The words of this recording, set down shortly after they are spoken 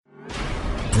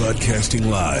Broadcasting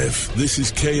live, this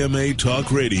is KMA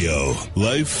Talk Radio.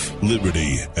 Life,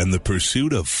 liberty, and the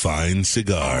pursuit of fine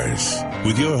cigars.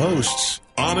 With your hosts,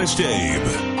 Honest Abe,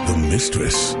 the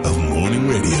mistress of morning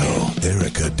radio,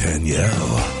 Erica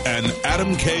Danielle, and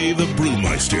Adam K., the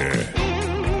brewmeister.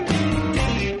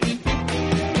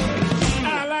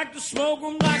 I like to smoke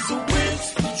them like the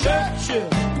Winston Churchill,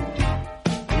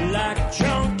 like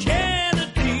John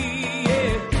Kennedy,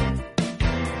 yeah.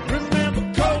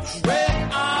 Remember Coach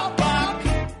Red Auerbach,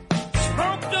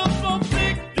 smoked up for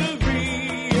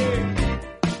victory, yeah.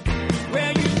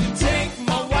 Well, you can take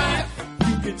my wife,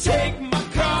 you can take my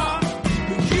car,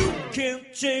 but you can't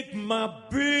take my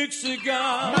big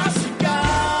cigar. My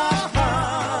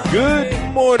cigar.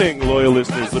 Good morning, loyal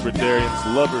listeners, libertarians,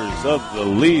 lovers of the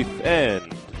leaf,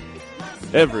 and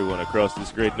everyone across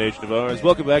this great nation of ours.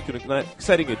 Welcome back to an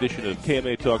exciting edition of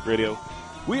KMA Talk Radio.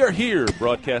 We are here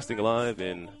broadcasting live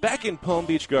back in Palm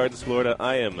Beach Gardens, Florida.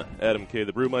 I am Adam K.,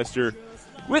 the brewmeister.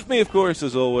 With me, of course,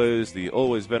 as always, the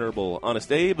always venerable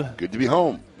Honest Abe. Good to be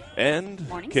home. And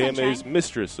Morning, KMA's sunshine.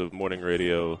 mistress of morning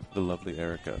radio, the lovely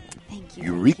Erica. Thank you.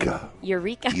 Eureka.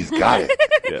 Eureka. He's got it.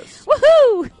 Yes.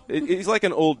 Woohoo! He's like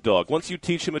an old dog. Once you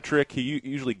teach him a trick, he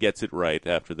usually gets it right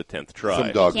after the 10th try.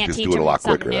 Some dogs Can't just teach do it a him lot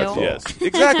something quicker. That's new. all. Yes,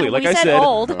 exactly. Like We I said said,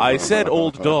 old. I said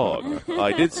old dog.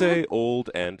 I did say old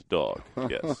and dog.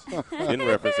 Yes, in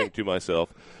referencing to myself.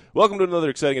 Welcome to another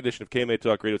exciting edition of KMA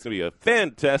Talk Radio. It's going to be a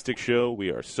fantastic show. We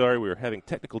are sorry we are having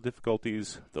technical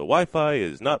difficulties. The Wi-Fi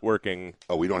is not working.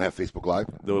 Oh, we don't have Facebook Live?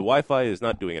 The Wi-Fi is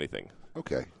not doing anything.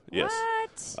 Okay. Yes,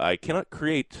 What? I cannot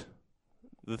create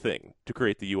the thing to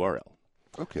create the URL.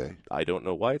 Okay. I don't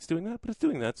know why it's doing that, but it's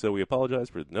doing that. So we apologize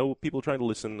for no people trying to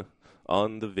listen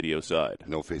on the video side.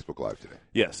 No Facebook Live today.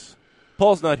 Yes.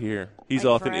 Paul's not here. He's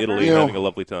Like off in forever. Italy You know, having a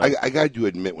lovely time. I got to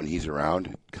admit, when he's around,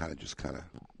 it Just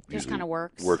usually kinda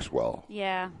works. Works well.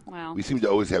 Yeah, well. We seem to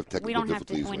always have We technical don't have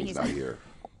to difficulties when when he's he's- not here.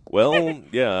 Well,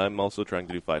 yeah, I'm also trying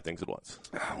to do 5 things at once.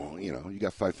 Well, you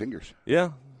got 5 fingers. Yeah,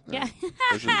 Yeah.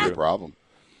 That's just a problem.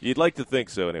 you'd like to think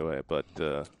so anyway, but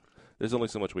there's only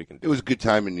so much we can It do. was a good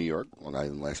time in New York, Long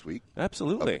Island last week. Up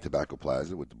Absolutely. at Tobacco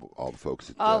Plaza with all the folks.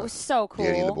 At, Oh, it was so cool.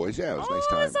 Danny and the boys. Yeah, it was a nice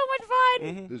Oh, time. so much fun.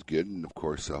 Mm-hmm. It was good. And, of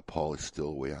course, Paul is still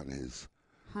away on his...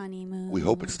 Honeymoon. We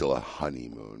hope it's still a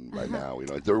honeymoon by now.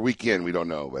 Their weekend, we don't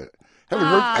know. But they're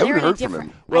haven't in a heard from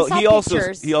different- him. Well, I saw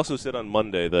pictures. he also said on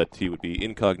Monday that he would be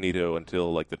incognito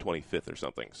until like the 25th or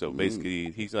something. Mm. So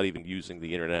basically, he's not even using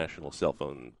the international cell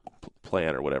phone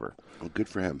plan or whatever. Well, good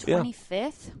for him. Yeah.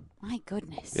 25th? My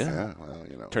goodness. Yeah. Yeah,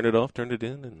 well, Turn it off, turn it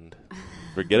in, and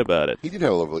forget about it. He did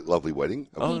have a lovely wedding,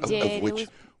 He did. of It which was-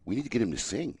 we need to get him to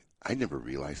sing. I never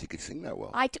realized he could sing that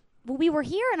well. Well, we were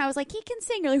here, and I was like, he can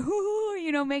sing. You're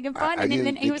like, making fun. I And didn't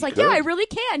then he think was he like, could. yeah, I really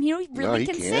can. He really no, he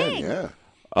can sing. Yeah.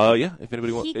 Yeah, if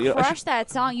anybody wants, He crushed that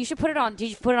song. You should put it on.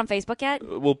 Did you put it on Facebook yet?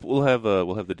 We'll have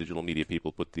the digital media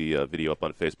people put the video up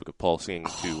on Facebook of Paul singing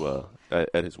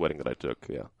at his wedding that I took.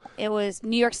 Yeah. It was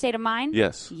New York State of Mind?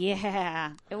 Yes.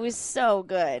 Yeah. It was so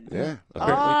good. Yeah.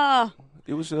 Apparently, Oh,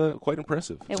 it was quite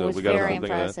impressive. it so was we got very a whole thing of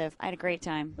that. impressive. I had a great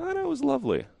time. I know, it was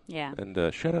lovely. Yeah.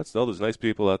 And shout outs to all those nice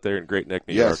people out there in Great Neck,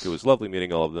 New Yes. York. It was lovely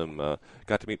meeting all of them.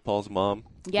 Got to meet Paul's mom.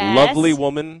 Yes. Lovely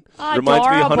woman. Reminds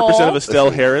me 100% of Adorable. Estelle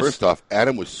Listen, Harris. First off,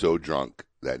 Adam was so drunk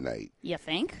that night. You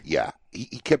think? Yeah. He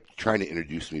kept trying to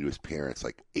introduce me to his parents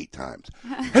like 8 times.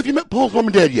 Have you met Paul's mom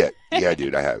and dad yet? Yeah,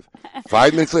 dude, I have.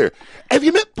 5 minutes later, have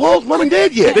you met Paul's mom and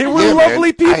dad yet? They were Yeah, lovely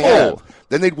man, people. I have.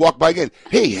 Then they'd walk by again.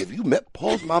 Hey, have you met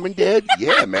Paul's mom and dad?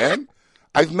 Yeah, man.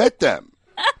 I've met them.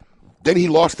 Then he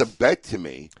lost a bet to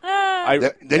me.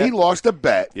 Then he lost a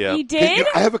bet. Yeah. He did?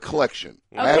 I have a collection.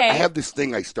 Okay. I have this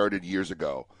thing I started years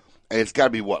ago, and it's got to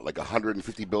be like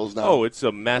 150 bills now. Oh, it's a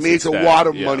I massive mean, it's a stack. wad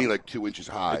of Yeah. money, like 2 inches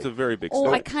high. It's a very big Oh,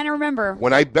 stack. I kind of remember.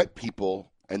 When I bet people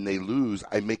and they lose,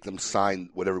 I make them sign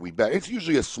whatever we bet. It's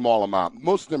usually a small amount.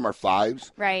 Most of them are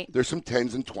 5s. Right. There's some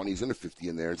 10s and 20s and a 50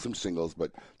 in there and some singles,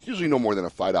 but it's usually no more than a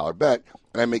 $5 bet,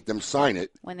 and I make them sign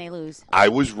it. When they lose. I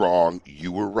was wrong.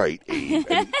 You were right, Abe.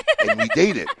 And we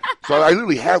dated. So I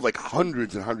literally have like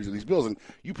hundreds and hundreds of these bills, and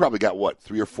you probably got,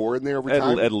 3 or 4 in there over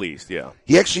time? At least, yeah.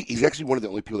 He's actually one of the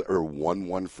only people that ever won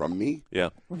one from me, Yeah.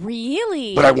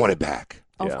 Really? but I want it back.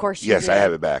 Of Yeah. course you Yes, did. I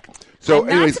have it back. So, I'm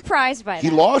not anyways, surprised by he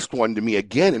that. lost one to me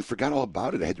again and forgot all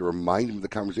about it. I had to remind him of the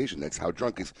conversation. That's how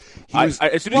drunk he was.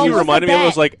 As soon as What you was the reminded me, I bet?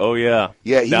 was like, oh, yeah.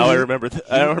 Yeah, he Now was- I remember.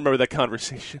 I don't remember that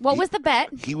conversation. What was the bet?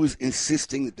 He was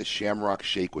insisting that the Shamrock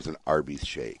Shake was an Arby's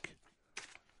shake.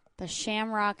 The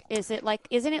Shamrock, isn't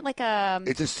it like a...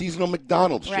 It's a seasonal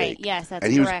McDonald's Right, shake. yes, that's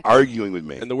And he correct. was arguing with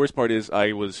me. And the worst part is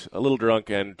I was a little drunk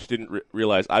and didn't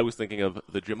realize I was thinking of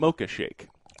the Jamocha shake.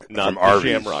 not from the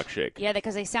Arby's. Shamrock Shake. Yeah,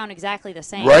 because they sound exactly the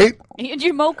same. Right?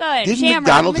 Jamocha and Didn't Shamrock.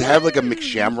 McDonald's have like a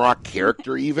McShamrock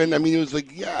character even? I mean, it was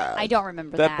like, yeah. I don't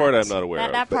remember that. That part I'm not aware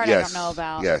of. That But part yes, I don't know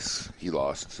about. Yes, he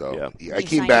lost. So Yeah. I He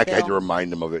came signed back, a I had to bill.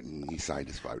 remind him of it, and he signed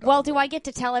his $5. Well, do I get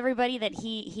to tell everybody that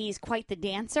he's quite the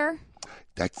dancer?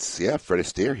 That's, Fred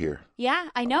Astaire here. Yeah,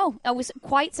 I know. I was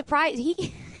quite surprised.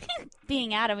 He,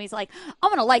 being Adam, he's like, I'm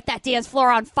going to light that dance floor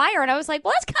on fire. And I was like,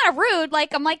 well, that's kind of rude.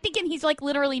 Like, I'm like thinking he's like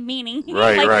literally meaning.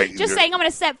 Right, like, right. Just saying I'm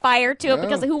going to set fire to it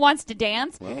because Yeah. who wants to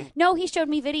dance? No, he showed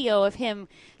me video of him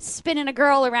spinning a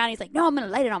girl around. He's like, no, I'm going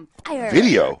to light it on fire.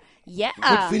 Video? Yeah.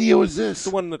 What video is this? It's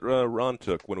the one that Ron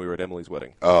took when we were at Emily's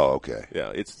wedding. Oh, okay.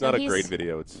 Yeah, it's So not a he's- great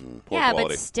video. It's poor Yeah,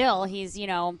 quality. but still, he's,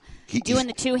 doing He's-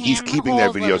 the two-hand He's keeping that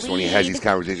hold, video the so when he has lead. these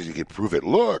conversations, he can prove it.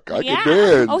 Look, I Yeah. can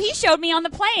dance. Oh, he showed me on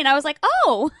the plane. I was like,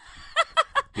 oh.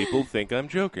 People think I'm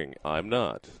joking. I'm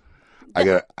not.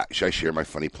 Should I share my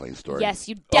funny plane story? Yes,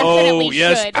 you definitely Oh,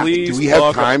 yes, should. please. Do we have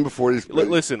talk- time before this?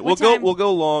 Listen, What we'll time?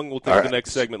 go long. We'll take All the right.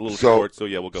 next segment a little short. So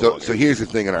yeah, we'll go long. So here's the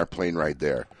thing on our plane right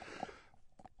there.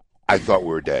 I thought we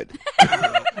were dead.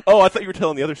 Oh, I thought you were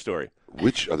telling the other story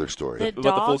Which other story? The about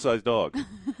the dog? full-size dog.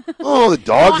 Oh, the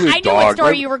dogs Well, are I the knew what dogs.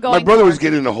 story My- you were My going brother for. was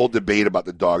getting in a whole debate about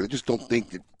the dogs. I just don't think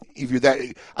that if you're that.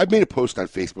 I made a post on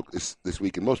Facebook this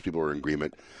week, and most people are in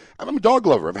agreement. I'm a dog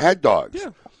lover. I've had dogs. Yeah,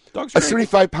 dogs. A Are great.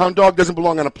 75-pound dog doesn't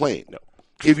belong on a plane. No.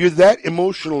 If you're that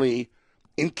emotionally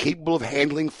incapable of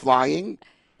handling flying,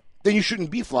 then you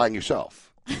shouldn't be flying yourself.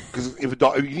 Because if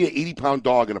you need an 80-pound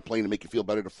dog in a plane to make you feel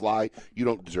better to fly, you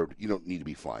don't need to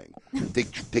be flying.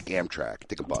 Take Amtrak,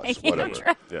 take a bus, Take whatever.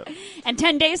 Amtrak. Yeah. And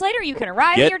 10 days later, you can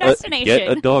arrive at Get your destination.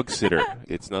 a dog sitter.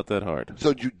 It's not that hard.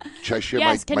 So should I share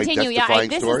Yes, my continue. Yeah, death-defying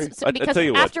this story? is I because tell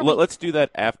you what. after we, Let's do that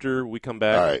after we come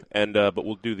back. All right. And but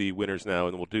we'll do the winners now,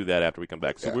 and then we'll do that after we come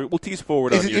back. So Yeah. we'll tease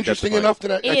forward. Is on it your interesting death-defying. enough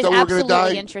that I it is thought we were going to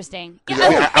absolutely die? interesting. 'Cause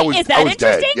I was- is that I was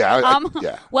dead. interesting? Yeah,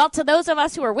 yeah. Well, to those of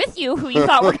us who are with you, who you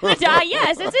thought were going to die,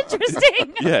 yes, it's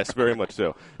interesting. Yes, very much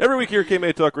so. Every week here at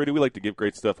KMA Talk Radio, we like to give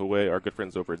great stuff away. Our good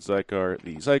friends over at Zycar,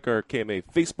 the Zycar KMA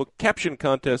Facebook Caption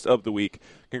Contest of the Week.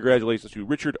 Congratulations to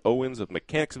Richard Owens of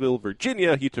Mechanicsville,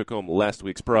 Virginia. He took home last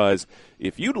week's prize.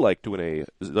 If you'd like to win a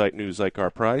new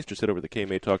Zycar prize, just head over to the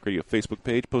KMA Talk Radio Facebook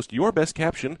page. Post your best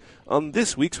caption on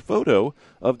this week's photo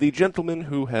of the gentleman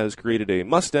who has created a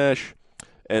mustache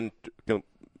and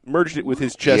merged it with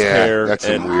his chest Yeah, hair that's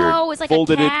some and weird. Oh, it's like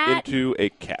folded a it cat. into a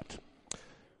cat.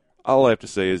 All I have to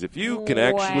say is if you can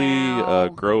actually Wow.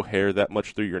 grow hair that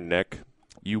much through your neck,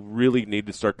 you really need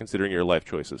to start considering your life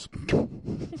choices. That's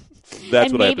and what I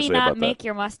have to maybe say not about make that.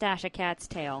 your mustache a cat's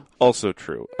tail. Also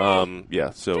true. Yeah,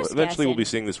 so Just eventually we'll be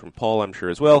guessing. seeing this from Paul, I'm sure,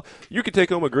 as well. You can take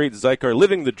home a great Zycar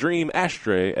Living the Dream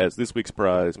ashtray as this week's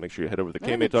prize. Make sure you head over to the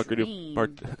Living KMA the Talk Radio dream.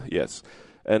 part. Yes.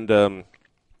 And,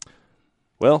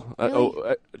 well,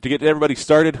 Really? to get everybody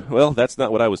started, well, that's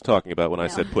not what I was talking about when I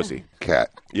said pussy. Cat.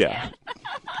 Yeah.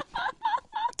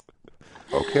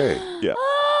 Okay. Yeah.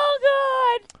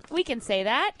 Oh, God. We can say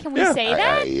that. Can we Yeah. say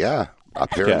that? Yeah.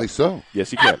 Apparently Cat. so.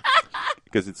 Yes, you can.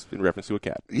 Because it's in reference to a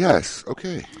cat. Yes.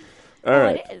 Okay. All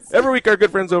right. it is. Every week, our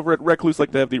good friends over at Recluse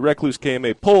like to have the Recluse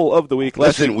KMA poll of the week.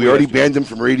 Listen, week we already asked- banned him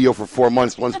from radio for 4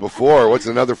 months once before. What's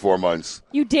another 4 months?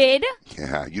 You did?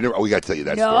 Yeah, you never. We got to tell you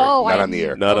that No, story. Not I on the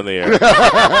air. Not on the air.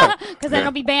 Because then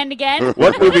it'll be banned again.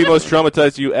 What movie most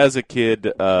traumatized you as a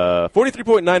kid?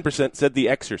 43.9% said The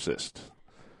Exorcist.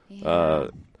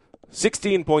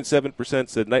 16.7%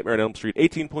 said Nightmare on Elm Street.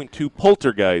 18.2%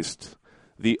 Poltergeist.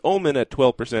 The Omen at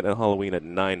 12% and Halloween at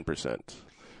 9%.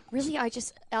 Really,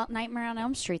 Nightmare on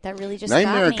Elm Street. That really just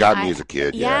Nightmare got me. as a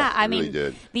kid. Yeah, I it really mean,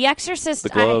 did. The Exorcist. The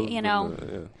glove. Yeah.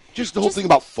 Just the whole thing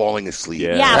about falling asleep.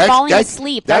 Yeah. Yeah, falling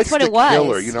asleep. That's what the it was.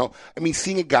 Killer, you know. I mean,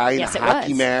 seeing a guy in Yes, a it hockey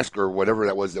was. mask or whatever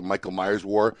that was that Michael Myers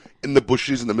wore in the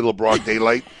bushes in the middle of broad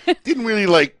daylight didn't really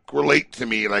relate to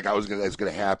me like that's going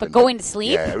to happen. But going to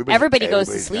sleep, Yeah, everybody goes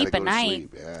to everybody's sleep gotta at go to night.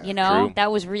 sleep, yeah. You know, True.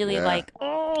 that was really Yeah. like,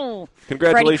 oh.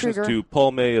 Congratulations Freddy Krueger. to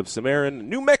Paul May of Cimarron,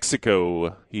 New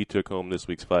Mexico. He took home this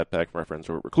week's 5-pack from our friends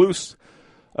over at Recluse.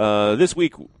 This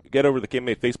week, get over to the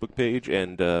KMA Facebook page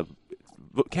and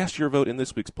cast your vote in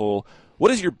this week's poll.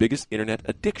 What is your biggest internet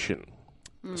addiction?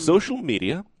 Social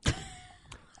media,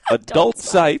 adult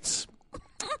sites,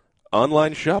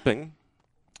 online shopping,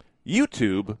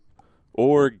 YouTube,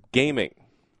 or gaming?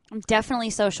 Definitely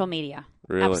social media.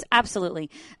 Really? Absolutely.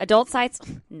 Adult sites,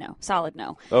 no. Solid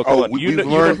no. Oh, come Oh, on. we've You know-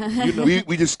 learned. you know-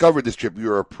 we discovered this trip. You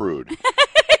were a prude.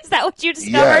 Is that what you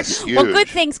discovered? Yes, well, huge. good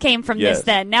things came from Yes. this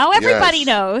then. Now everybody Yes.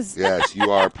 knows. Yes,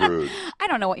 you are a prude. I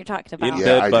don't know what you're talking In about. Yeah,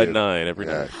 bed I by do. 9 every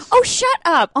night. Yes. Oh, shut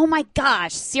up. Oh, my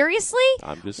gosh. Seriously?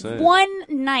 I'm just saying. One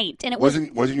night. And it was...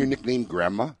 Wasn't your nickname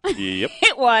Grandma? Yep.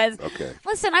 It was. Okay.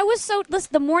 Listen,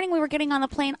 the morning we were getting on the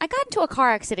plane, I got into a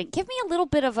car accident. Give me a little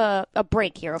bit of a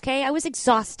break here, okay? I was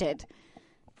exhausted.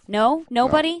 No?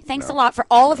 Nobody? Thanks a lot for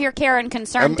all of your care and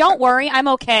concern. Don't worry, I'm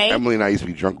okay. Emily and I used to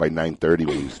be drunk by 9:30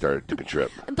 when we took a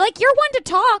trip. Like, you're one to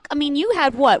talk. I mean, you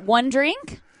had what, one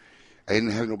drink? I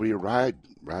didn't have nobody to ride.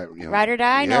 Ride or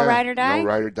die? No ride or die? No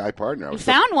ride or die partner. I You was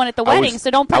found one at the I wedding, was-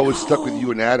 so don't... I was stuck with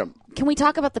you and Adam. Can we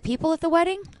talk about the people at the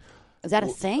wedding? Is that a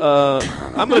thing?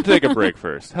 I'm going to take a break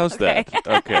first. How's Okay.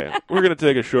 that? Okay. We're going to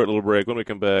take a short little break. When we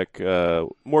come back,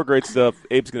 more great stuff.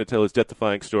 Abe's going to tell his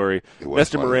death-defying story. It was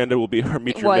Nestor funny. Miranda will be our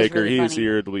Meet It Your was Maker. really He is funny.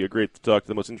 here. It'll be a great to talk to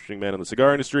the most interesting man in the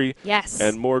cigar industry. Yes.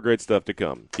 And more great stuff to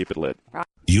come. Keep it lit.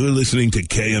 You're listening to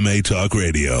KMA Talk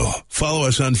Radio. Follow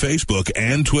us on Facebook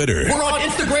and Twitter. We're on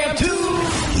Instagram too.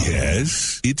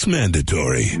 Yes, it's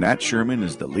mandatory. Nat Sherman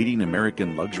is the leading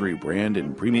American luxury brand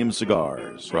in premium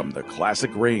cigars. From the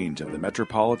classic range of the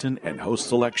Metropolitan and Host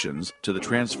selections to the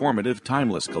transformative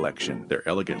Timeless collection, their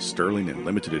elegant sterling and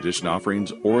limited edition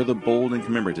offerings, or the bold and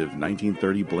commemorative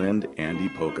 1930 blend Andy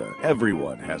Polka.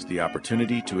 Everyone has the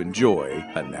opportunity to enjoy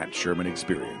a Nat Sherman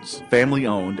experience. Family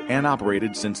owned and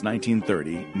operated since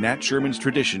 1930, Nat Sherman's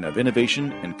tradition of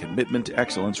innovation and commitment to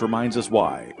excellence reminds us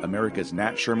why America's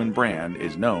Nat Sherman brand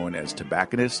is known as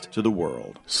tobacconist to the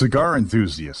world. Cigar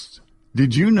enthusiasts,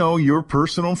 did you know your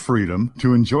personal freedom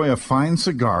to enjoy a fine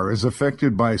cigar is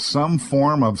affected by some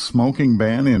form of smoking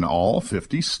ban in all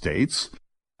 50 states?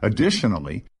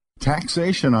 Additionally,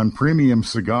 taxation on premium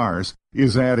cigars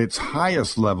is at its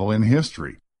highest level in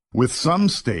history, with some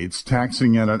states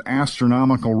taxing at an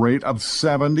astronomical rate of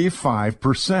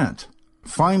 75%.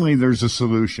 Finally, there's a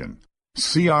solution.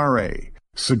 CRA,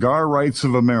 Cigar Rights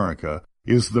of America,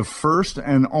 is the first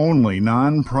and only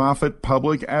non-profit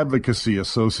public advocacy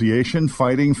association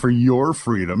fighting for your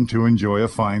freedom to enjoy a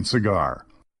fine cigar.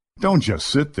 Don't just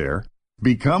sit there.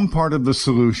 Become part of the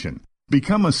solution.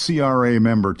 Become a CRA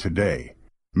member today.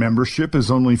 Membership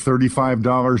is only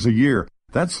 $35 a year.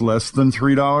 That's less than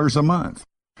 $3 a month.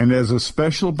 And as a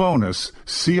special bonus,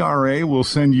 CRA will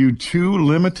send you 2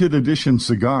 limited edition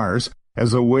cigars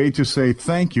as a way to say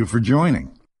thank you for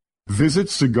joining. Visit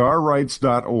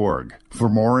cigarrights.org for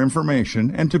more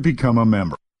information and to become a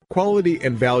member. Quality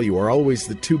and value are always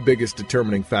the 2 biggest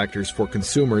determining factors for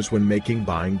consumers when making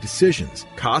buying decisions.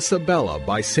 Casa Bella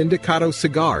by Sindicato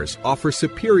Cigars offers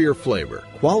superior flavor,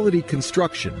 quality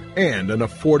construction, and an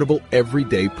affordable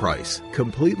everyday price.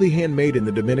 Completely handmade in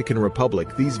the Dominican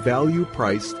Republic, these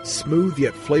value-priced, smooth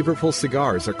yet flavorful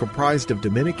cigars are comprised of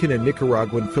Dominican and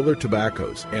Nicaraguan filler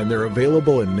tobaccos, and they're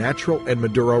available in natural and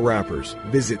Maduro wrappers.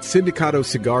 Visit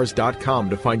syndicatocigars.com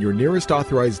to find your nearest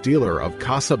authorized dealer of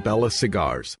Casa Bella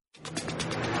cigars.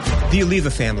 The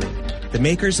Oliva family, the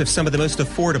makers of some of the most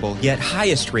affordable yet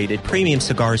highest rated premium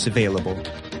cigars available.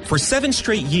 For 7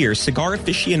 straight years, Cigar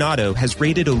Aficionado has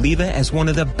rated Oliva as one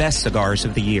of the best cigars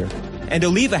of the year. And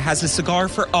Oliva has a cigar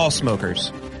for all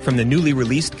smokers, from the newly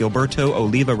released Gilberto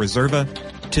Oliva Reserva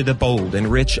to the bold and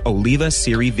rich Oliva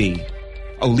Serie V.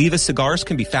 Oliva cigars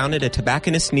can be found at a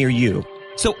tobacconist near you,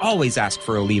 so always ask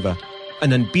for Oliva,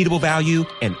 an unbeatable value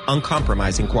and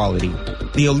uncompromising quality.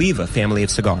 The Oliva family of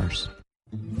cigars.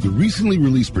 The recently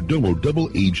released Perdomo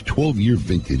Double-Aged 12-Year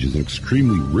Vintage is an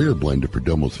extremely rare blend of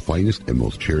Perdomo's finest and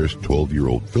most cherished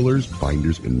 12-year-old fillers,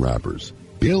 binders, and wrappers.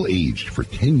 Bale-aged for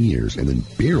 10 years and then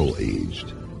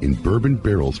barrel-aged in bourbon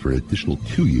barrels for an additional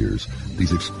 2 years,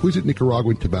 these exquisite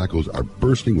Nicaraguan tobaccos are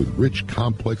bursting with rich,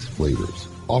 complex flavors.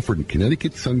 Offered in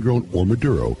Connecticut, sun-grown, or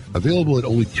Maduro, available at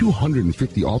only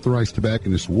 250 authorized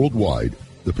tobacconists worldwide,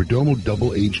 the Perdomo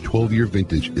Double-Aged 12-Year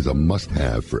Vintage is a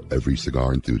must-have for every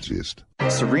cigar enthusiast.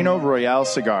 Sereno Royale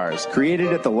Cigars,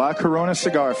 created at the La Corona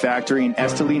Cigar Factory in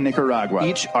Esteli, Nicaragua.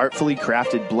 Each artfully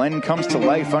crafted blend comes to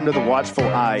life under the watchful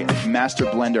eye of master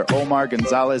blender Omar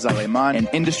Gonzalez Aleman and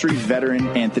industry veteran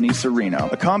Anthony Sereno.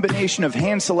 A combination of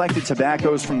hand-selected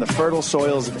tobaccos from the fertile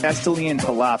soils of Esteli and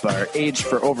Jalapa are aged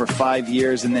for over 5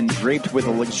 years and then draped with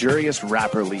a luxurious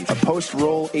wrapper leaf. A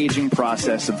post-roll aging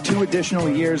process of 2 additional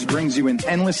years brings you an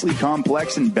endlessly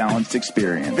complex and balanced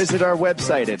experience. Visit our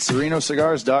website at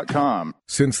serenocigars.com.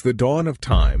 Since the dawn of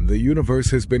time, the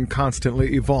universe has been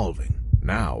constantly evolving.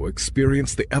 Now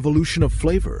experience the evolution of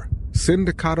flavor.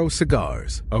 Sindicato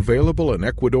Cigars, available in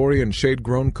Ecuadorian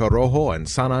shade-grown Corojo and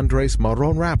San Andres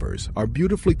Marron wrappers, are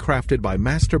beautifully crafted by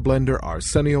master blender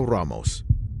Arsenio Ramos.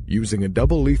 Using a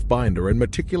double leaf binder and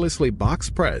meticulously box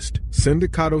pressed,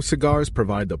 Sindicato cigars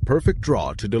provide the perfect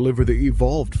draw to deliver the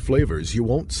evolved flavors you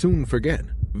won't soon forget.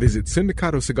 Visit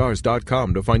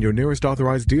syndicatocigars.com to find your nearest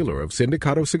authorized dealer of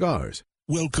Sindicato cigars.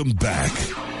 Welcome back.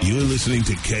 You're listening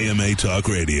to KMA Talk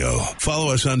Radio.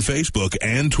 Follow us on Facebook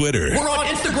and Twitter. We're on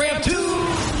Instagram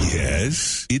too.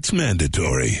 Yes, it's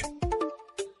mandatory.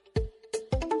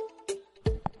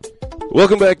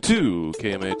 Welcome back to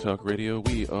KMA Talk Radio.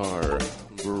 We are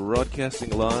broadcasting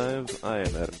live. I am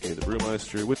Adam K. the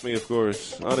Brewmeister. With me, of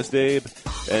course, Honest Abe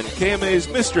and KMA's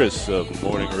mistress of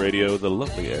morning radio, the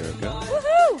lovely Erica.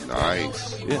 Woohoo!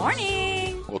 Nice. Yes.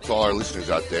 Morning. Well, to all our listeners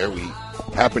out there, we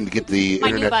happened to get the My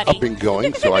new internet buddy. up and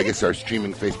going, so I guess our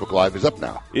streaming Facebook Live is up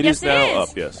now. It Yes, is it now is.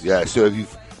 up, yes. Yeah, so if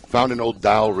you've found an old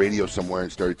dial radio somewhere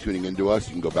and started tuning into us,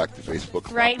 you can go back to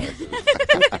Facebook. Right.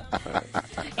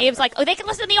 Abe's like, oh, they can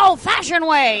listen the old-fashioned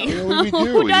way. You know what we do?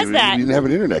 Who does we that? didn't have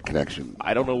an internet connection.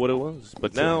 I don't know what it was,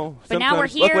 but now, But now we're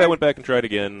sometimes- Luckily, here. I went back and tried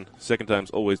again. Second time's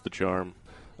always the charm.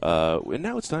 And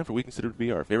now it's time for what we consider to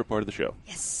be our favorite part of the show.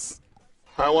 Yes.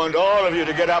 I want all of you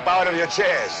to get up out of your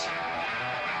chairs.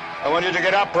 I want you to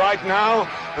get up right now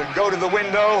and go to the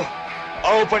window,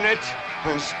 open it,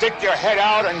 and stick your head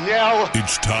out and yell.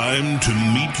 It's time to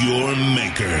meet your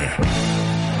maker.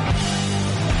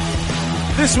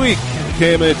 This week,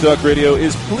 KMA Talk Radio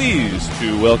is pleased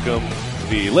to welcome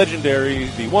the legendary,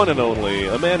 the one and only,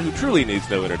 a man who truly needs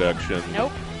no introduction.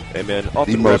 Nope. A man The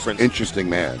often most referenced, interesting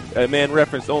man. a man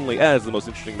referenced only as the most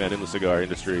interesting man in the cigar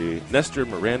industry, Nestor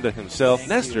Miranda himself.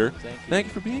 Nestor, thank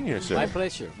you for being here, sir. My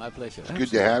pleasure. My pleasure. It's good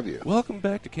to have you. Welcome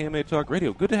back to KMA Talk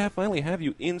Radio. Good to finally have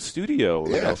you in studio.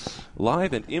 Yes.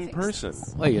 Live and in person.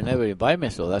 Well, you never invite me,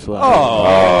 so that's why.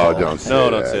 Oh, don't say No, that.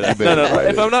 don't say that. You've been No. invited.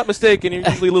 If I'm not mistaken, you're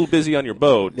usually a little busy on your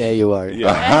boat. There you are.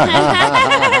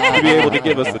 Yeah. To be able to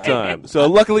give us the time. So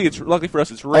luckily for us,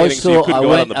 it's raining, so you Also, couldn't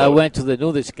go out on the boat. I went to the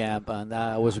nudist camp and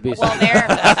I was busy. Well, there.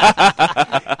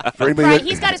 For anybody Right, that-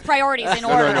 he's got his priorities in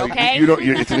No, order, no, okay? You don't.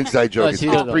 It's an inside joke. Oh, It's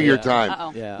you don't know, pre your yeah. time.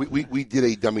 Uh-oh. Yeah. We did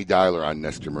a dummy dialer on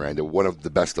Nestor Miranda, one of the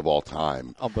best of all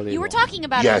time. Unbelievable. You were talking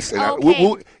about Yes, it. and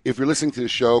Okay. if you're listening to the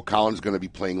show, Colin's going to be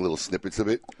playing little snippets of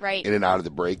it, Right. in and out of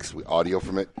the breaks, audio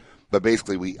from it. But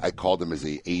basically, I called him as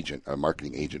a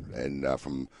marketing agent, and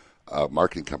from a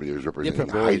marketing company that was representing.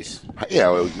 Different voice.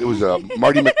 Yeah, it was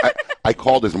Marty. I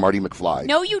called as Marty McFly.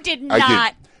 No, you did I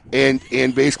not. did.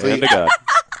 And basically, And to God.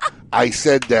 I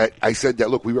said that.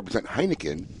 Look, we represent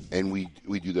Heineken, and we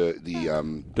do the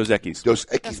Dos Equis. Dos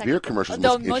Equis beer commercials.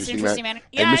 The most interesting man. And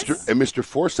Yes. Mr.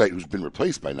 Forsythe, who's been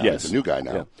replaced by now, Yes. he's a new guy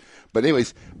now. Yeah. But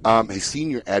anyways, has seen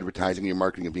your advertising, your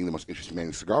marketing, and being the most interesting man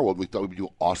in the cigar world. We thought we'd do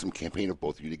an awesome campaign of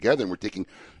both of you together, and we're taking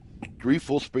three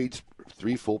full-page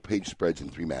spreads in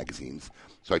 3 magazines.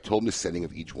 So I told him the setting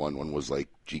of each one. One was like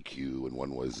GQ, and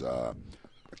one was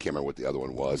I can't remember what the other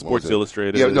one was. Sports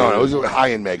Illustrated. Yeah, no, it was a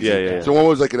high-end magazine. Yeah. So one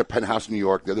was like in a penthouse in New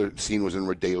York. The other scene was in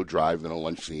Rodeo Drive, then a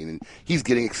lunch scene. And he's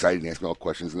getting excited and asking all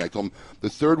questions. And I told him the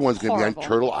third one's going to be on Horrible.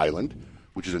 Turtle Island,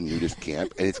 which is a nudist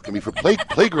camp, and it's going to be for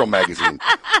Playgirl magazine.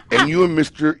 And you and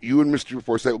Mr.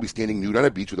 Forsythe will be standing nude on a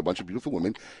beach with a bunch of beautiful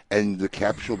women, and the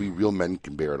caption will be "Real men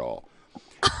can bear it all."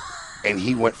 And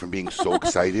he went from being so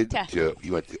excited to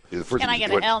he went to, the first. Can I he get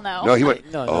a went, hell no? No, he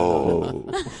went. No,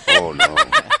 Oh no.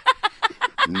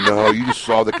 No, you just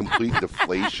saw the complete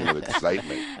deflation of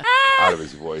excitement out of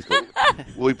his voice. But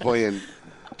we'll be playing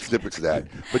snippets of that.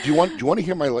 But do you want to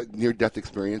hear my near-death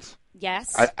experience?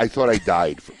 Yes. I thought I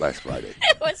died last Friday.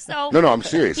 It was so. No, I'm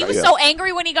serious. He was Yeah. so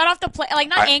angry when he got off the plane. Like,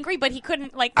 not angry, but he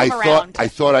couldn't, come around. I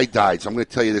thought I died, so I'm going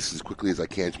to tell you this as quickly as I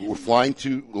can. So we're flying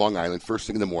to Long Island first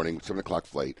thing in the morning, 7 o'clock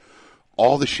flight.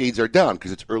 All the shades are down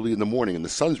because it's early in the morning and the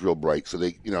sun's real bright, so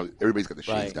everybody's got the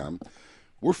shades Right. down.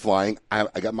 We're flying. I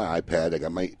got my iPad. I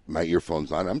got my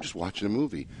earphones on. I'm just watching a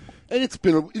movie, and it's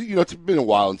been a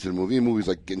while into the movie. The movie's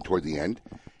like getting toward the end,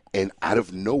 and out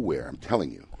of nowhere, I'm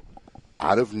telling you,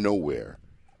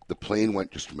 the plane went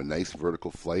just from a nice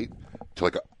vertical flight to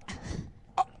like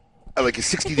a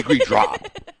 60-degree drop.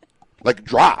 Like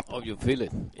drop. Oh, you feel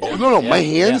it? Oh, Yeah. no, Yeah, my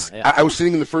hands. yeah. I was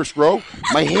sitting in the first row.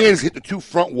 My hands hit the 2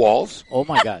 front walls. Oh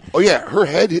my God. Oh yeah, her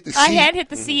head hit the seat. My head hit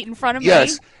the seat in front of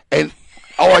Yes, me. and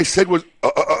all I said was,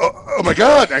 "Oh my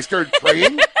God!" And I started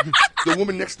praying. The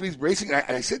woman next to me is bracing,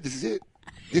 and I said, "This is it.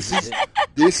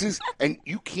 This is." And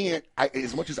you can't.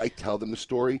 As much as I tell them the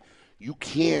story, you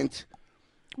can't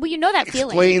Well, you know that feeling.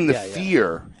 explain the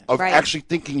fear of Right. actually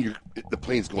thinking the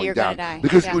plane's going You're down gonna die.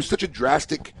 because Yeah. it was such a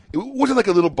drastic. It wasn't like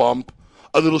a little bump,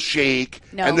 a little shake,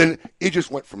 No. and then it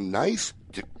just went from nice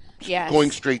to Yes.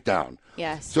 going straight down.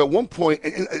 Yes. So at one point,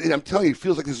 and I'm telling you, it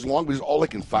feels like this is long, but it's all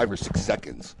like in 5 or 6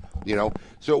 seconds. You know.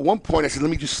 So at one point I said,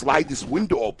 let me just slide this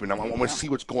window open. I want to see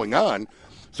what's going on.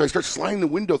 So I start sliding the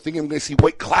window, thinking I'm going to see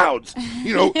white clouds,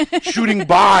 shooting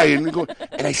by,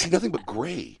 and I see nothing but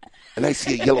gray. And I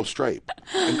see a yellow stripe,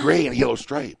 and gray and a yellow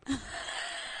stripe. And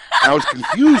I was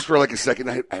confused for like a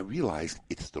second. I realized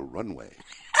it's the runway.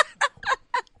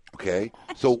 Okay,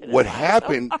 so what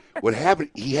happened?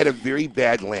 He had a very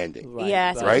bad landing.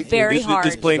 Yes, right. Very hard.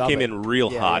 This plane came in real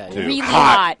hot too. Really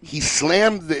hot. He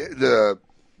slammed the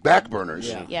back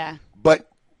burners. Yeah. But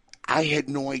I had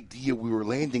no idea we were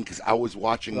landing because I was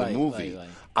watching the movie. Right.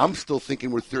 I'm still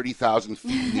thinking we're 30,000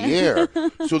 feet in the air.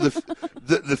 So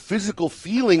the physical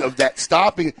feeling of that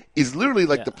stopping is literally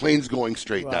like the plane's going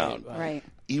straight down. Right.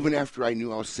 Even after I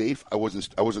knew I was safe, I wasn't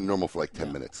normal for like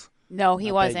 10 minutes. No,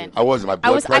 he wasn't. I wasn't. My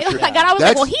blood pressure. I was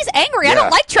like, well, he's angry. I don't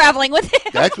like traveling with him.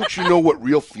 That's what you know what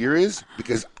real fear is,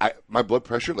 because my blood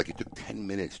pressure, like, it took 10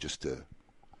 minutes just to.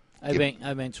 I've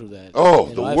been through that. Oh,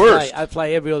 the worst. I fly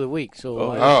every other week,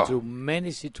 so I've been through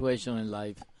many situations in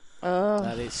life.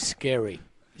 That is scary.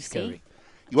 Scary.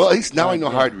 Well, at least now I know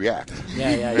how I'd react.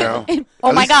 Yeah. You know?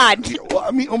 Oh, my God. Well,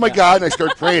 I mean, oh, my God, and I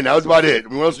start praying. That was about it. I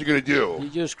mean, what else are you going to do? You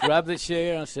just grab the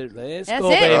chair and say, let's That's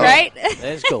go, it, baby. right?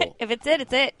 Let's go. If it's it,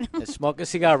 it's it. Let's smoke a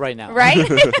cigar right now. Right?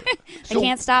 So, they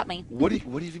can't stop me. What have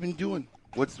you been doing?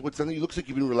 What's something? It looks like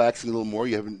you've been relaxing a little more.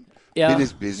 You haven't Yeah. been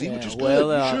as busy, which is Well,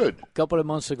 good. You should. A couple of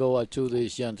months ago, I took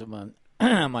this gentleman,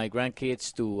 my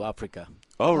grandkids, to Africa.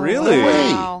 Oh, really?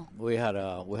 Wow. We had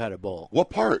a ball. What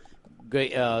part?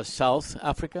 Great, South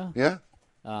Africa.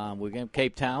 Yeah. We came to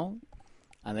Cape Town,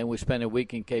 and then we spent a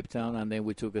week in Cape Town, and then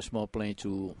we took a small plane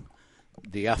to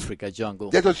the Africa jungle.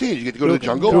 That's what I'm saying. You get to go to the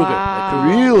jungle? Wow.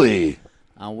 Really?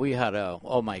 And we had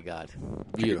oh my God,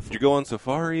 beautiful. Did you go on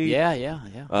safari? Yeah.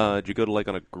 Did you go to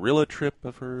on a gorilla trip?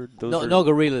 I've heard those. No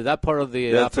gorilla. That part of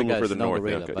the That's a Africa little is further no north.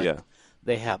 gorilla. Okay, but yeah.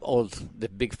 they have all the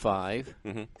big five.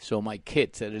 Mm-hmm. So my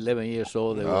kids at 11 years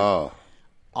old, they were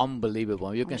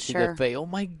unbelievable. You can see their face. Oh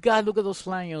my God! Look at those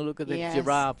lions. Look at the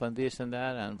giraffe and this and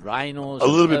that and rhinos. A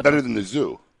little bit better than the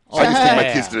zoo. Oh, I just take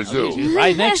my kids to the zoo.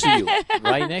 Right next to you.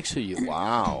 Right next to you.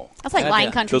 Wow. That's like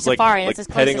Lion Country So it's Safari. That's as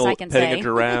close as I can say. Petting a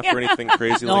giraffe or anything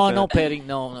crazy like that? No petting.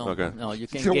 No. Okay. No, you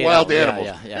can't It's get wild out.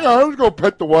 animals. Yeah. Let's go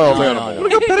pet the wild animal. I'm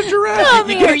going to go pet a giraffe. Come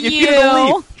here,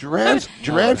 you. Giraffes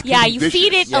Yeah, can be you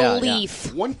feed it vicious. a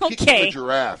leaf. One kick Okay. to a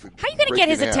giraffe. How are you going to get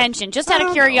his attention? Just out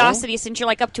of curiosity, since you're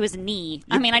like up to his knee.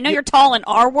 I mean, I know you're tall in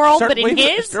our world, but in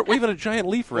his? Start waving a giant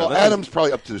leaf around. Well, Adam's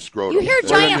probably up to the scrotum. You hear And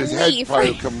giant his head leaf.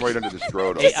 probably will come right under the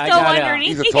scrotum. Just go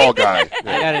underneath. He's a tall guy.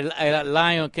 I got a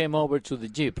lion came over to the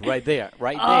Jeep right there.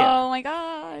 Oh, my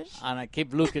gosh. And I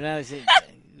keep looking at it and say,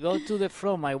 go to the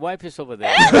front. My wife is over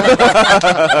there.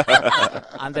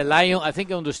 And the lion, I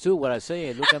think, understood what I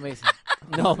say. Look at me.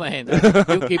 No, man.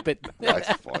 You keep it.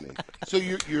 That's funny. So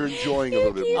you're enjoying a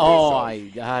little bit more. Oh,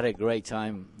 I had a great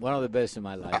time. One of the best in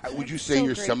my life. Would you say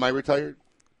you're semi-retired?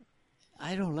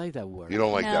 I don't like that word. You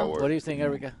don't like that word. What do you think,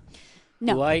 Erica?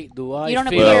 No. Do I You don't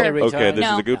feel appear- retired? Okay,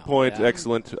 this is a good point.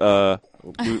 Excellent.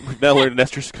 We've now learned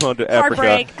Nestor's gone to Hard Africa.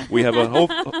 break. We have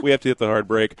we have to hit the hard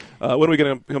break. When are we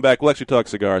going to come back? We'll actually talk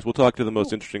cigars. We'll talk to the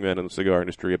most interesting man in the cigar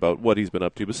industry about what he's been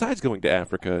up to besides going to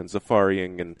Africa and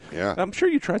safariying. And I'm sure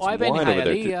you tried some I've been wine in over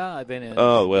there too. Hialeah. I've been in.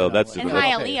 Oh well, that's In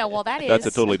Hialeah, well, that is. that's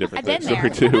a totally different I've been story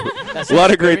there. too. A lot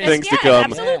of great things to come.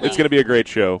 Absolutely. It's going to be a great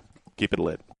show. Keep it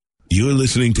lit. You're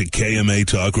listening to KMA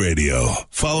Talk Radio.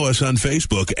 Follow us on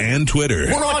Facebook and Twitter.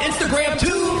 We're on Instagram,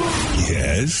 too.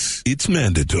 Yes, it's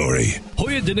mandatory.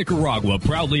 Hoya de Nicaragua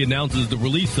proudly announces the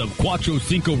release of Cuatro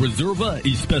Cinco Reserva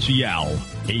Especial,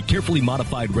 a carefully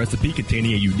modified recipe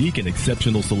containing a unique and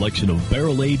exceptional selection of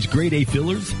barrel-aged grade A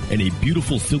fillers and a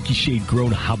beautiful silky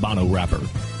shade-grown Habano wrapper.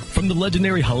 From the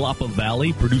legendary Jalapa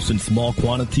Valley, produced in small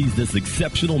quantities, this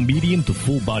exceptional medium to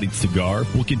full-bodied cigar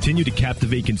will continue to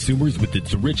captivate consumers with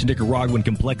its rich Nicaraguan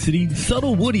complexity,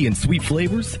 subtle woody and sweet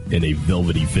flavors, and a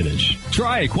velvety finish.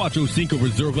 Try a Cuatro Cinco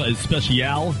Reserva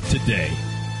Especial today.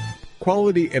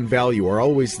 Quality and value are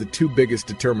always the two biggest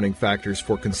determining factors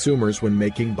for consumers when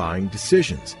making buying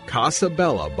decisions. Casa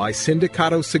Bella by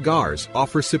Sindicato Cigars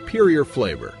offers superior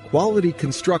flavor, quality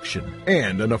construction,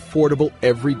 and an affordable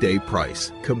everyday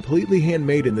price. Completely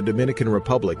handmade in the Dominican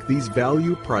Republic, these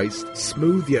value-priced,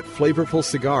 smooth yet flavorful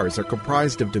cigars are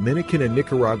comprised of Dominican and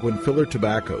Nicaraguan filler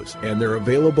tobaccos, and they're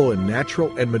available in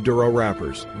natural and Maduro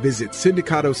wrappers. Visit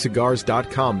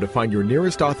SindicatoCigars.com to find your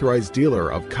nearest authorized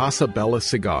dealer of Casa Bella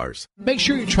cigars. Make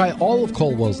sure you try all of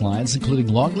Caldwell's lines, including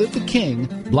Long Live the King,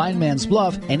 Blind Man's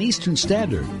Bluff, and Eastern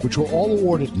Standard, which were all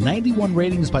awarded 91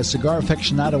 ratings by Cigar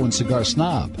Aficionado and Cigar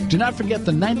Snob. Do not forget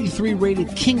the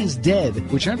 93-rated King is Dead,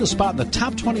 which earned a spot in the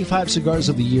top 25 cigars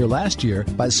of the year last year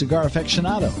by Cigar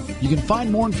Aficionado. You can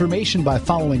find more information by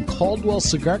following Caldwell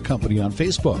Cigar Company on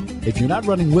Facebook. If you're not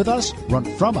running with us, run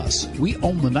from us. We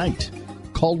own the night.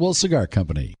 Caldwell Cigar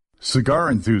Company. Cigar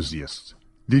enthusiasts,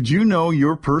 did you know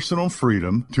your personal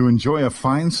freedom to enjoy a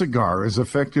fine cigar is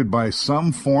affected by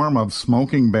some form of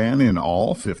smoking ban in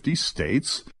all 50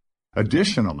 states?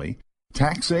 Additionally,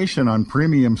 taxation on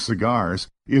premium cigars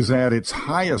is at its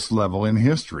highest level in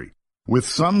history, with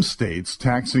some states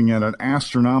taxing at an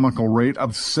astronomical rate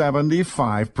of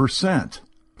 75%.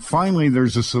 Finally,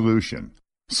 there's a solution.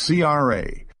 CRA,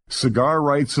 Cigar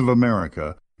Rights of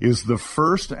America, is the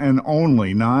first and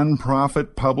only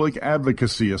nonprofit public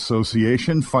advocacy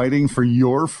association fighting for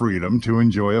your freedom to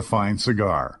enjoy a fine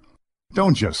cigar.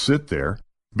 Don't just sit there.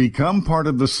 Become part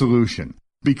of the solution.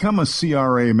 Become a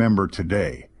CRA member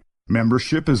today.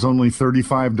 Membership is only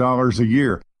 $35 a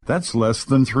year. That's less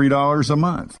than $3 a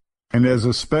month. And as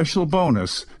a special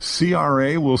bonus,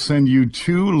 CRA will send you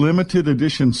 2 limited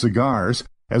edition cigars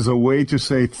as a way to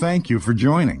say thank you for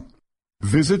joining.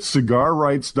 Visit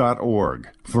cigarrights.org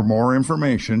for more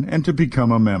information and to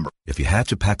become a member. If you had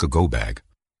to pack a go bag,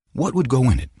 what would go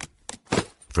in it?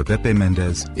 For Pepe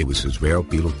Mendez, it was his rare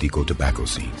Pilotico tobacco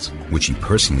seeds, which he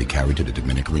personally carried to the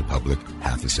Dominican Republic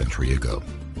half a century ago.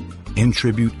 In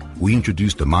tribute, we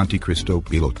introduced the Monte Cristo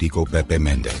Pilotico Pepe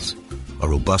Mendez, a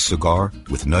robust cigar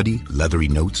with nutty, leathery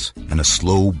notes and a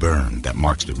slow burn that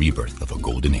marks the rebirth of a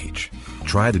golden age.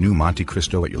 Try the new Monte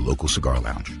Cristo at your local cigar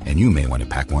lounge, and you may want to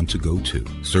pack one to go too.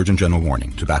 Surgeon General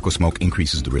warning, tobacco smoke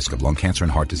increases the risk of lung cancer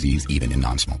and heart disease even in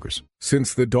non-smokers.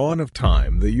 Since the dawn of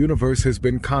time, the universe has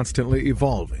been constantly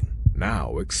evolving.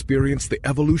 Now experience the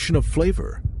evolution of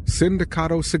flavor.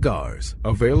 Sindicato cigars,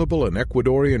 available in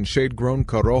Ecuadorian shade-grown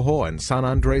Corojo and San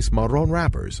Andres Marron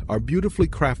wrappers, are beautifully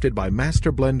crafted by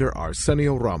master blender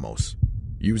Arsenio Ramos.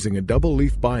 Using a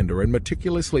double-leaf binder and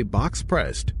meticulously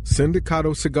box-pressed,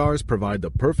 Sindicato cigars provide the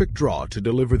perfect draw to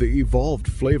deliver the evolved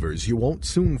flavors you won't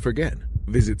soon forget.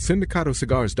 Visit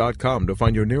syndicatocigars.com to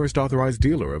find your nearest authorized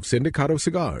dealer of Sindicato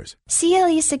cigars.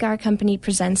 CLE Cigar Company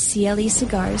presents CLE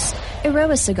Cigars,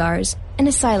 Eroa Cigars, and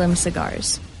Asylum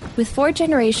Cigars. With 4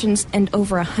 generations and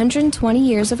over 120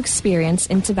 years of experience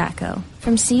in tobacco.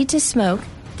 From seed to smoke,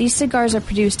 these cigars are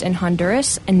produced in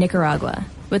Honduras and Nicaragua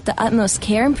with the utmost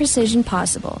care and precision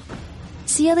possible.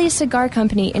 CLE Cigar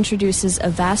Company introduces a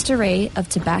vast array of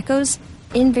tobaccos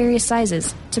in various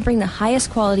sizes to bring the highest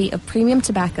quality of premium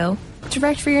tobacco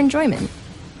direct for your enjoyment.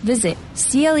 Visit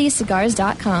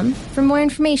clecigars.com for more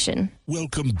information.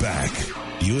 Welcome back.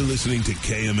 You're listening to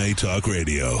KMA Talk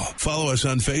Radio. Follow us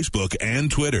on Facebook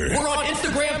and Twitter. We're on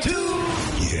Instagram,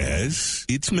 too. Yes,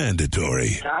 it's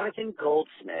mandatory. Jonathan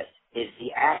Goldsmith is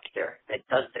the actor that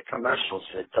does the commercials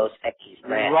for Dos Equis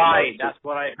brand. Right, that's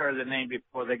what I heard the name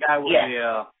before. The guy with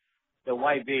the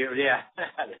white beard,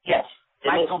 Yes.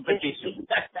 My competition.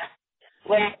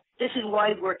 Well, this is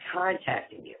why we're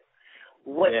contacting you.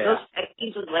 What Dos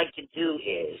Equis would like to do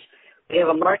is, we have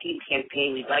a marketing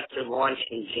campaign we'd like to launch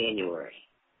in January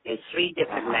in 3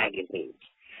 different magazines.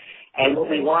 And what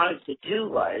we wanted to do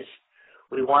was,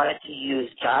 we wanted to use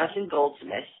Jonathan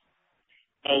Goldsmith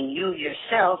and you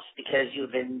yourself, because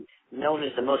you've been known as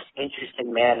the most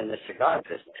interesting man in the cigar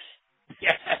business.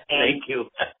 Yes, thank you.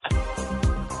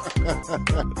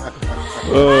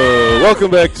 Welcome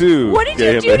back to What did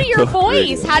you do to your Talk voice?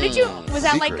 Radio. How did you, was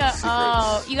that Secrets, like a, secrets.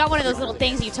 oh, you got one of those little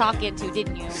things you talk into,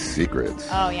 didn't you? Secrets.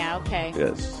 Oh, yeah, okay.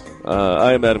 Yes.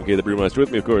 I am Adam K., the Brewmeister.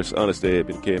 With me, of course, Honest Abe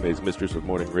and KMA's Mistress of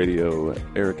Morning Radio,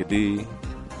 Erica D.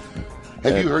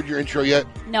 Have you heard your intro yet?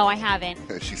 No, I haven't.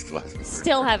 She still hasn't.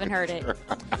 Still haven't heard it.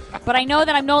 But I know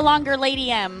that I'm no longer Lady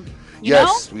M. You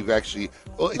Yes, know? we've actually.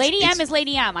 Well, Lady M is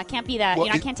Lady M. I can't be that. Well,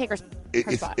 I can't take her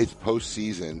spot. It's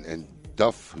postseason, and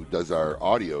Duff, who does our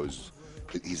audios,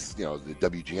 he's the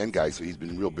WGN guy, so he's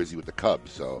been real busy with the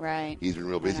Cubs. So right. He's been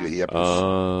real busy. But he it's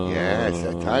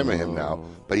that time of him now.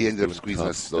 But he ended up squeezing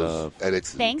us those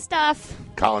edits. Thanks, Duff.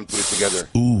 Colin put it together.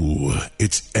 Ooh,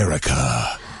 it's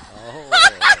Erica.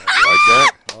 Like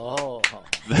that? Oh.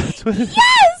 That's what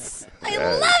Yes! I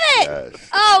love it!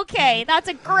 Yes. Okay, that's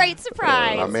a great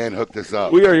surprise. My man hooked us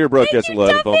up. We are here broadcasting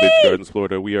live in Palm Beach Gardens,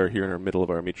 Florida. We are here in our middle of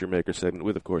our Meet Your Maker segment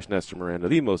with, of course, Nestor Miranda,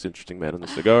 the most interesting man in the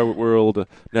cigar world.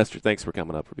 Nestor, thanks for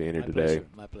coming up, for being here today.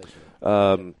 My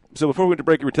pleasure. So before we went to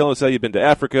break, you were telling us how you've been to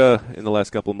Africa in the last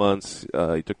couple of months.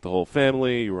 You took the whole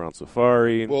family. You were on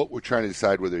safari. Well, we're trying to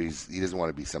decide whether he doesn't want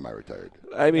to be semi-retired.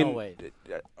 I mean, No way.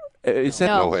 Is that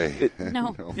No way.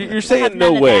 No. You're saying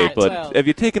no way, but have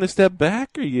you taken a step back?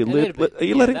 Are you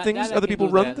letting other people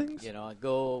run things?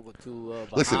 Go to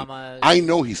Bahamas. Listen, I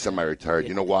know he's semi-retired.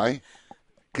 You know why?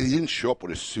 because he didn't show up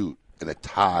with a suit and a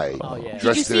tie. Did you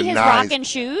Dressed see in his nice. rockin'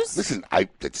 shoes? Listen,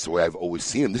 that's the way I've always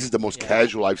seen him. This is the most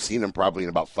casual I've seen him probably in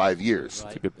about 5 years.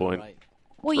 That's a good point.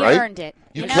 Well, you Right? earned it.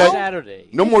 You You can't- know? Saturday.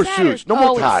 No more Saturday. suits. No more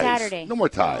Oh, it's ties. Saturday. No more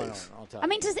ties.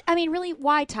 I mean, really,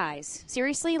 why ties?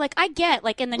 Seriously? Like, I get,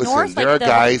 like, in the Listen, north, there like, are the,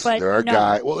 guys. but There are no.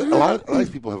 guys. Well, a lot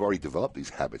of people have already developed these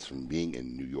habits from being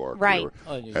in New York, Right.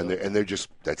 and they're just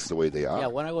that's the way they are. Yeah,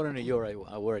 when I go to New York,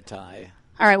 I wear a tie.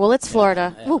 All right, well, it's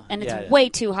Florida, Ooh, and it's Yeah. way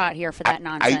too hot here for that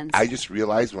nonsense. I just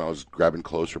realized when I was grabbing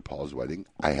clothes for Paul's wedding,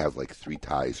 I have like 3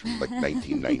 ties from like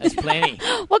 1990. That's plenty.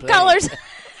 What colors?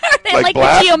 Are they like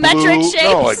black, the geometric blue, shapes?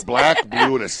 No, like black,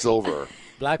 blue, and a silver.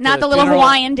 Black Not for the little funeral.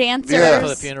 Hawaiian dancers. Yeah. For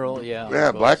the funeral, Yeah,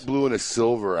 of black, course. blue, and a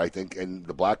silver, I think, and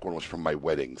the black one was from my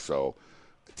wedding, so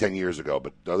 10 years ago.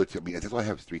 But the other two, I mean, that's all I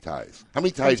have is 3 ties. How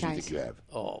many ties do you think you have?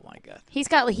 Oh my God! He's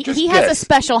got. He Just has a guess.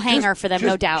 special hanger for them, Just-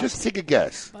 no doubt. Just take a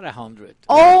guess. About 100.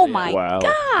 Oh my Wow.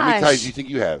 gosh! How many ties do you think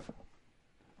you have?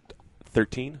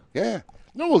 13? Yeah.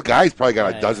 No, well, guys probably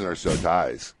got a Yeah. dozen or so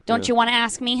ties. Don't you want to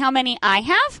ask me how many I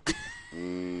have?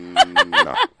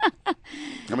 No. How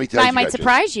many ties I you might got,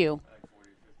 surprise you.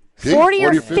 See? 40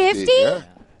 or 50? 50? Yeah.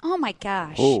 Oh my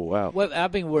gosh! Oh, wow. Well,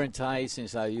 I've been wearing ties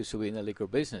since I used to be in the liquor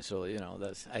business. So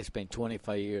I spent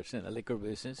 25 years in the liquor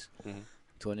business,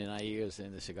 29 years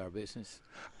in the cigar business.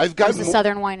 I've gotten the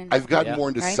Southern wine and- I've gotten Yeah. more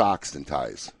into Right? socks than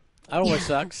ties. I don't wear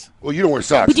socks. Well, you don't wear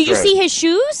socks. But did you that's see right. his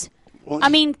shoes? Well, I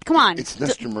mean, come on. It's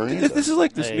Nestor Miranda. This is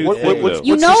like this Hey, new hey, thing, what's- though.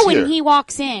 You What's know this when here? he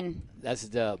walks in, That's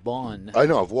the bond. I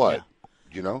know of what?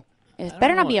 You know? it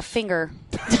better not know. be a finger.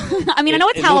 I mean, I know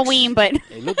it's It Halloween, but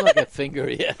It looked like a finger,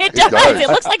 yeah. it does. does. It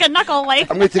looks like a knuckle. Like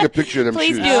I'm going to take a picture of them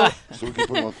Please shoes do. so we can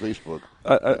put them on Facebook.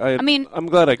 I mean, I'm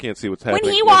glad I can't see what's when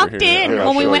happening. he over walked here. in, Here,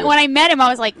 I'll when show you. when I met him, I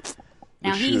was like,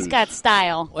 now The he's shoes. got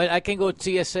style. Well, I can go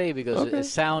TSA because it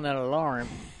sound an alarm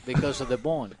because of the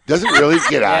bond. Doesn't really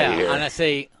get out Yeah, of here. and I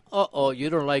say, you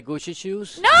don't like Gucci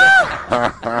shoes? No.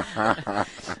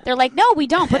 They're like, no, we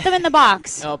don't. Put them in the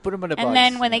box. No, put them in the box. And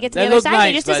then when they get to They the other look side,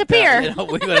 nice, they just but, disappear.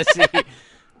 we're gonna see.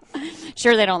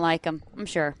 Sure, they don't like them. I'm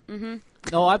sure. Mm-hmm.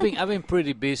 No, I've been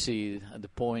pretty busy at the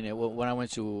point when I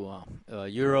went to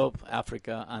Europe,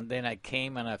 Africa, and then I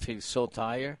came and I feel so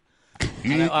tired.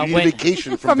 You And need, I you need went-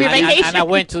 vacation From your And- vacation. And I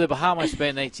went to the Bahamas,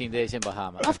 spent 18 days in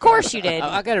Bahamas. Of course you did.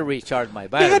 I got to recharge my You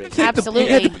had to batteries. take Absolutely. You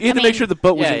had to I make mean- sure the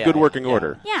boat was Yeah, in yeah, good yeah, working yeah.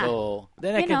 order. Yeah. So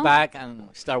then I You came know. back and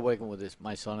start working with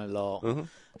my son-in-law. Mm-hmm.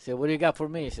 I said, "What do you got for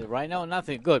me?" He said, "Right now,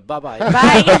 nothing. Good. Bye-bye." Bye.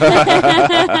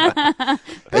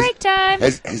 Break time.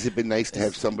 Has it been nice to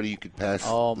have somebody you could pass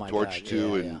Oh the my torch God! to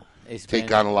yeah, and yeah. It's take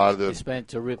been- on a lot of the? It's been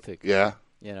terrific. Yeah.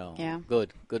 Yeah.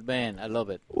 Good man. I love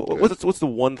it. What's the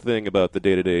one thing about the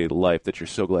day-to-day life that you're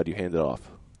so glad you handed off?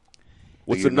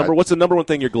 What's you're the number? not- What's the number one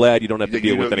thing you're glad you don't have to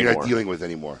deal with You're anymore? not dealing with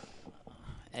anymore.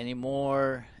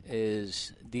 Anymore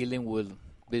is dealing with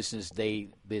business, everyday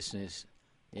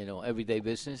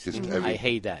business. Just I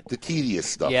hate that. The tedious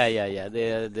stuff. Yeah.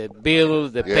 The bill,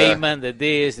 the Yeah. payment, the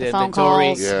this, the phone inventory.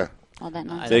 calls. Yeah. All that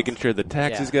nonsense. Making sure the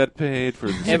taxes Yeah. got paid for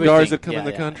the Everything. cigars that come Yeah, in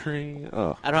the yeah. country.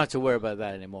 Oh. I don't have to worry about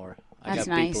that anymore. I That's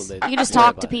got people nice. that You can just worry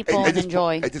talk to about it. people and this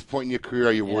enjoy. At this point in your career,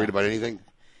 are you worried about anything?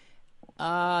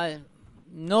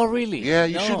 Not really. Yeah,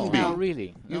 you No, shouldn't be. Not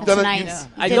really. You've No. done it. nice. You've,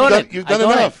 I you've done done, it. You've I done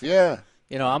done enough. it.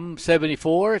 Yeah. I'm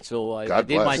 74, so I God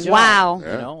did my bless. job. Wow.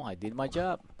 Yeah. I did my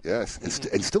job. Yes.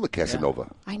 And still a Casanova.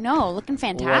 I know, looking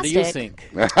fantastic. What do you think?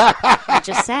 I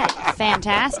just said,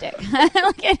 fantastic.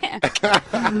 Look at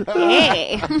him.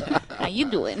 Hey, how you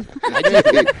doing?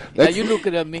 Now you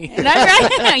looking at me.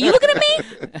 That's right. Are you looking at me?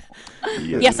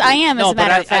 Yes, I am. As No, a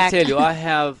matter but of fact, I tell you, I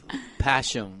have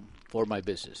passion for my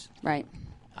business. right.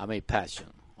 I'm a passion.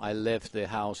 I left the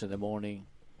house in the morning,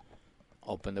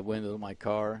 open the window of my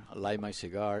car, light my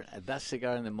cigar. And that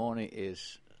cigar in the morning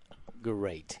is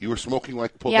great. You were smoking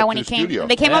like pulled Yeah, up when to he the came, studio.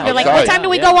 they came Yeah, up. They're like, outside. "What time do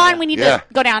we Yeah, go yeah. on? We need Yeah. to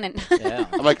go down and." Yeah.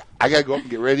 I'm like, I gotta go up and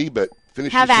get ready, but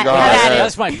finish Have your at- cigar. have at it.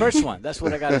 That's my first one. That's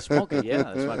what I got to smoke it. Yeah,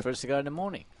 that's my first cigar in the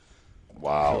morning.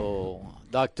 Wow. So,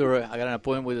 doctor, I got an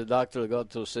appointment with the doctor. The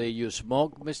doctor say, "You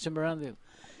smoke, Mr. Miranda?"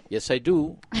 Yes, I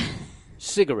do.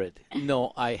 Cigarette?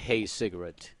 No, I hate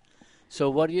cigarette.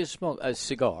 So, what do you smoke?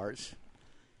 Cigars.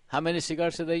 How many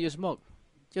cigars a day you smoke?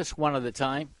 Just one at a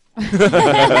time.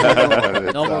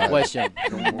 No more question.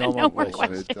 No more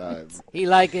question. He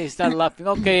started laughing.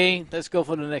 Okay, let's go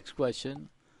for the next question.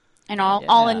 And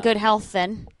all in good health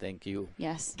then. Thank you.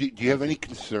 Yes. Do you have any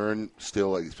concern still,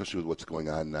 like, especially with what's going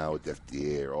on now with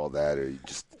FDA or all that, or you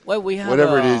just we have,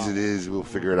 whatever it is, we'll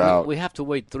figure it out. We have to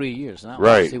wait 3 years now.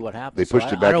 Right. To see what happens. They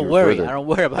pushed it back. I don't worry. Further. I don't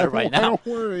worry about it right now. I don't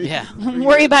worry. Yeah.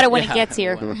 Worry about it when it gets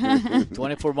here.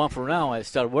 24 months from now, I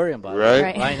start worrying about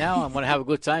Right. it. Right now, I'm going to have a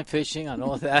good time fishing and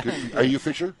all that. Are you a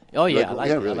fisher? Oh, yeah.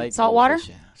 Really? I like saltwater?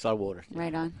 Saltwater.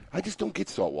 Right on. I just don't get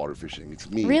saltwater fishing. It's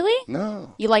me. Really?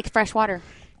 No. You like fresh water?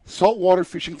 Saltwater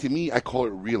fishing, to me, I call it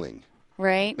reeling.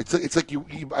 Right. It's like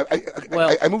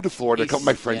I moved to Florida. A couple of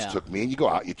my friends took me, and you go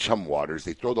out, you chum waters.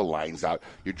 They throw the lines out.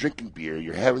 You're drinking beer.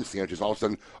 You're having sandwiches. All of a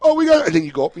sudden, and then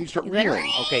you go up and you start reeling.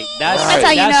 Okay, that's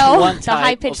how you know one the type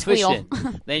high-pitched of fishing.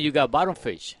 squeal. Then you got bottom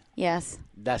fish. Yes.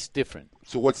 That's different.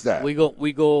 So what's that? We go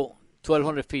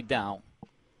 1,200 feet down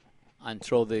and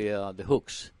throw the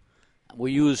hooks.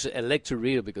 We use electric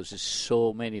reel because it's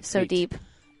so many feet. So deep.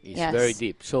 It's very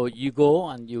deep. So you go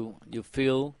and you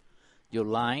feel your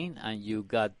line, and you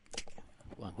got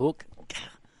one hook.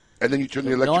 And then you turn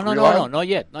the electric reel No, on? not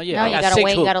yet. No, you gotta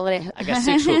wait. You gotta let it. I got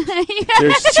 6 hooks.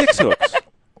 There's 6 hooks.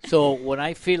 So when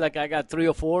I feel like I got 3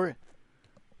 or 4,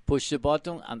 push the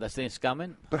button and the thing's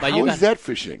coming. But how is that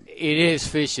fishing? It is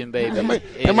fishing, baby.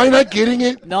 Am I not getting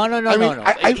it? No.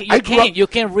 I You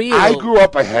can't reel. I grew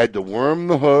up. I had to worm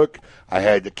the hook. I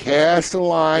had to cast the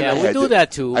line. Yeah, I we had do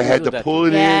that too. I had to pull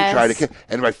it in, try to catch.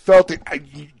 And if I felt it, I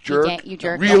jerk, you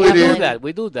jerk. reel it in.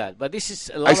 We do that. But this is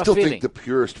a lot I of still feeling. think the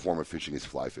purest form of fishing is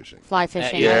fly fishing. Fly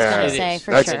fishing. Yeah. I was going to say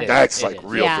for that's, sure. That's like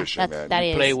real fishing, that's, man. That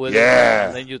is. Play with it,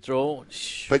 and then you throw.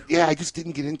 But yeah, I just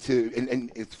didn't get into.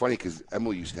 And it's funny because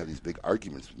Emily used to have these big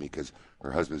arguments with me because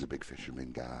her husband's a big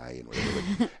fisherman guy and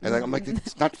whatever. And I'm like,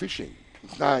 it's not fishing.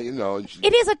 It's not,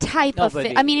 It is a type of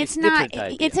fish. I mean, it's not.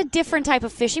 It's a different type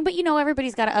of fishing, but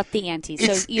everybody's got to up the ante.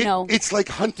 So it's like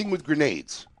hunting with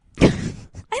grenades. I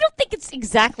don't think it's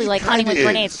exactly like hunting with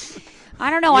grenades. I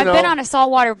don't know. You I've know? been on a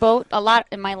saltwater boat a lot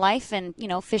in my life, and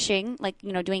fishing, like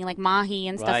doing like mahi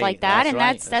and stuff like that. And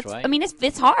that's right. I mean,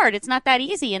 it's hard. It's not that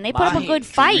easy, and they put up a good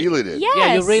fight. Reel it in. Yes.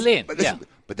 Yeah, you reel in.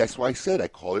 But that's why I said I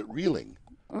call it reeling.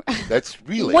 That's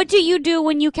reeling. What do you do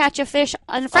when you catch a fish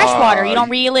in freshwater? You don't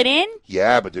reel it in?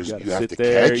 Yeah, but you have to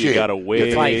catch it. You got to wait.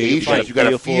 You got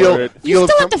to feel it. You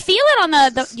still have to feel it on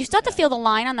the you still have to feel the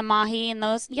line on the mahi and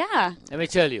those. Yeah. Let me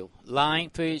tell you, line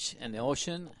fish in the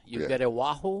ocean, you get a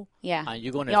wahoo. Yeah. And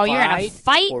you're gonna you're gonna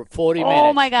fight for 40 minutes.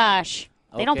 Oh my gosh.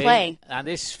 They don't play. And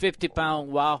this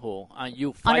 50-pound wahoo, and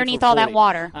you fight underneath for all 40, that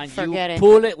water. and Forget you it.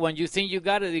 pull it when you think you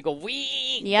got it. They go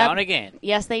wee down again.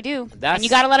 Yes, they do. That's, and you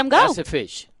got to let them go. That's a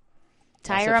fish.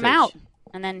 Tire them out,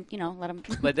 and then let them.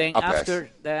 But then after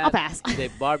that, I'll pass. The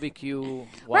barbecue.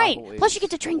 Right. Wahoo Plus, is- you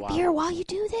get to drink beer while you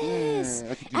do this.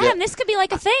 I could do Adam, that. this could be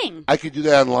like a thing. I could do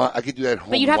that online. I could do that at home.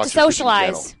 But you'd and have to watch the Fishing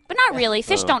socialize. Channel. But not really.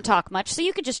 Fish don't talk much, so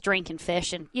you could just drink and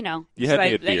fish, and You had It's me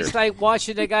like, at beer. it's like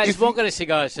watching the guy smoking a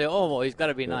cigar and say, "Oh, it's got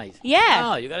to be nice." Yeah.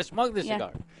 No, you got to smoke the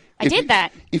cigar. I did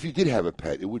that. If you did have a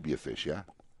pet, it would be a fish, yeah?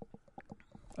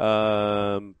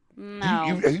 No.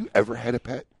 Have you ever had a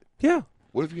pet? Yeah.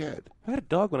 What have you had? I had a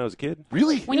dog when I was a kid.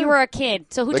 Really? When you were a kid,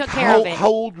 so who Like took care of it? How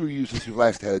old were you since you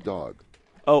last had a dog?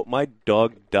 Oh, my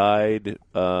dog died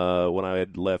when I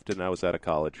had left and I was out of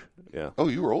college. Yeah. Oh,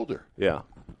 you were older. Yeah.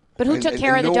 But who took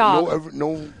care of the dog?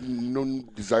 No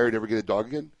desire to ever get a dog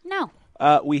again? No.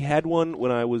 We had one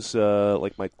when I was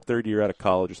like my third year out of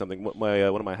college or something. One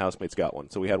of my housemates got one,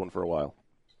 so we had one for a while.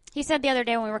 He said the other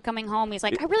day when we were coming home, he's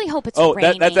like, I really hope it's Oh,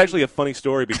 raining. that's actually a funny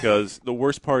story because the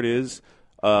worst part is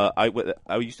I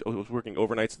was working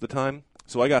overnights at the time,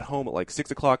 so I got home at like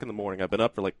 6 o'clock in the morning. I've been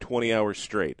up for like 20 hours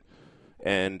straight,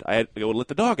 and I had to go let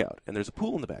the dog out, and there's a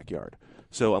pool in the backyard.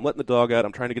 So I'm letting the dog out.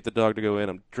 I'm trying to get the dog to go in.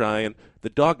 I'm trying. The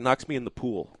dog knocks me in the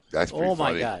pool. That's pretty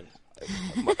funny. My God.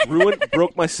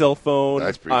 Broke my cell phone.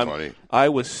 That's pretty funny. I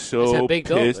was It's so a big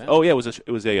dog, pissed. man. Oh yeah, it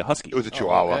was a husky. It was a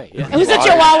Chihuahua. okay, yeah. It was a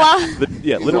Chihuahua.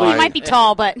 Literally. He might be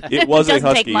tall, but It was a doesn't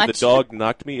husky. take much. The dog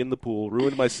knocked me in the pool,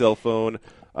 ruined my cell phone.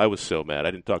 I was so mad.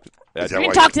 I didn't talk to. You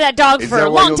didn't talk to that dog for a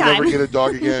long time. Is that why you'll never get a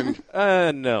dog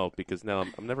again? No, because now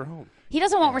I'm never home. He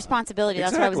doesn't want responsibility.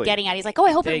 That's what I was Exactly. getting at. He's like, oh,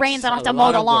 I hope it Takes rains. I don't have to a mow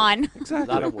lot the of work. lawn. Exactly.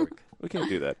 A lot of work. We can't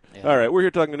do that. All right, we're here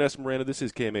talking to Ness Miranda. This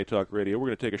is KMA Talk Radio. We're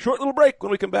going to take a short little break.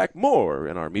 When we come back, more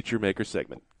in our Meet Your Maker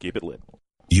segment. Keep it lit.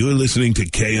 You're listening to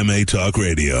KMA Talk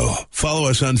Radio. Follow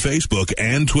us on Facebook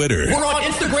and Twitter. We're on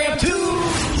Instagram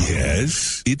too. Yeah,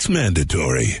 Yes, it's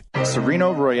mandatory.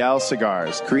 Sereno Royale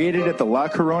cigars, created at the La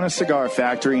Corona Cigar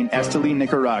Factory in Esteli,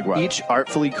 Nicaragua. Each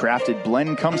artfully crafted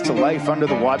blend comes to life under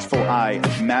the watchful eye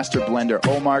of master blender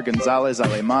Omar Gonzalez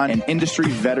Aleman and industry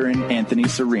veteran Anthony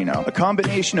Sereno. A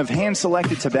combination of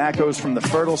hand-selected tobaccos from the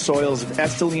fertile soils of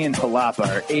Esteli and Jalapa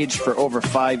are aged for over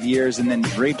 5 years and then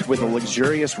draped with a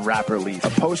luxurious wrapper leaf. A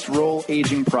post-roll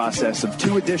aging process of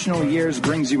 2 additional years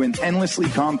brings you an endlessly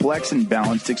complex and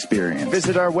balanced experience.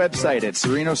 Visit our website at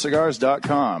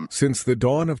serenocigars.com. Since the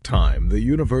dawn of time, the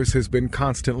universe has been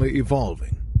constantly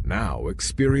evolving. Now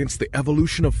experience the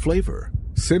evolution of flavor.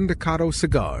 Sindicato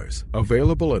Cigars,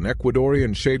 available in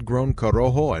Ecuadorian shade-grown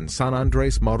Corojo and San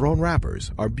Andres Marron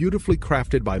wrappers, are beautifully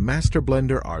crafted by master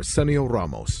blender Arsenio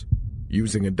Ramos.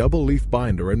 Using a double-leaf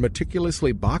binder and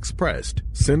meticulously box-pressed,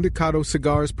 Sindicato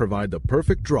Cigars provide the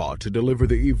perfect draw to deliver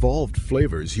the evolved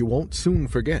flavors you won't soon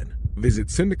forget. Visit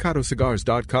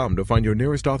syndicatocigars.com to find your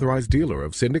nearest authorized dealer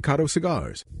of Sindicato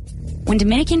Cigars. When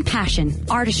Dominican passion,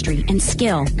 artistry, and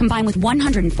skill combine with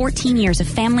 114 years of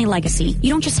family legacy,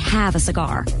 you don't just have a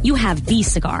cigar. You have the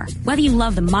cigar. Whether you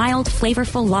love the mild,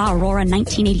 flavorful La Aurora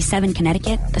 1987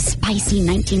 Connecticut, the spicy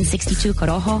 1962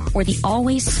 Corojo, or the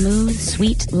always smooth,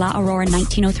 sweet La Aurora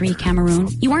 1903 Cameroon,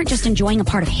 you aren't just enjoying a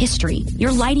part of history.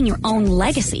 You're lighting your own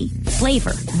legacy,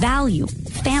 flavor, value,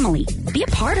 family. Be a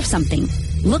part of something.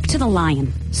 Look to the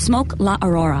lion. Smoke La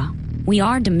Aurora. We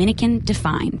are Dominican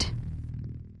defined.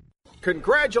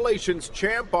 Congratulations,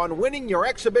 champ, on winning your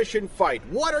exhibition fight.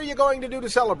 What are you going to do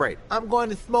to celebrate? I'm going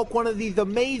to smoke one of these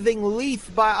amazing Leaf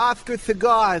by Oscar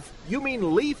cigars. You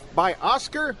mean Leaf by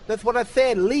Oscar? That's what I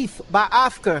said, Leaf by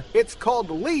Oscar. It's called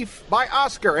Leaf by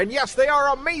Oscar, and yes, they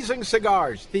are amazing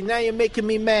cigars. See, now you're making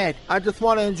me mad. I just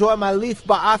want to enjoy my Leaf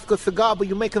by Oscar cigar, but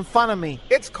you're making fun of me.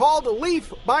 It's called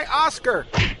Leaf by Oscar.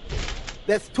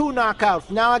 That's 2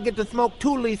 knockouts. Now I get to smoke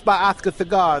 2 Leaf by Oscar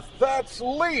cigars. That's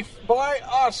Leaf by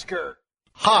Oscar.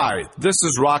 Hi, this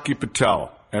is Rocky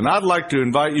Patel, and I'd like to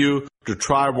invite you to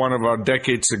try one of our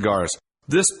decade cigars.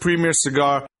 This premier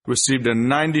cigar received a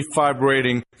 95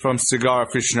 rating from Cigar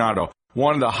Aficionado,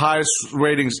 one of the highest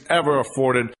ratings ever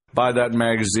afforded by that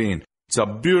magazine. It's a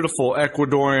beautiful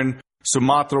Ecuadorian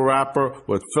Sumatra wrapper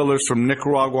with fillers from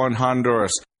Nicaragua and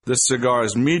Honduras. This cigar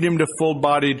is medium to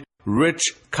full-bodied,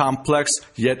 rich, complex,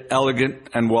 yet elegant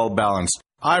and well-balanced.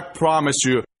 I promise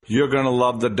you, you're going to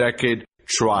love the decade.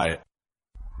 Try it.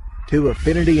 To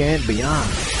affinity and beyond.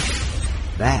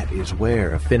 That is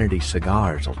where Affinity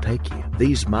Cigars will take you.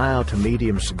 These mild to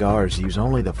medium cigars use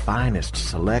only the finest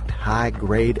select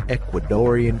high-grade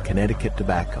Ecuadorian Connecticut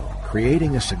tobacco,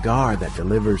 creating a cigar that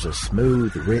delivers a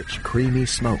smooth, rich, creamy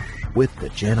smoke with the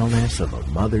gentleness of a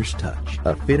mother's touch.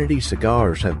 Affinity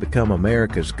Cigars have become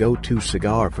America's go-to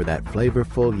cigar for that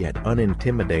flavorful yet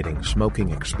unintimidating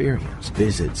smoking experience.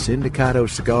 Visit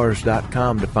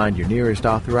syndicatocigars.com to find your nearest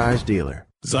authorized dealer.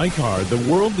 Zycar,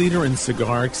 the world leader in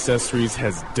cigar accessories,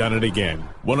 has done it again.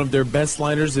 One of their best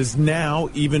lighters is now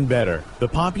even better. The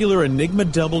popular Enigma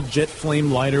Double Jet Flame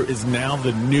lighter is now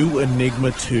the new Enigma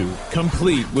 2.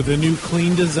 Complete with a new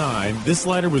clean design, this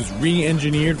lighter was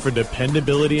re-engineered for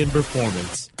dependability and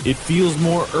performance. It feels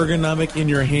more ergonomic in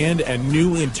your hand, and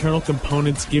new internal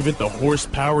components give it the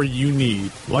horsepower you need.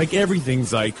 Like everything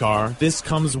Zycar, this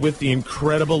comes with the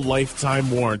incredible lifetime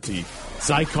warranty.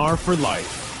 Zycar for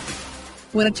life.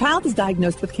 When a child is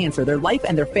diagnosed with cancer, their life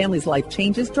and their family's life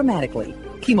changes dramatically.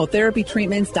 Chemotherapy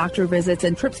treatments, doctor visits,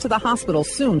 and trips to the hospital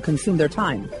soon consume their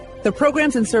time. The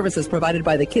programs and services provided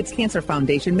by the Kids Cancer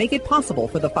Foundation make it possible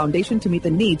for the foundation to meet the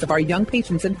needs of our young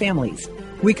patients and families.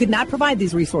 We could not provide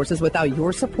these resources without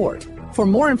your support. For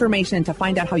more information and to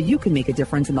find out how you can make a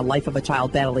difference in the life of a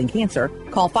child battling cancer,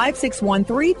 call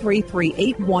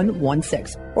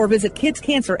 561-333-8116 or visit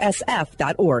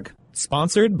kidscancersf.org.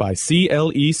 Sponsored by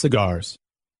CLE Cigars.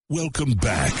 Welcome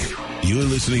back. You're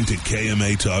listening to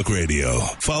KMA Talk Radio.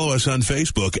 Follow us on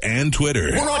Facebook and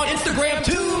Twitter. We're on Instagram,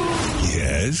 too.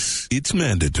 Yes, it's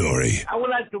mandatory. I would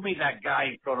like to meet that guy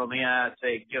in front of me and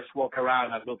say, just walk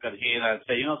around and look at him and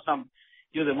say,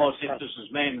 you're the most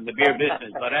interesting man in the beer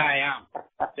business, but I am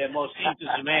the most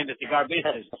interesting man in the cigar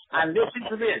business. And listen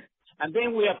to this. And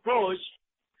then we approach,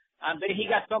 and then he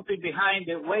got something behind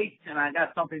the weight, and I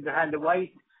got something behind the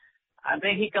weight. And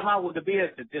then he come out with the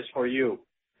beer that this for you,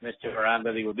 Mr.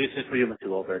 Miranda. This is for you, Mr.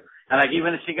 Goldberg. And I give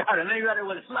him a cigar, and everybody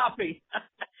was laughing.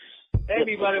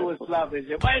 Everybody was laughing.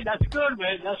 Say, "Wait, that's good,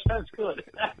 man. That's good."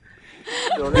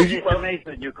 So that's the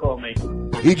information you call me.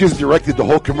 He just directed the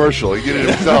whole commercial. He did it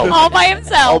himself. All by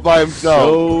himself. All by himself.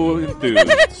 So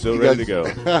enthused, so ready to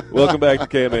go. Welcome back to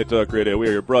KMA Talk Radio. We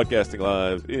are broadcasting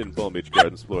live in Palm Beach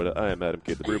Gardens, Florida. I am Adam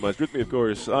Kidd, the Brewmeister. With me, of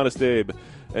course, Honest Abe,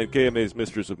 and KMA's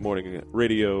Mistress of Morning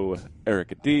Radio,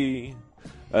 Erica D.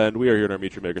 And we are here in our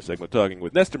Meet Your Maker segment talking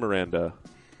with Nestor Miranda.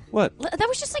 What? That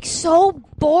was just so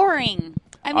boring.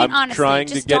 I mean, I'm honestly, trying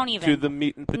just to get don't even. to the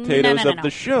meat and potatoes of the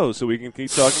show so we can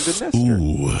keep talking to Nestor.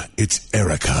 Ooh, it's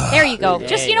Erica. There you go.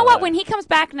 Just, you know what? When he comes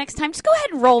back next time, just go ahead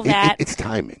and roll that. It's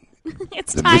timing.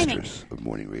 It's the timing. Mistress of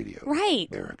Morning Radio. Right.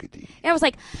 Erica D. Yeah, I was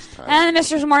like, and the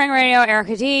Mistress of Morning Radio,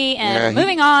 Erica D. And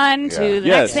moving on to the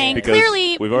next thing.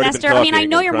 Clearly, Nestor, I mean, I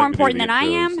know you're more important than I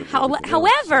am.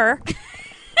 However...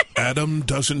 Adam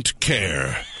doesn't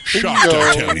care. Shocked,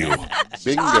 I tell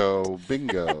you.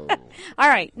 Bingo. All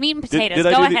right, meat and potatoes.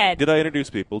 Go ahead. Did I introduce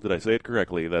people? Did I say it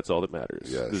correctly? That's all that matters.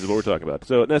 Yes. This is what we're talking about.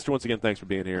 So, Nestor, once again, thanks for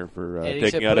being here, for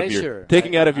taking out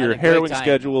of your I harrowing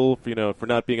schedule, for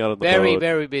not being out on the boat.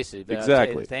 Very busy.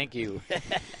 Exactly. Thank you.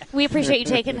 We appreciate you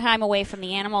taking time away from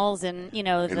the animals and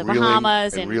the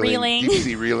Bahamas and reeling. Deep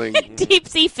sea reeling. Deep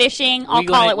sea fishing. I'll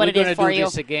call it what it is for you.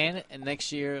 We're going to do this again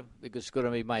next year because it's going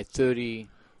to be my 30th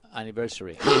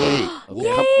anniversary. Hey,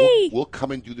 Yay! we'll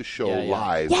come and do the show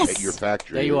live Yes. at your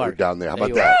factory. There you are. Down there. How There about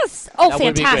you that? Yes. Oh, That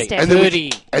would be fantastic.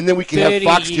 great. And then we can have 30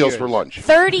 foxtails years. for lunch.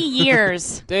 30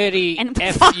 years. 30 And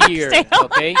years, foxtail.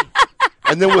 okay?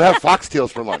 And then we'll have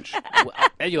foxtails for lunch.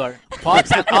 There you are. Fox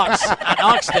and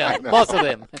oxtail, both of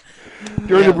them.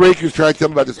 During the break, he was trying to tell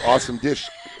me about this awesome dish,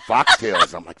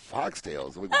 foxtails. I'm like,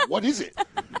 foxtails? I'm like, what is it?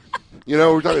 We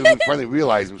finally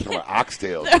realized it was talking about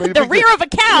oxtails. The rear of a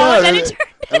cow. And then it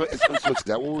so is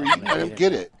that what we're eating? I don't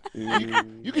get it.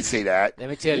 You can say that. Let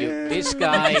me tell you, this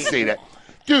guy. You can say that.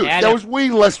 Dude, Adam. that was way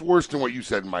less worse than what you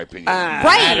said, in my opinion.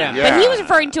 right. Adam. But he was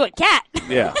referring to a cat.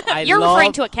 Yeah. You're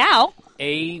referring to a cow.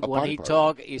 When he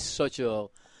talk, is such a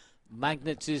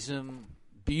magnetism,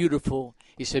 beautiful.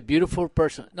 He's a beautiful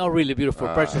person. Not really beautiful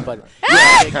person, but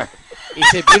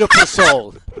he's a beautiful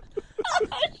soul.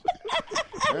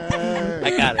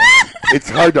 I got it. It's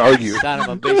hard to argue. Son of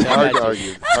a bitch, It's hard I to got argue.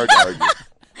 you. It's hard to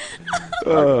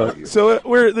argue. So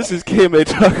this is KMA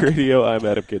Talk Radio. I'm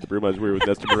Adam Kidd, the Brewmeister. We're with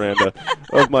Nestor Miranda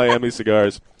of Miami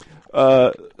Cigars.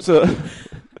 Look,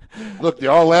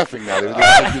 they're all laughing now. They're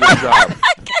going to do their job.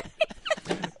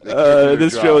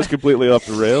 This show is completely off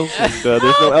the rails, and there's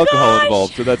no alcohol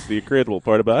involved, so that's the incredible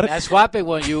part about it. That's whopping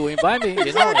when you invite me.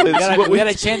 We got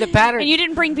to change the pattern. And you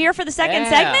didn't bring beer for the second Yeah.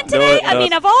 segment today? No, I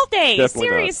mean, of all days. definitely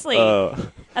not. Seriously.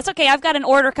 That's okay. I've got an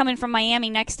order coming from Miami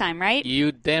next time, right?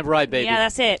 You damn right, baby. Yeah,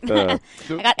 that's it. I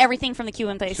got everything from the queue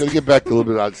in place. So to get back to a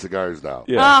little bit on cigars now.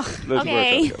 Yeah. Oh,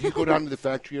 okay. Do you go down to the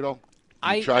factory at all?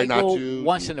 I try not go to.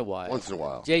 once in a while. Once in a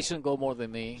while. Jason go more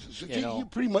than me. So you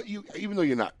pretty much, even though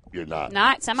you're not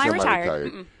Not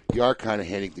semi-retired. Mm-mm. You are kind of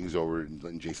handing things over and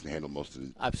letting Jason handle most of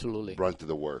the Absolutely. brunt of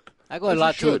the work. I go a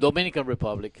lot to Dominican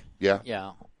Republic. Yeah?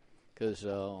 Yeah. Because do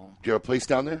you have a place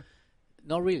down there?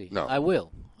 not really. No. I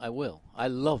will. I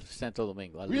love Santo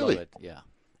Domingo. I Really? love it. Yeah.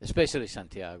 Especially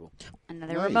Santiago.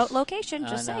 Another remote location,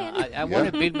 just saying. I want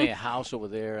to build me a house over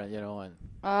there, and and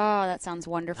Oh, that sounds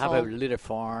wonderful. have a little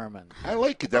farm. And I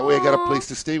like it. That way I got a place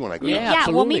to stay when I go down. Yeah,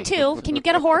 well, me too. Can you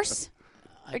get a horse?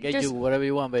 I get you whatever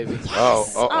you want, baby.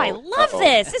 Oh, I love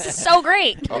this. This is so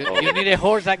great. You need a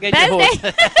horse, I get you a horse.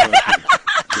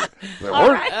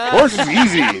 Horse is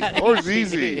easy. Horse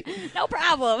is easy. No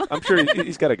problem. I'm sure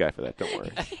he's got a guy for that. Don't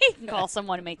worry. He can call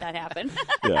someone to make that happen.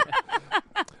 Yeah.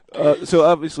 So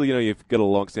obviously, you've got a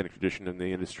long-standing tradition in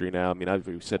the industry now. I mean, as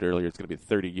we said earlier, it's going to be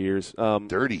 30 years.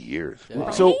 30 years.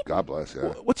 Right? So God bless.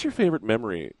 Yeah. What's your favorite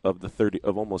memory of the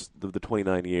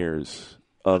 29 years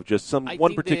of just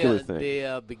one particular thing?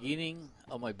 The beginning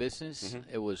of my business,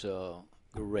 it was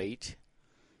great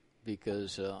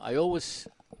because I always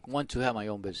want to have my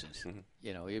own business.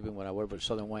 Even when I worked with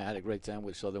Southern Wine, I had a great time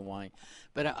with Southern Wine,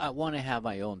 but I want to have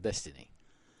my own destiny.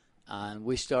 And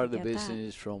we started the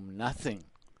business from nothing,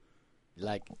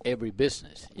 like every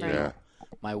business. You know,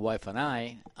 my wife and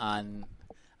I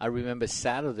remember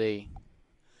Saturday,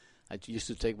 I used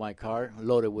to take my car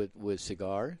loaded with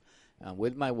cigar, and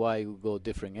with my wife we go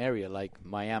different area like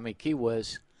Miami, Key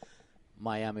West,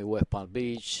 Miami, West Palm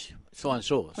Beach, so and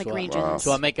so. Like regions.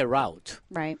 So I make a route.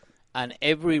 Right. And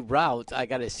every route I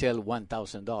gotta sell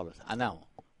 $1,000. And now,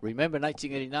 remember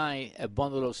 1989, a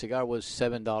bundle of cigar was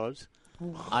 $7.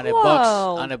 And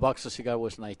a box of cigar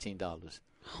was $19.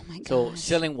 Oh my god! So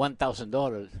selling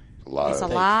 $1,000, that's a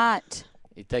lot.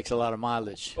 It takes a lot of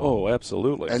mileage. Oh,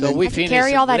 absolutely. And so then we to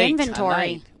carry all that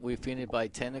inventory. We finish by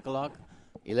 10 o'clock.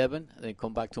 11, then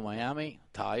come back to Miami,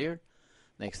 tired.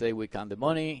 Next day we count the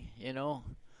money,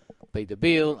 pay the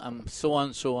bill, and so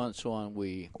on.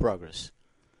 We progress.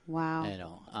 Wow.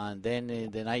 And then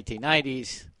in the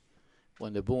 1990s,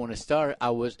 when the boom started,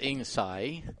 I was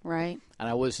inside. Right. And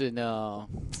I was in De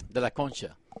La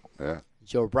Concha. Yeah.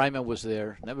 George Bryman was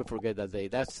there. Never forget that day.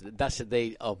 That's a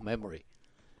day of memory.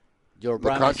 George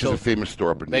La Concha's a famous store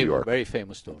up in New York. Very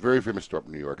famous store. Very famous store up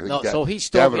in New York. I think so he's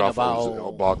talking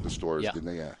Davidoff bought the stores, didn't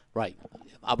they? Yeah. Right.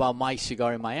 About my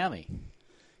cigar in Miami.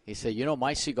 He said,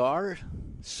 my cigar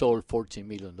sold $14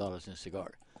 million in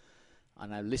cigar.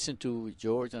 And I listened to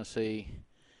George and say,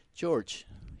 George,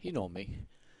 you know me.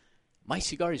 My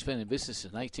cigar has been in business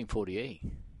since 1948,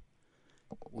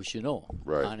 which you know.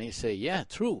 Right. And he said, yeah,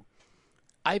 true.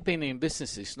 I've been in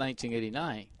business since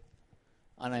 1989,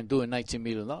 and I'm doing $19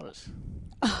 million.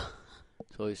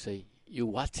 So he said, you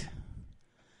what?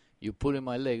 You put in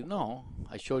my leg? No,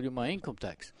 I showed you my income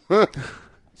tax.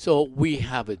 So we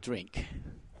have a drink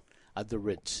at the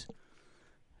Ritz.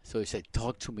 So he said,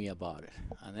 talk to me about it.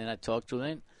 And then I talked to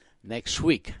him. Next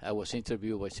week, I was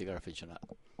interviewed by Cigar Aficionado.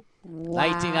 Wow.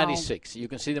 1996. You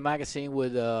can see the magazine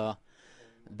with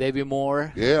David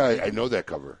Moore. Yeah, I know that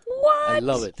cover. What? I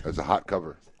love it. It's a hot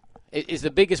cover. It's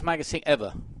the biggest magazine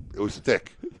ever. It was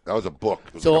thick. That was a book.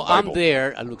 It was So like a Bible. I'm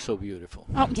there. I look so beautiful.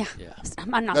 Oh, yeah.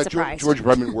 I'm not surprised. George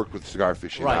Bryman worked with Cigar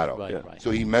Aficionado. Right.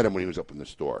 So he met him when he was up in the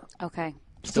store. Okay.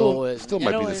 Still So,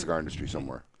 might be in the cigar industry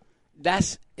somewhere.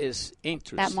 That is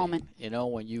interesting. That moment.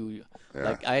 When you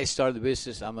like I started the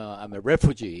business. I'm a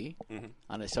refugee,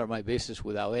 and I started my business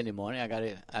without any money. I got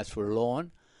to ask for a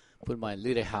loan, put my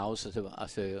little house as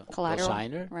a Collateral.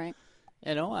 consigner, Right.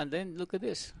 and then look at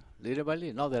this, little by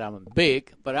little. Not that I'm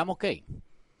big, but I'm okay.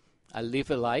 I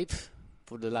live a life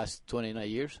for the last 29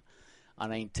 years,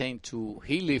 and I intend to.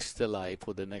 He lives the life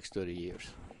for the next 30 years.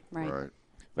 Right.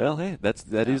 Well, hey,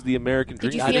 that is the American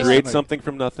dream. you To feel create like- something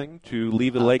from nothing, to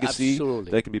leave a legacy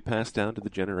Absolutely. that can be passed down to the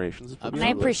generations. And I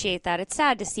appreciate that. It's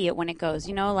sad to see it when it goes.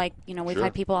 We've Sure.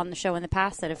 had people on the show in the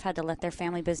past that have had to let their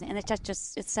family business, and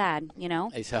it's sad.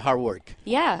 It's a hard work.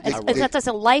 Yeah, that's just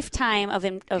a lifetime of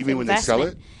investment. You mean when they sell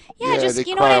it? Yeah, just they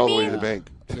you know cry what I all the way mean. to the bank.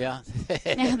 Yeah.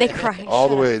 They cry all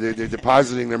the way. They're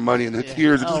depositing their money, and the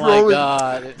tears are just Oh, my rolling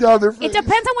God. down their face. It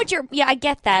depends on what you're. Yeah, I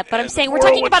get that, but I'm saying we're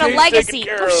talking about a legacy.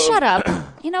 Oh, shut up.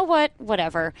 You know what?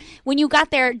 Whatever. When you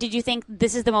got there, did you think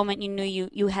this is the moment you knew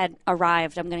you had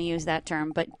arrived? I'm going to use that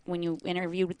term, but when you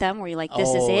interviewed with them, were you like, "This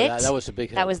is it"? That was a big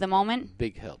help. That was the moment.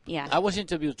 Big help. Yeah. I was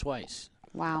interviewed twice.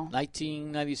 Wow.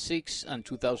 1996 and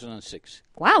 2006.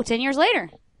 Wow. 10 years later.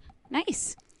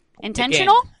 Nice.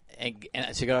 Intentional. Again,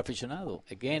 and Cigar Aficionado.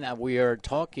 Again, we are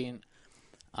talking,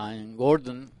 and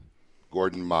Gordon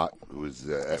Mott, who was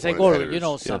say, Gordon, you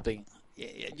know something.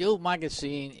 Your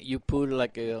magazine, you put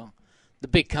like the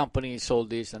big company sold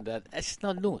this and that. That's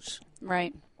not news.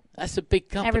 Right. That's a big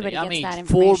company. Everybody gets that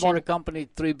Ford information. Motor Company,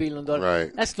 $3 billion.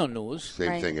 Right. That's not news.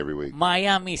 Same thing every week.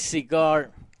 Miami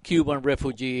Cigar, Cuban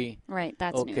refugee. Right,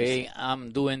 that's okay. news.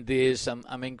 I'm doing this.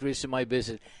 I'm increasing my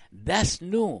business. That's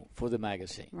new for the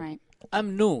magazine. Right.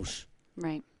 I'm news.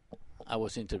 Right. I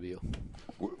was interviewed.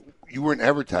 You weren't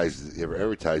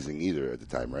advertising either at the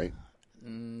time, right?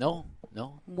 No.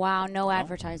 Wow. No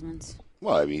advertisements.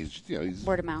 Well, I mean, he's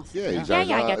Word of mouth. Yeah, he's I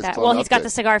get that. Well, he's got the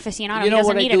Cigar Aficionado. You know he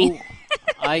doesn't what need I do?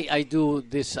 any. I do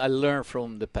this. I learned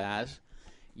from the past.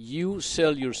 You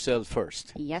sell yourself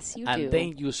first. Yes, you and do.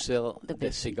 then you sell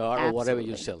the cigar or whatever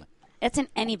you're selling. It's in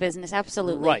any business,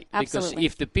 absolutely. Right, absolutely. because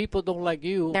if the people don't like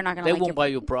you, they're not going they to like won't buy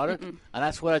your product, and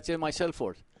that's what I tell myself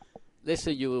for. Let's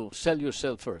say you sell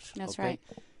yourself first. That's okay? right.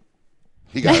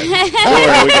 He got it.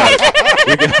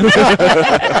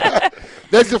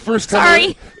 That's the first time.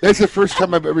 Sorry. That's the first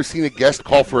time I've ever seen a guest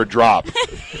call for a drop.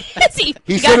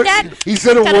 He said that? He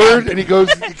said a word, and he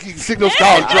goes. He signals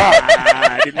call drop.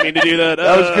 I didn't mean to do that.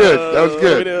 That was good. That was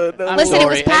good. Listen, it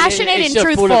was passionate It's and just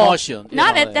truthful. full emotion,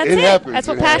 Not know. it. That's It it. happens. That's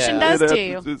what It passion does It to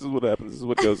happens. you. This is what happens. This is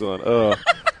what goes on.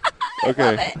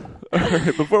 Okay. All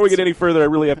right. Before we get any further, I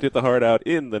really have to hit the heart out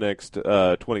in the next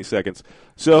 20 seconds.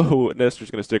 So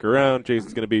Nestor's going to stick around.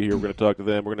 Jason's going to be here. We're going to talk to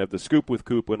them. We're going to have the scoop with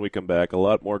Coop when we come back. A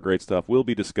lot more great stuff will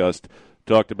be discussed,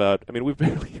 talked about. I mean, we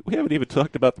haven't even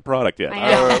talked about the product yet.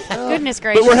 I know. Goodness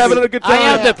gracious. But we're having a good time.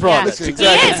 I am the product. Yeah.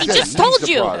 Exactly. He is. He just told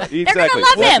you. Exactly. They're going to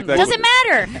love That's him. exactly Doesn't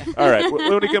what matter. All right.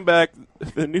 When we come back,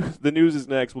 the news is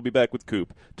next. We'll be back with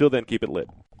Coop. Till then, keep it lit.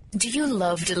 Do you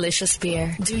love delicious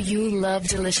beer? Do you love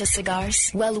delicious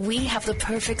cigars? Well, we have the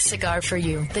perfect cigar for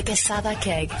you. The Quesada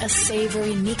Keg, a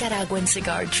savory Nicaraguan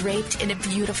cigar draped in a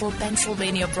beautiful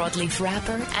Pennsylvania broadleaf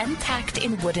wrapper and packed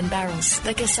in wooden barrels.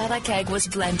 The Quesada Keg was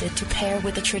blended to pair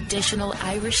with the traditional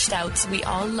Irish stouts we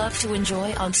all love to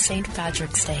enjoy on St.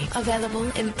 Patrick's Day. Available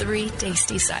in 3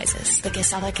 tasty sizes. The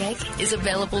Quesada Keg is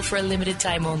available for a limited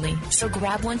time only, so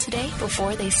grab one today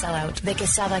before they sell out. The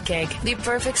Quesada Keg, the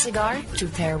perfect cigar to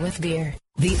pair with beer.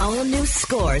 The all-new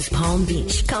Scores Palm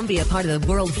Beach. Come be a part of the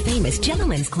world-famous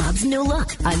Gentlemen's Club's new look.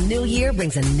 A new year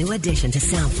brings a new addition to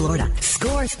South Florida.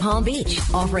 Scores Palm Beach,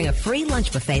 offering a free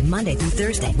lunch buffet Monday through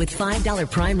Thursday with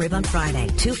 $5 prime rib on Friday.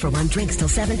 2-for-1 drinks till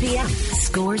 7 p.m.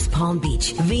 Scores Palm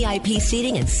Beach. VIP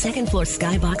seating and second-floor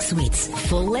skybox suites.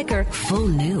 Full liquor, full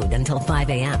nude until 5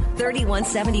 a.m.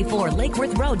 3174 Lake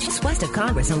Worth Road, just west of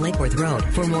Congress on Lake Worth Road.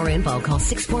 For more info, call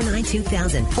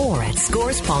 649-2000 or at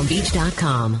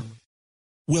scorespalmbeach.com.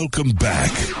 Welcome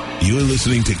back. You're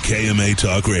listening to KMA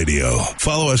Talk Radio.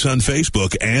 Follow us on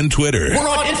Facebook and Twitter. We're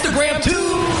on Instagram,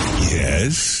 too.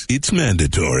 Yes, it's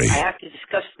mandatory. I have to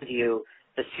discuss with you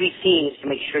the 3 themes to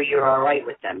make sure you're all right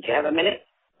with them. Do you have a minute?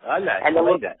 I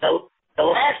like that. The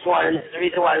last one is the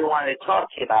reason why we wanted to talk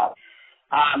to you about.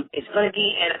 It's going to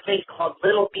be at a place called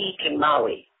Little Beach in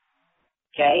Maui.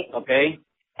 Okay? Okay.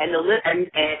 And the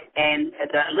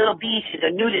Little Beach is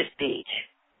a nudist beach.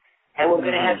 And we're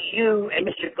going to have you and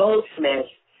Mr. Goldsmith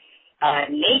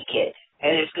naked,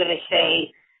 and it's going to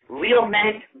say, "Real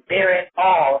men bear it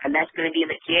all," and that's going to be in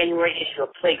the January issue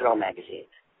of Playgirl magazine.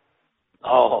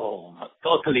 Oh,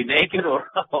 totally naked or?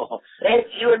 That's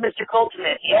you and Mr.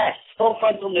 Goldsmith, yes. Full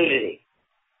frontal nudity.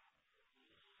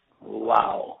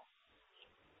 Wow.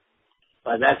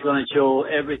 But that's going to show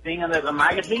everything in the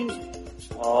magazine?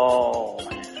 Oh,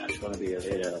 man, that's going to be a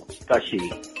little touchy.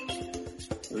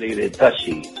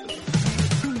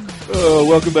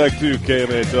 Welcome back to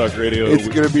KMA Talk Radio. It's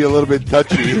going to be a little bit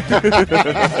touchy.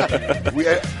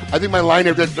 I think my line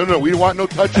there said, no, we don't want no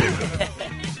touching.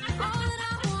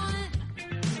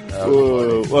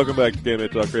 Welcome back to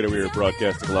KMA Talk Radio. We are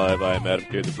broadcasting live. I am Adam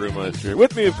K. the Brewmeister.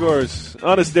 With me, of course,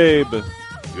 Honest Abe.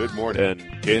 Good morning. And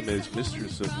KMA's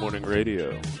mistress of morning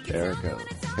radio, Erica.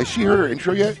 Has she heard her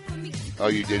intro yet? Oh,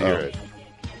 you did hear it.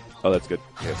 Oh, that's good.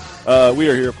 Yes. We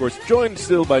are here, of course, joined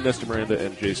still by Nestor Miranda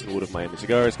and Jason Wood of Miami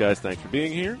Cigars. Guys, thanks for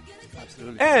being here.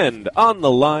 Absolutely. And on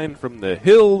the line from the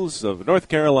hills of North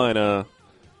Carolina,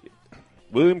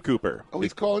 William Cooper. Oh,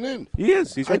 he's calling in. He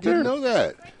is. He's right there. I didn't know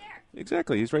that.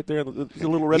 Exactly. He's right there. He's a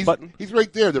little red button. He's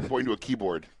right there. They're pointing to a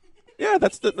keyboard. Yeah,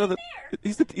 that's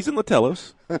he's in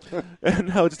Latellos. And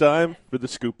now it's time for the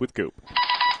Scoop with Coop.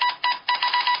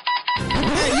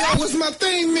 Hey, yo, what's my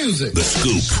theme music? The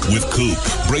Scoop with Coop.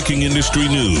 Breaking industry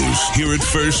news. Hear it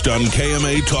first on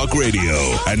KMA Talk Radio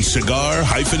and cigar-coop.com.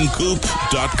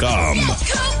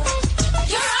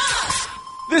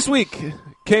 This week,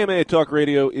 KMA Talk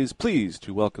Radio is pleased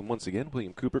to welcome once again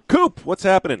William Cooper. Coop, what's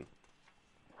happening?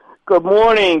 Good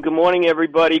morning. Good morning,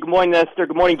 everybody. Good morning, Nestor.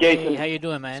 Good morning, Jason. Hey, how you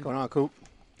doing, man? What's going on, Coop?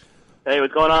 Hey,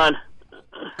 what's going on?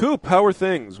 Coop, how are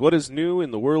things? What is new in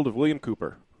the world of William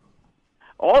Cooper?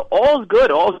 All's good.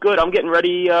 All's good. I'm getting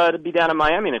ready to be down in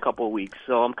Miami in a couple of weeks,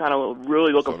 so I'm kind of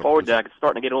really looking forward to that. It's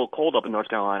starting to get a little cold up in North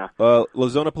Carolina.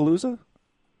 Lozona-Palooza?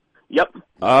 Yep.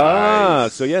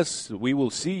 Nice. So yes, we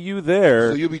will see you there.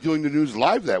 So you'll be doing the news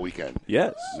live that weekend?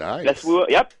 Yes. Nice. Yes, we will.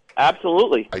 Yep,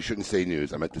 absolutely. I shouldn't say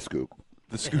news. I meant the Scoop.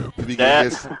 The Scoop.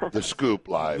 Because the Scoop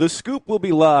live. The Scoop will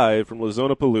be live from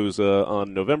Lozona-Palooza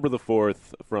on November the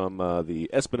 4th from the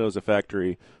Espinosa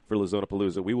factory for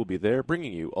Lozona-Palooza. We will be there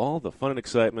bringing you all the fun and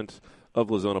excitement of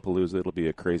Lozona-Palooza. It'll be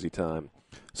a crazy time.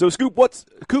 So, Scoop, what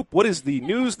is the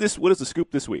news what is the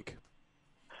Scoop this week?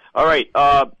 All right.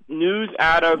 News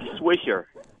out of Swisher,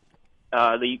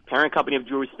 the parent company of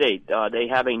Drew Estate. They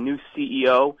have a new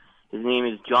CEO. His name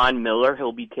is John Miller.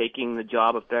 He'll be taking the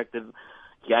job effective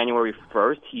January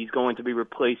 1st. He's going to be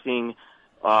replacing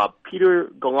Peter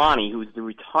Galani, who's the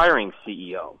retiring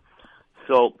CEO.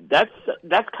 So that's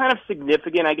kind of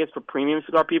significant, I guess, for premium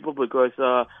cigar people because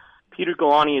Peter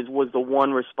Galani was the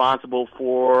one responsible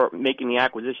for making the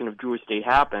acquisition of Drew Estate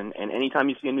happen. And anytime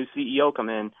you see a new CEO come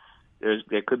in,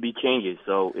 there could be changes.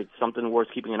 So it's something worth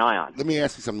keeping an eye on. Let me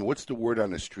ask you something. What's the word on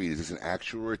the street? Is this an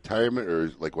actual retirement or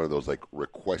is it like one of those like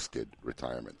requested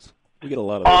retirements? We get a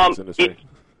lot of those in this industry.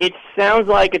 It sounds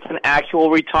like it's an actual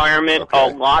retirement.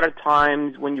 Okay. A lot of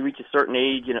times when you reach a certain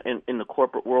age in the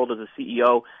corporate world as a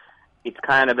CEO, it's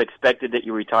kind of expected that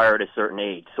you retire at a certain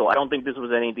age. So I don't think this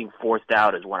was anything forced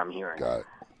out is what I'm hearing. Got it.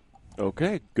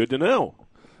 Okay, good to know.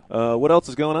 What else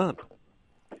is going on?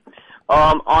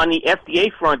 On the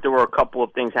FDA front, there were a couple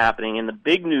of things happening, and the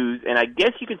big news, and I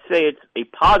guess you could say it's a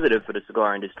positive for the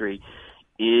cigar industry,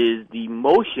 is the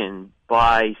motion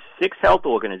by 6 health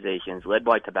organizations led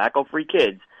by Tobacco-Free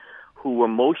Kids who were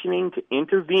motioning to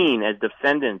intervene as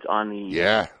defendants on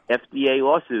the FDA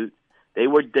lawsuit. They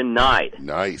were denied.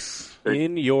 Nice.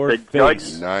 In your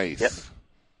face. Nice.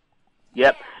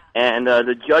 Yep. And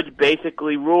the judge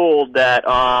basically ruled that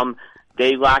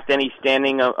they lacked any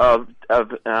standing of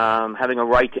having a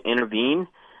right to intervene,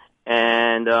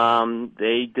 and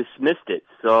they dismissed it.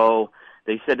 So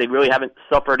they said they really haven't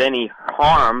suffered any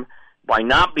harm by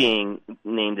not being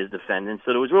named as defendants.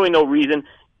 So there was really no reason.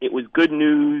 It was good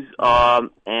news,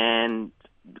 and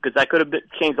because that could have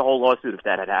changed the whole lawsuit if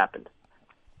that had happened.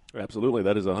 Absolutely,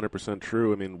 that is 100%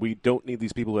 true. I mean, we don't need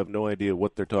these people who have no idea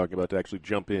what they're talking about to actually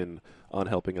jump in on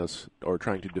helping us or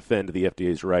trying to defend the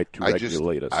FDA's right to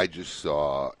regulate us. I just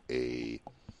saw a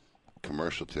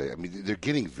commercial today. I mean, they're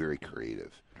getting very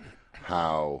creative.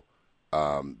 How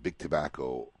Big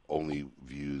Tobacco only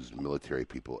views military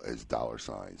people as dollar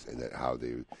signs, and that how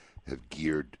they have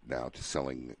geared now to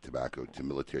selling tobacco to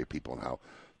military people, and how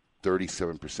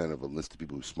 37% of enlisted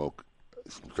people who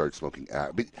start smoking.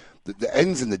 But the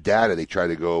ends in the data they try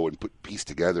to go and piece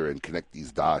together and connect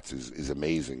these dots is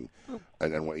amazing.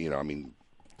 And I mean,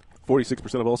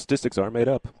 46% of all statistics are made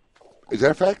up. Is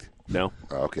that a fact? No.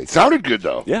 Okay, sounded good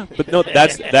though. Yeah, but no,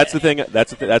 that's the thing.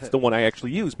 That's the one I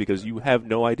actually use because you have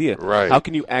no idea. Right. How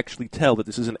can you actually tell that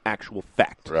this is an actual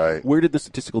fact? Right. Where did the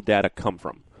statistical data come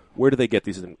from? Where do they get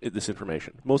this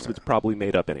information? Most of it's probably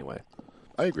made up anyway.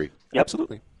 I agree. Yep.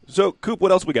 Absolutely. So, Coop,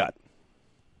 what else we got?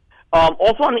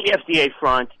 Also on the FDA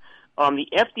front, the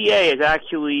FDA has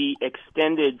actually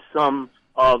extended some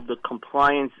of the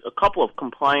a couple of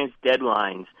compliance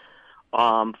deadlines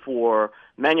for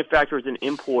manufacturers and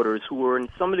importers who were in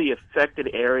some of the affected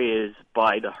areas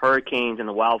by the hurricanes and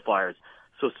the wildfires.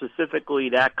 So specifically,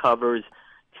 that covers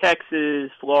Texas,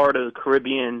 Florida, the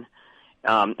Caribbean,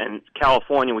 and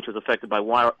California, which was affected by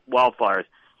wildfires.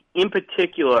 In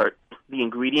particular, the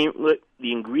ingredient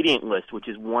list, which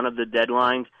is one of the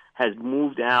deadlines, has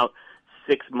moved out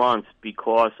 6 months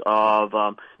because of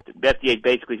the FDA.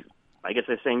 Basically, I guess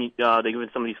they're saying they're giving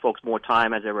some of these folks more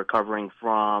time as they're recovering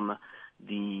from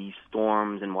the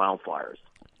storms and wildfires.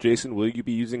 Jason, will you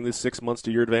be using this 6 months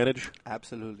to your advantage?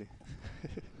 Absolutely.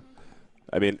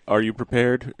 I mean, are you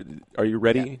prepared? Are you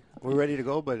ready? Yeah, we're ready to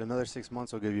go, but another 6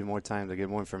 months will give you more time to get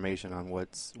more information on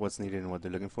what's needed and what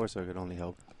they're looking for, so it could only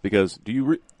help. Because do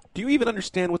you even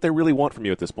understand what they really want from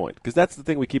you at this point? Because that's the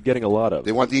thing we keep getting a lot of.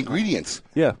 They want the ingredients.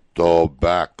 Yeah.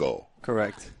 Tobacco.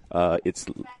 Correct. It's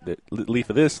the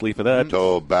leaf of this, leaf of that.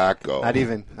 Tobacco. Not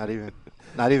even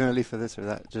a leaf of this or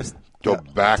that. Just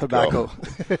tobacco.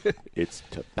 It's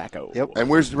tobacco. Yep. And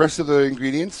where's the rest of the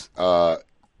ingredients?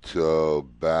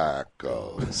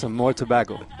 Tobacco. Some more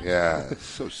tobacco. Yeah,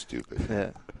 so stupid.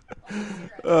 Yeah.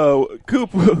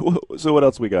 Coop, so what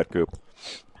else we got, Coop?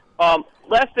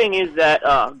 Last thing is that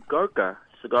Gurkha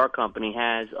Cigar Company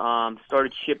has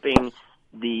started shipping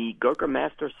the Gurkha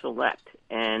Master Select,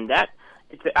 and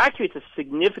it's a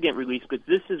significant release because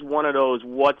this is one of those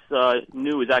what's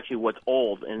new is actually what's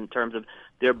old in terms of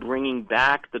they're bringing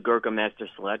back the Gurkha Master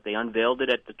Select. They unveiled it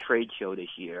at the trade show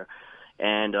this year,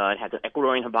 and it has an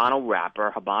Ecuadorian Habano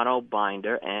wrapper, Habano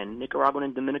binder, and Nicaraguan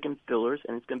and Dominican fillers,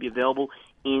 and it's going to be available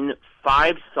in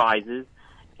 5 sizes.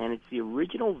 And it's the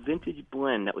original vintage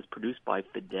blend that was produced by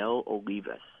Fidel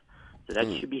Olivas. So that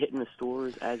should be hitting the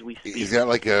stores as we speak. Is that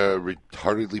like a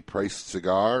retardedly priced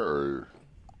cigar, or?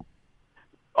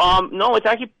 No, it's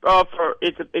actually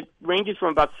it ranges from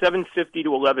about $7.50 to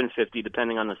 $11.50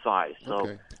 depending on the size.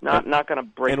 So not going to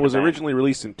break. And it was originally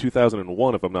released in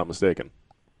 2001, if I'm not mistaken.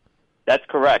 That's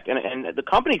correct. And the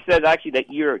company says actually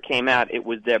that year it came out, it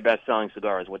was their best-selling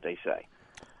cigar, is what they say.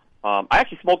 I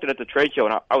actually smoked it at the trade show,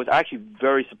 and I was actually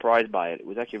very surprised by it. It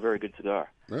was actually a very good cigar.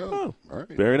 Oh, all right.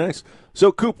 Very nice.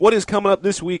 So, Coop, what is coming up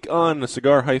this week on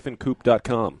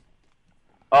cigar-coop.com?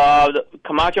 The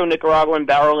Camacho Nicaraguan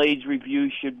Barrel Aged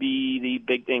review should be the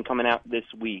big thing coming out this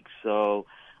week, so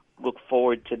look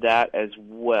forward to that as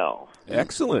well.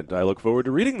 Excellent. I look forward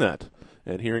to reading that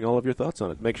and hearing all of your thoughts on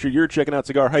it. Make sure you're checking out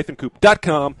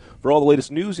cigar-coop.com for all the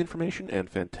latest news, information, and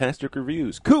fantastic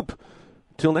reviews. Coop!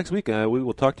 Till next week, we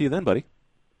will talk to you then, buddy.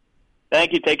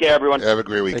 Thank you. Take care, everyone. Have a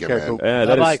great weekend, man.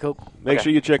 Bye-bye, Coop. Make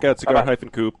sure you check out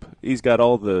Cigar-Coop. He's got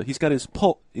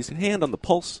his hand on the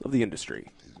pulse of the industry.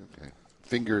 Okay.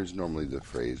 Finger is normally the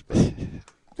phrase, but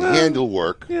the hand will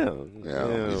work. Yeah.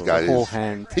 He's got whole his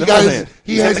hand.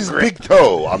 He has his big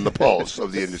toe on the pulse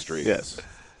of the industry. Yes.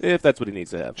 If that's what he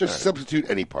needs to have. Just substitute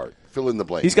any part. Fill in the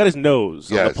blank. He's got his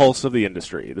nose on Yes. the pulse of the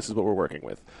industry. This is what we're working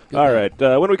with. All right.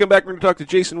 When we come back, we're going to talk to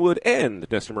Jason Wood and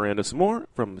Nestor Miranda some more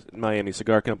from Miami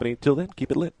Cigar Company. Till then,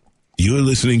 keep it lit. You're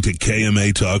listening to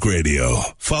KMA Talk Radio.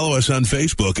 Follow us on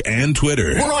Facebook and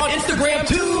Twitter. We're on Instagram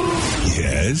too.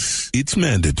 Yes, it's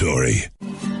mandatory.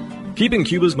 Keeping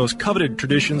Cuba's most coveted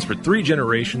traditions for 3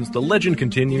 generations, the legend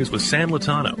continues with San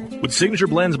Latano. With signature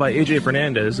blends by AJ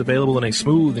Fernandez available in a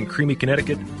smooth and creamy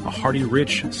Connecticut, a hearty,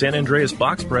 rich San Andreas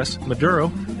box press,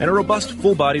 Maduro, and a robust,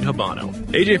 full-bodied Habano.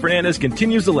 AJ Fernandez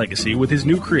continues the legacy with his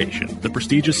new creation, the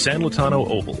prestigious San Latano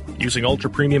Oval. Using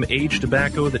ultra-premium aged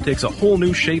tobacco that takes a whole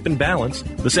new shape and balance,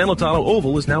 the San Latano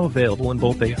Oval is now available in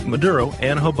both a Maduro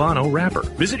and Habano wrapper.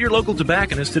 Visit your local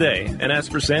tobacconist today and ask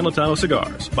for San Latano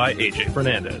Cigars by AJ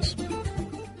Fernandez.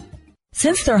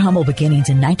 Since their humble beginnings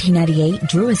in 1998,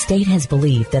 Drew Estate has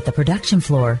believed that the production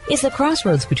floor is the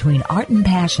crossroads between art and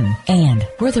passion, and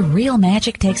where the real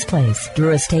magic takes place.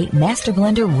 Drew Estate Master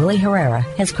Blender Willie Herrera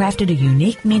has crafted a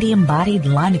unique medium-bodied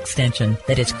line extension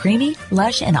that is creamy,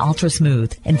 lush, and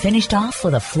ultra-smooth, and finished off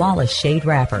with a flawless shade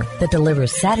wrapper that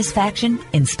delivers satisfaction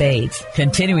in spades.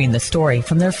 Continuing the story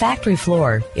from their factory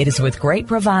floor, it is with great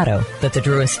bravado that the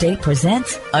Drew Estate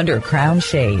presents Under Crown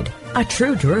Shade, a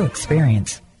true Drew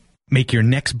experience. Make your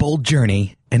next bold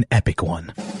journey an epic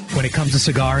one. When it comes to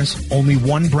cigars, only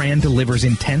one brand delivers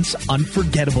intense,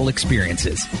 unforgettable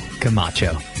experiences.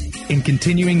 Camacho. In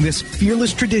continuing this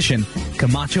fearless tradition,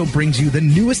 Camacho brings you the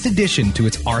newest addition to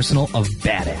its arsenal of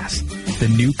badass, the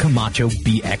new Camacho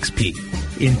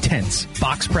BXP. Intense,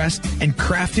 box-pressed, and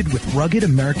crafted with rugged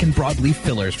American broadleaf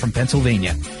fillers from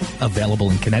Pennsylvania. Available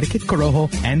in Connecticut,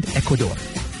 Corojo, and Ecuador.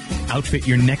 Outfit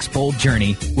your next bold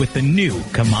journey with the new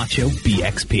Camacho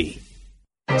BXP.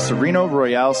 Sereno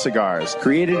Royale Cigars,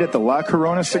 created at the La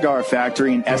Corona Cigar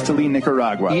Factory in Esteli,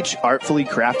 Nicaragua. Each artfully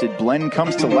crafted blend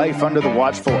comes to life under the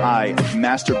watchful eye of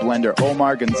master blender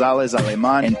Omar Gonzalez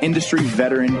Aleman and industry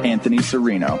veteran Anthony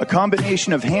Sereno. A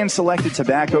combination of hand-selected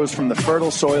tobaccos from the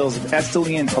fertile soils of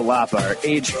Esteli and Jalapa are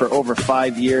aged for over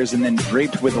 5 years and then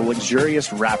draped with a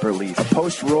luxurious wrapper leaf. A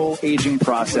post-roll aging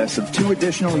process of 2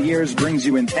 additional years brings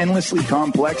you an endlessly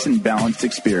complex and balanced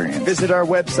experience. Visit our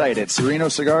website at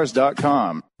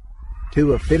serenocigars.com.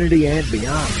 To affinity and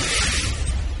beyond.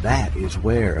 That is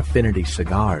where Affinity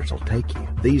Cigars will take you.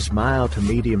 These mild to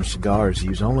medium cigars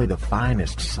use only the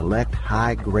finest select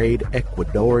high-grade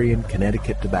Ecuadorian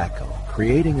Connecticut tobacco,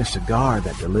 creating a cigar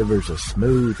that delivers a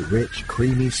smooth, rich,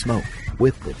 creamy smoke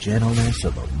with the gentleness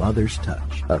of a mother's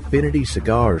touch. Affinity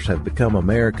Cigars have become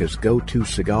America's go-to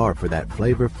cigar for that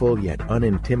flavorful yet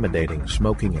unintimidating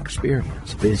smoking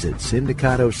experience. Visit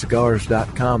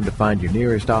syndicatocigars.com to find your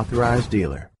nearest authorized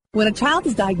dealer. When a child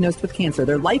is diagnosed with cancer,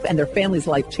 their life and their family's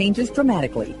life changes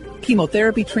dramatically.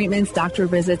 Chemotherapy treatments, doctor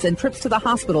visits, and trips to the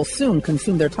hospital soon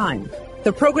consume their time.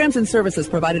 The programs and services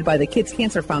provided by the Kids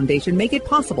Cancer Foundation make it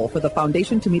possible for the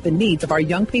foundation to meet the needs of our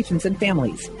young patients and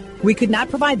families. We could not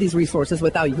provide these resources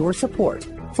without your support.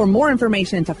 For more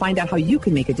information and to find out how you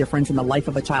can make a difference in the life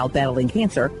of a child battling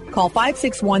cancer, call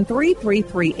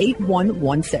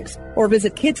 561-333-8116 or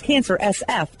visit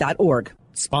kidscancersf.org.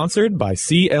 Sponsored by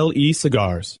CLE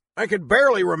Cigars. I could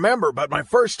barely remember, but my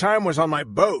first time was on my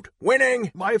boat.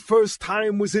 Winning! My first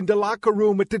time was in the locker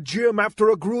room at the gym after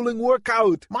a grueling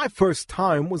workout. My first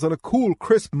time was on a cool,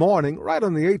 crisp morning right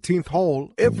on the 18th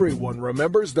hole. Everyone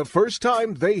remembers the first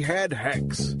time they had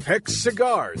Hex. Hex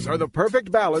cigars are the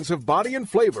perfect balance of body and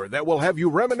flavor that will have you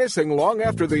reminiscing long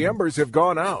after the embers have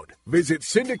gone out. Visit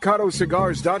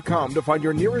syndicatocigars.com to find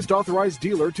your nearest authorized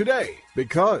dealer today,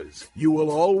 because you will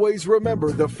always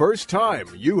remember the first time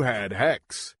you had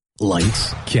Hex.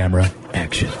 Lights, camera,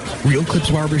 action. Real Clips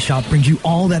Barbershop brings you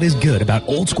all that is good about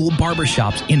old school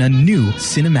barbershops in a new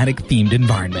cinematic themed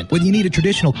environment. Whether you need a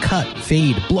traditional cut,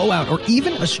 fade, blowout, or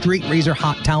even a straight razor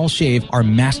hot towel shave, our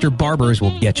master barbers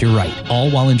will get you right. All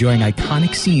while enjoying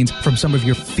iconic scenes from some of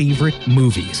your favorite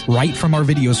movies, right from our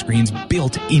video screens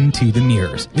built into the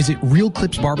mirrors. Visit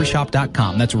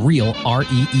realclipsbarbershop.com. That's real,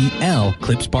 R-E-E-L,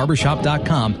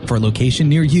 clipsbarbershop.com for a location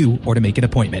near you or to make an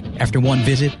appointment. After one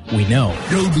visit, we know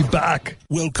you'll be back.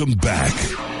 Welcome back.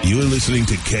 You're listening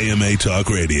to KMA Talk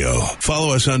Radio.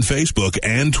 Follow us on Facebook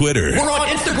and Twitter. We're on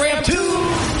Instagram too.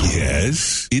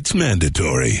 Yes, it's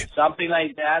mandatory. Something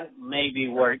like that maybe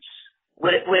works.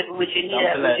 Would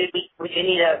you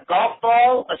need a golf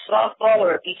ball, a softball,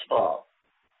 or a beach ball?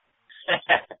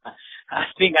 I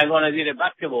think I'm gonna do the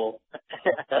basketball.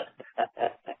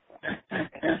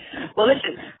 Well,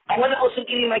 listen, I want to also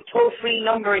give you my toll-free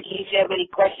number in case you have any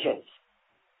questions.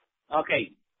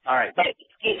 Okay. All right. But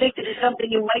do you think this is something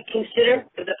you might consider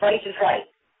if the price is right?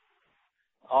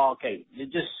 Okay. You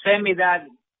just send me that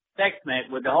text me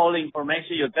with the whole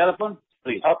information, your telephone,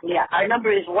 please. Okay, yeah. Our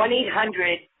number is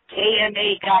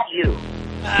 1-800-KMA-GOT-YOU.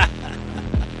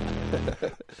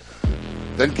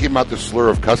 Then came out the slur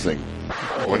of cussing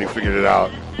when he figured it out.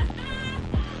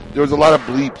 There was a lot of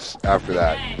bleeps after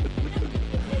that.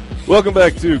 Welcome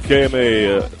back to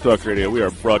KMA Talk Radio. We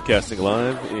are broadcasting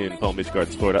live in Palm Beach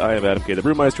Gardens, Florida. I am Adam K. the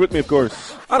Brewmeister. With me, of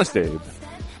course, Honest Abe,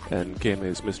 and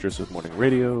KMA's mistress of morning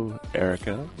radio,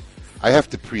 Erica. I have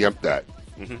to preempt that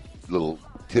little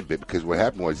tidbit because what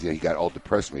happened was he got all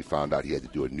depressed when he found out he had to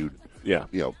do a nude,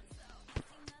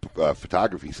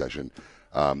 photography session.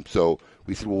 So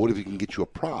we said, well, what if we can get you a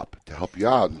prop to help you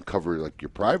out and cover like your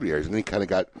private areas? And then he kind of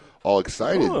got all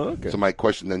excited. Oh, okay. So my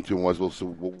question then to him was, well, so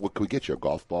what can we get you? A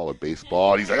golf ball or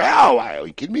baseball? And he's like, oh, are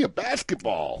you kidding me? A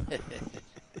basketball.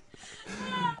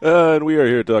 And we are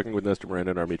here talking with Nestor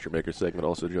Miranda in our Meet Your Maker segment.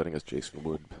 Also joining us, Jason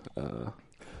Wood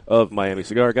of Miami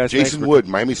Cigar. Guys, Jason Wood,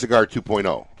 Miami Cigar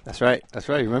 2.0. That's right.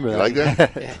 You remember that. You like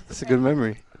that? Yeah. That's a good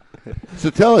memory. So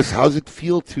tell us, how does it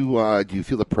feel to, do you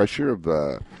feel the pressure of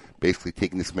basically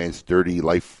taking this man's 30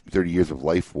 years of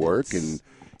life work and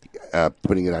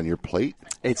putting it on your plate?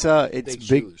 It's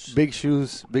big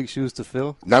shoes to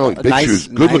fill. Not only big shoes,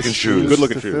 good looking shoes.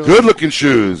 Good looking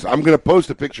shoes. I'm going to post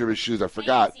a picture of his shoes. I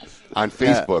forgot on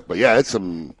Facebook, but yeah, it's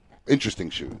some interesting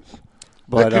shoes.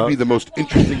 But, that could be the most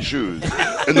interesting shoes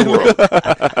in the world.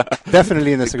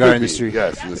 Definitely in the cigar industry.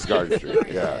 Yes, in the cigar industry.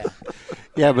 Yeah.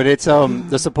 Yeah, but it's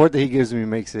the support that he gives me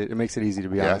makes it easy, to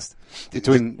be honest. Does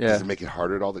it make it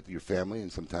harder at all that your family and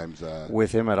sometimes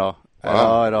with him at all? At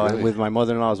all. Really? And with my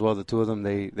mother-in-law as well, the two of them,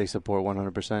 they support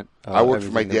 100%. I worked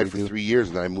for my dad for 3 years,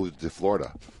 and then I moved to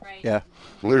Florida. Right. Yeah.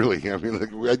 Literally. I mean,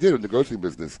 like I did in the grocery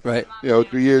business. Right.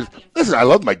 3 years. Listen, I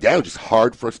love my dad. It was just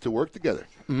hard for us to work together.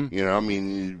 Mm-hmm. I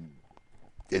mean,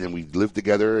 and then we lived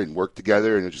together and worked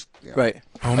together, and it just right.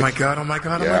 Oh my God! Oh my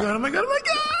God! Yeah. Oh my God! Oh my God! Oh my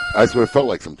God! That's what it felt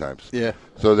like sometimes. Yeah.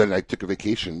 So then I took a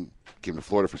vacation, came to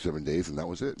Florida for 7 days, and that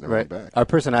was it. Never went back. Our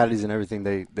personalities and everything,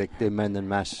 they mend and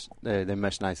mesh. They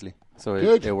mesh nicely. So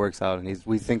it works out, and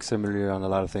we think similarly on a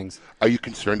lot of things. Are you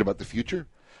concerned about the future?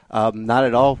 Not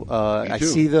at all. I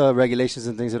see the regulations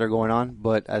and things that are going on,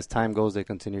 but as time goes, they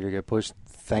continue to get pushed.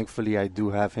 Thankfully, I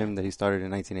do have him that he started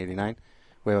in 1989.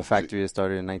 We have a factory that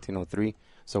started in 1903,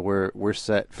 so we're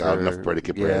set for enough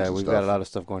predicate brands. Yeah, and we've stuff. got a lot of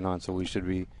stuff going on, so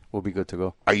we'll be good to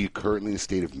go. Are you currently in a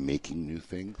state of making new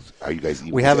things? Are you guys?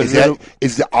 Even, we have is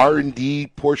the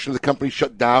R&D portion of the company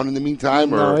shut down in the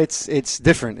meantime? No, or? it's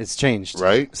different. It's changed.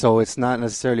 Right. So it's not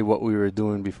necessarily what we were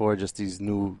doing before. Just these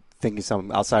new thinking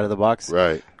something outside of the box.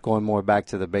 Right. Going more back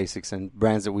to the basics and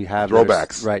brands that we have.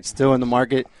 Throwbacks. Right. Still in the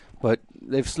market, but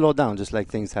they've slowed down. Just like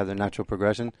things have their natural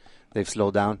progression, they've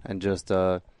slowed down and just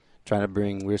trying to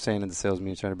bring. We were saying in the sales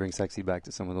meeting, trying to bring sexy back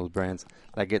to some of those brands,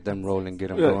 like get them rolling, get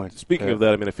them going. Speaking of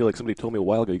that, I mean, I feel like somebody told me a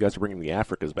while ago you guys are bringing the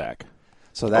Africas back.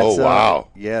 So that's wow.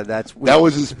 Yeah, that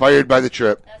was inspired by the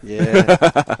trip.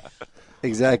 Yeah,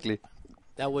 exactly.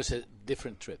 That was a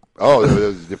different trip. Oh, that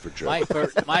was a different trip.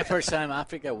 My first time in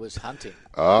Africa was hunting.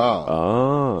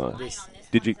 Oh.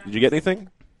 Did you get anything?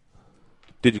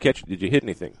 Did you hit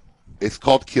anything? It's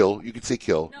called kill. You could say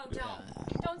kill. No,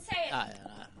 don't say it.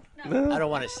 I don't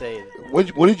want to say it.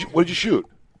 What did you shoot?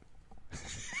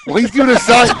 Well, he's giving a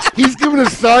sign. He's giving a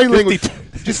sign language.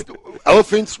 Just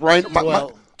elephants, rhino.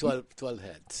 12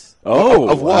 heads. Oh,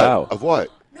 of what? Wow. Of what?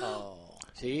 Oh,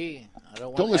 see, I don't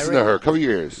want. Don't listen to her. Cover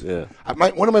your ears. Yeah.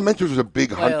 One of my mentors was a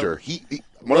big hunter.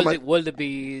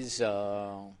 Wildebeest,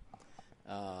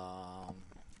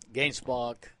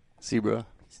 Gainsbach, zebra.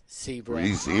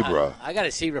 I got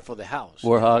a zebra for the house.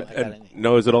 Warhog.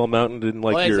 No, is it all mountain in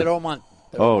like your? It's all mountain.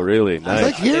 Oh, really? Nice.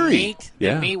 Like Harry.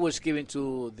 The meat was given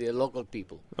to the local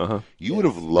people. You would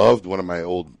have loved one of my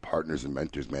old partners and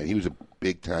mentors, man. He was a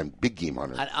big game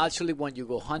hunter. And actually, when you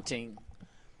go hunting,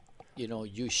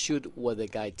 you shoot what the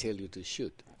guy tell you to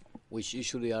shoot, which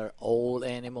usually are old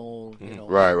animal.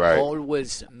 Right.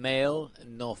 Always male,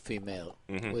 no female.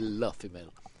 We love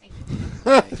female.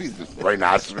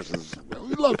 Rhinoceroses.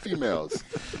 We love females.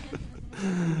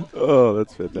 Oh,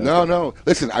 that's fantastic. No.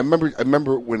 Listen, I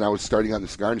remember when I was starting out in the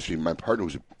cigar industry, my partner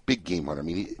was a big game hunter. I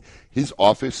mean, his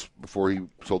office, before he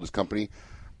sold his company,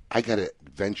 I got a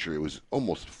venture. It was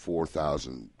almost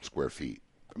 4,000 square feet.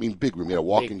 I mean, big room. He had a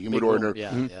walk-in humidor in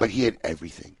there. But he had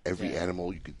everything. Every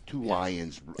animal. You could 2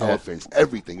 lions, elephants,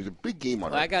 everything. He was a big game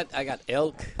hunter. Well, I got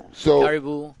elk,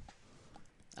 caribou,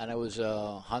 and I was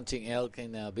hunting elk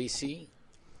in BC,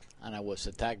 and I was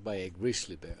attacked by a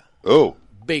grizzly bear. Oh.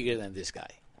 Bigger than this guy.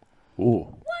 Ooh.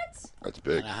 What? That's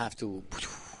big. And I have to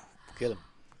kill him.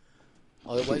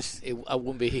 Otherwise, I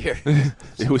wouldn't be here.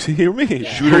 It was he or me.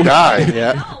 Shoot or die.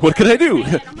 Yeah. What could I do?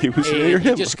 He was me or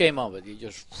him. He just came up with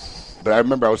it. But I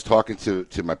remember I was talking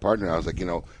to my partner, and I was like,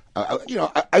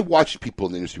 I watched people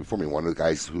in the industry before me. One of the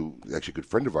guys who is actually a good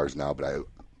friend of ours now, but I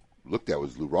looked at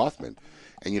was Lou Rothman.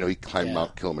 And, he climbed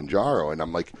Mount Kilimanjaro. And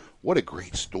I'm like, what a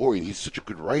great story. And he's such a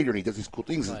good writer, and he does these cool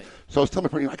things. Right. So I was telling my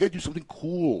partner, I got to do something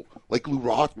cool, like Lou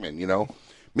Rothman,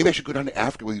 Maybe I should go down to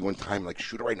Africa with you one time, like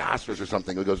shoot a rhinoceros or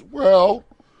something. He goes, well,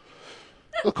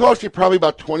 it'll cost you probably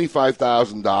about $25,000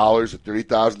 or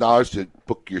 $30,000 to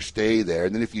book your stay there.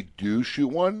 And then if you do shoot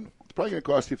one, it's probably going to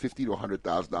cost you $50,000 to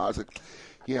 $100,000. Like,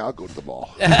 yeah, I'll go to the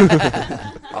mall.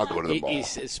 I'll go to the mall.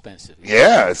 It's expensive.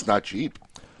 Yeah, it's not cheap.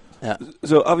 Yeah.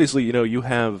 So obviously,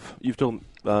 you've told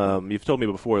me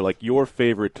before, like your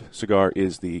favorite cigar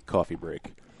is the coffee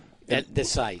break. The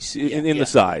size. In the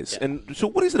size. Yeah. And so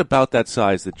what is it about that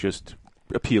size that just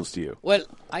appeals to you? Well,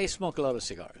 I smoke a lot of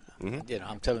cigars. Mm-hmm.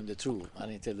 I'm telling the truth. I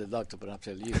didn't tell the doctor, but I'm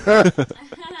telling you.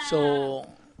 So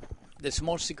the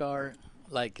small cigar,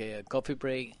 like a coffee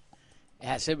break, it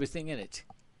has everything in it.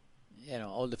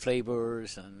 All the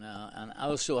flavors, and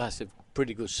also has a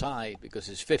pretty good side because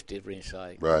it's 50 ring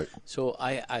side. Right. So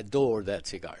I adore that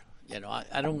cigar.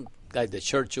 I don't like the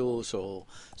Churchills or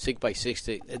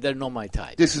 6x60. They're not my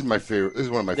type. This is my favorite. This is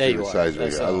one of my favorite sizes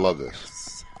right here. I love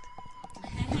this.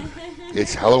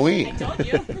 It's Halloween. I told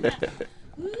you.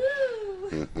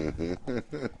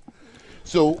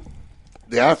 So,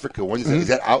 the Africa one, is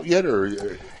that out yet?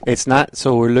 Or it's not.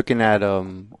 So we're looking at,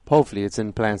 hopefully it's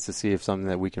in plans to see if something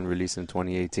that we can release in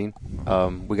 2018.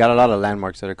 We got a lot of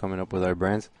landmarks that are coming up with our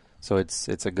brands. So it's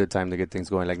a good time to get things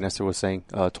going. Like Nestor was saying,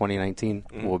 2019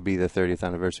 will be the 30th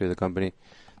anniversary of the company.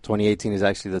 2018 is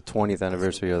actually the 20th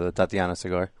anniversary of the Tatiana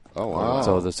cigar. Oh, wow.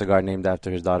 So the cigar named after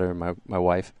his daughter and my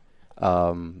wife.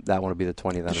 That one will be the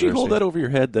 20th anniversary. Did she hold that over your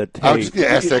head? That I was just going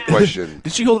to ask that question.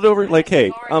 Did she hold it over like,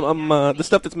 hey, I'm the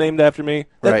stuff that's named after me?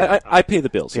 Right. I pay the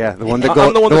bills. Yeah, the one that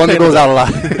goes out a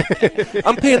lot.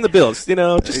 I'm paying the bills.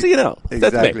 Just so you know.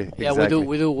 Exactly. That's me. Yeah,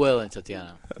 we do well in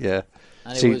Tatiana. Yeah.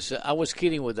 And I was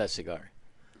kidding with that cigar.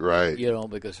 Right.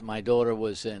 Because my daughter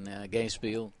was in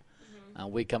Gainesville,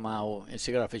 and we come out in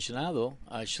Cigar Aficionado,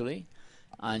 actually,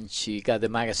 and she got the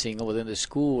magazine over there in the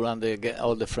school, and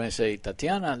all the friends say,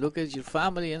 Tatiana, look at your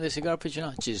family in the Cigar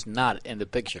Aficionado. She's not in the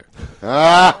picture.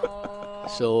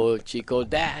 So she goes,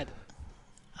 Dad,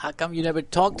 how come you never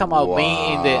talked about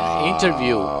me in the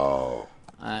interview?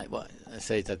 I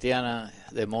say, Tatiana,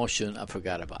 the emotion, I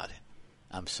forgot about it.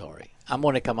 I'm sorry. I'm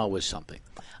going to come out with something.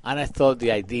 And I thought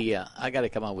the idea, I got to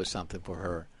come out with something for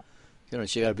her.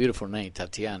 She got a beautiful name,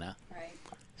 Tatiana. Right.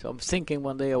 So I'm thinking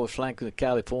one day I was flying to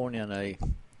California, and I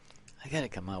got to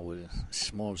come out with a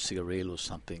small cigarillo or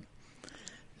something.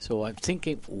 So I'm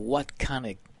thinking, what kind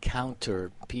of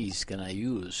counter piece can I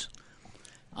use?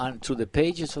 And through the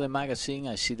pages of the magazine,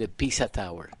 I see the Pisa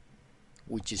Tower,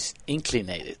 which is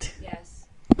inclinated. Yes.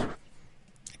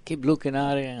 Keep looking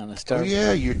at it, and I start. Oh,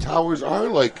 yeah, your towers are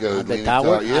like the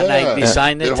tower. Yeah. And I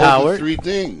designed the it tower. Holds the three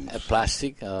things.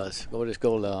 Plastic. What is it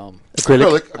called?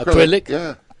 Acrylic.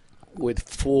 Yeah. With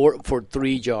for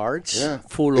 3 jars. Yeah.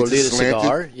 Full of little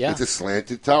cigar. Yeah. It's a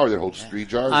slanted tower that holds 3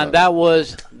 jars. And that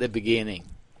was the beginning.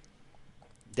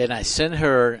 Then I sent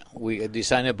her. We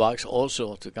designed a box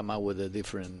also to come out with a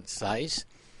different size.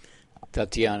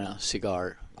 Tatiana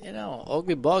cigar.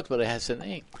 Ugly box, but it has a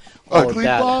name. Ugly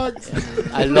box.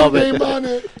 I love it. Name on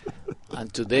it.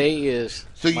 And today is.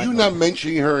 So you not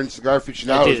mentioning her in Cigar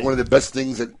Aficionado is one of the best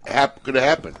things that could have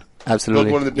happened. Absolutely.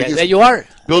 Build one of the biggest. There you are.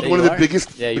 Build there one of the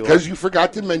biggest because you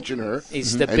forgot to mention her.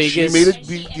 It's the and biggest. She made a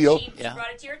big deal. Yeah. Brought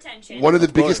it to your attention. One of the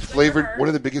biggest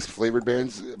flavored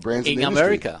brands in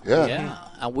America. Yeah.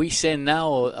 And we send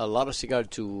now a lot of cigar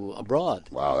to abroad.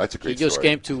 Wow, that's a great story. He just story.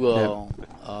 came to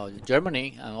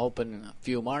Germany and opened a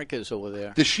few markets over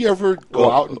there. Does she ever go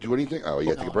out and do anything? Oh, you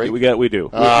got to take a break? We do.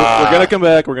 We're going to come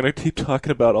back. We're going to keep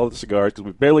talking about all the cigars because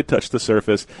we barely touched the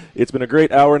surface. It's been a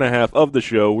great hour and a half of the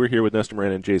show. We're here with Nestor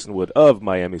Miranda and Jason Wood of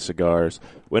Miami Cigars.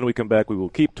 When we come back, we will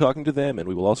keep talking to them, and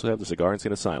we will also have the Cigar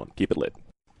Insane Asylum. Keep it lit.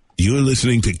 You're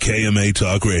listening to KMA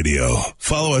Talk Radio.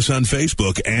 Follow us on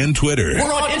Facebook and Twitter.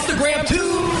 We're on Instagram,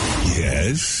 too.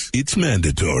 Yes, it's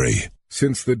mandatory.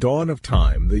 Since the dawn of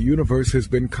time, the universe has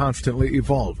been constantly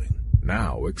evolving.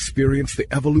 Now experience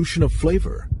the evolution of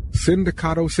flavor.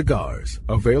 Sindicato Cigars,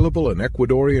 available in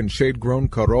Ecuadorian shade-grown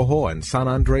Corojo and San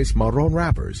Andres Marron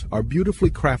wrappers, are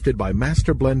beautifully crafted by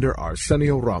master blender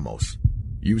Arsenio Ramos.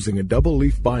 Using a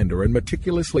double-leaf binder and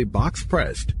meticulously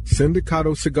box-pressed,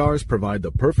 Sindicato Cigars provide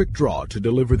the perfect draw to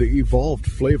deliver the evolved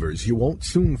flavors you won't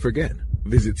soon forget.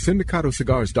 Visit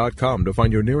syndicatocigars.com to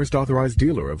find your nearest authorized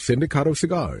dealer of Sindicato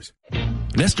Cigars.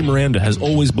 Nestor Miranda has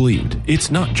always believed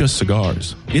it's not just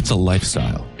cigars, it's a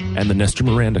lifestyle. And the Nestor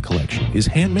Miranda collection is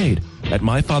handmade at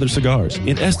My Father Cigars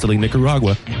in Esteli,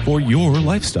 Nicaragua for your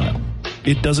lifestyle.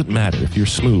 It doesn't matter if you're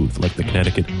smooth like the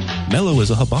Connecticut, mellow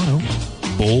as a Habano,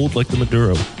 bold like the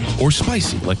Maduro, or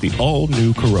spicy like the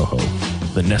all-new Corojo.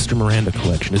 The Nestor Miranda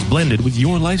collection is blended with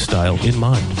your lifestyle in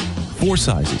mind. 4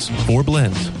 sizes, 4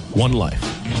 blends, 1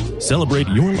 life. Celebrate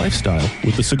your lifestyle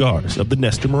with the cigars of the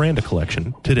Nestor Miranda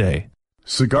collection today.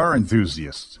 Cigar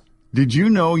enthusiasts, did you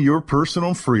know your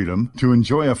personal freedom to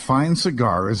enjoy a fine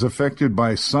cigar is affected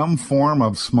by some form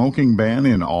of smoking ban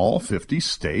in all 50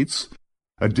 states?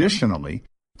 Additionally,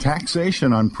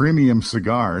 taxation on premium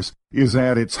cigars is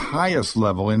at its highest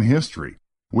level in history,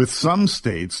 with some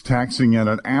states taxing at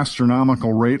an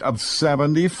astronomical rate of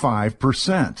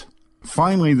 75%.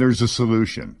 Finally, there's a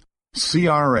solution.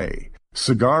 CRA,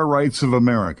 Cigar Rights of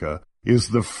America, is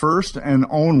the first and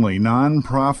only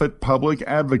non-profit public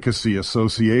advocacy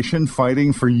association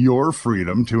fighting for your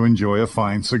freedom to enjoy a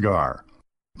fine cigar.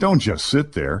 Don't just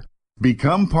sit there.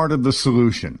 Become part of the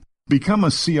solution. Become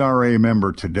a CRA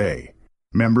member today.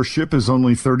 Membership is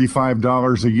only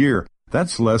 $35 a year.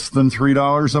 That's less than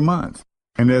 $3 a month.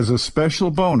 And as a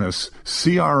special bonus,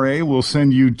 CRA will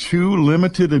send you 2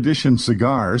 limited edition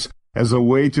cigars as a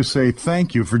way to say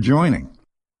thank you for joining.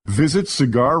 Visit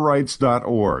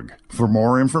cigarrights.org for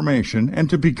more information and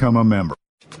to become a member.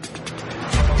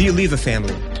 The Oliva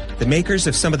family, the makers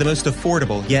of some of the most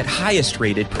affordable yet highest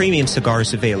rated premium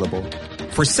cigars available.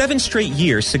 For 7 straight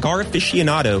years, Cigar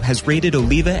Aficionado has rated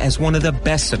Oliva as one of the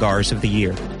best cigars of the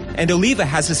year. And Oliva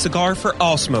has a cigar for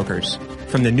all smokers,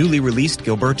 from the newly released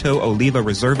Gilberto Oliva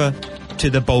Reserva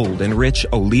to the bold and rich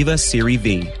Oliva Serie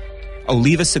V.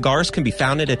 Oliva cigars can be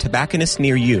found at a tobacconist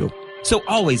near you. So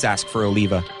always ask for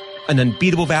Oliva, an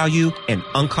unbeatable value and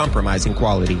uncompromising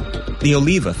quality. The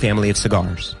Oliva family of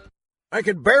cigars. I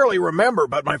could barely remember,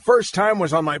 but my first time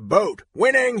was on my boat.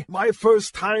 Winning! My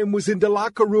first time was in the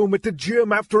locker room at the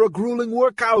gym after a grueling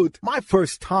workout. My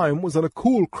first time was on a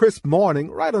cool, crisp morning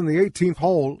right on the 18th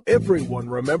hole. Everyone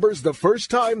remembers the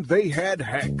first time they had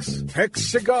Hex.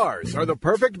 Hex cigars are the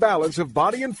perfect balance of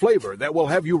body and flavor that will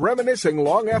have you reminiscing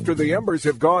long after the embers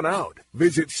have gone out.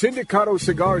 Visit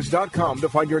syndicatocigars.com to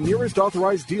find your nearest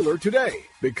authorized dealer today,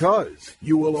 because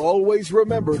you will always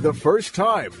remember the first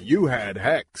time you had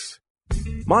Hex.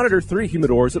 Monitor 3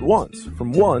 humidors at once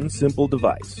from one simple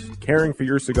device. Caring for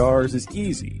your cigars is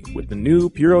easy with the new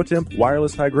PuroTemp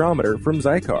wireless hygrometer from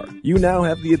Zycar. You now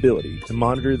have the ability to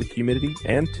monitor the humidity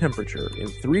and temperature in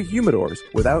 3 humidors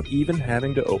without even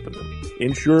having to open them.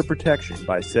 Ensure protection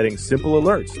by setting simple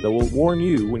alerts that will warn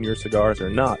you when your cigars are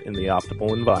not in the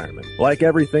optimal environment. Like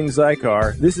everything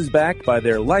Zycar, this is backed by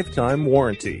their lifetime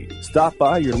warranty. Stop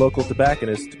by your local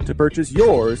tobacconist to purchase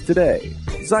yours today.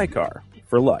 Zycar,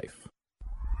 for life.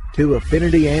 To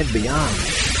affinity and beyond.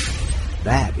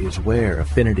 That is where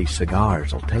Affinity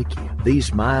Cigars will take you.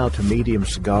 These mild to medium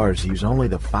cigars use only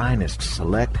the finest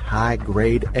select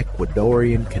high-grade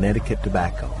Ecuadorian Connecticut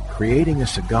tobacco, creating a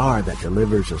cigar that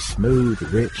delivers a smooth,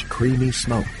 rich, creamy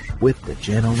smoke with the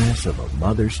gentleness of a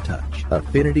mother's touch.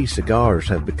 Affinity Cigars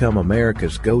have become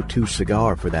America's go-to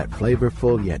cigar for that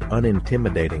flavorful yet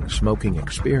unintimidating smoking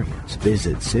experience.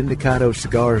 Visit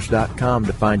syndicatocigars.com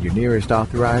to find your nearest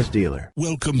authorized dealer.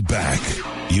 Welcome back.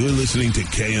 You're listening to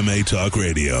KMA Talk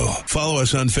Radio. Follow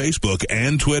us on Facebook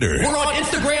and Twitter. We're on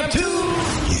Instagram too.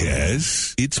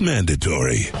 Yes, it's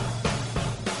mandatory.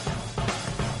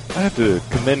 I have to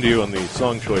commend you on the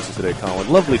song choices today, Colin.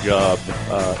 Lovely job.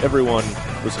 Everyone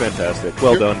was fantastic.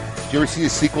 Well done. Did you ever see a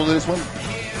sequel to this one?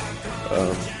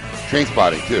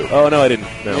 Trainspotting too. Oh no, I didn't.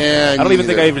 No. Yeah, I don't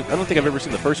think I've ever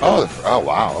seen the first one. Oh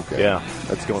wow, okay. Yeah,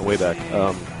 that's going way back.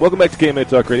 Welcome back to KMA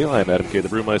Talk Radio. I'm Adam K, the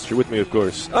Brewmeister. With me, of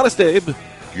course, Honest Abe.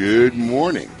 Good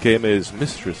morning. KMA's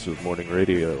mistress of morning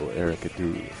radio, Erica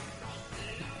D.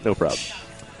 No problem.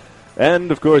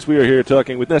 And, of course, we are here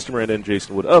talking with Nestor Miranda and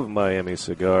Jason Wood of Miami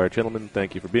Cigar. Gentlemen,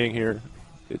 thank you for being here.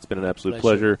 It's been an absolute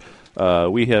pleasure.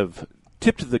 We have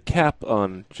tipped the cap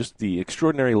on just the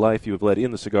extraordinary life you have led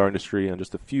in the cigar industry, on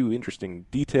just a few interesting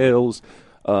details,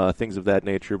 things of that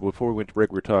nature. Before we went to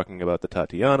break, we were talking about the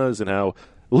Tatianas and how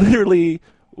literally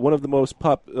one of the most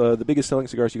the biggest selling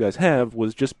cigars you guys have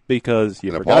was just because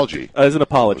you forgot. Apology. As an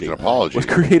apology. It was an apology. Was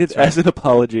created as an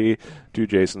apology to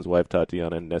Jason's wife,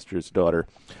 Tatiana, and Nestor's daughter.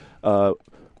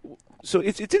 So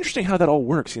it's interesting how that all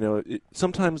works. You know,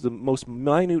 sometimes the most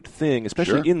minute thing,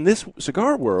 especially in this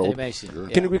cigar world,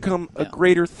 can become a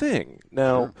greater thing.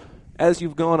 Now, as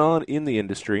you've gone on in the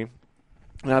industry,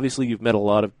 and obviously you've met a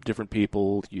lot of different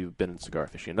people. You've been in Cigar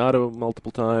Aficionado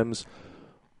multiple times.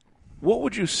 What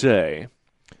would you say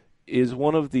is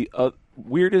one of the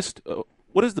weirdest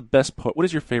What is the best part? What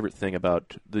is your favorite thing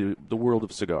about the world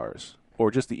of cigars,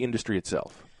 or just the industry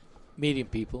itself? Meeting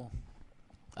people.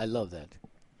 I love that.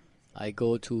 I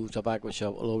go to tobacco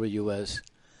shop all over the U.S.,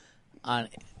 and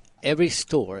every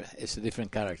store is a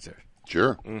different character.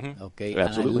 Sure. Mm-hmm. Okay,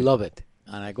 absolutely. and I love it.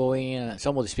 And I go in, and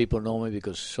some of these people know me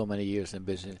because so many years in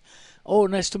business. Oh,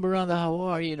 Nestor Miranda, how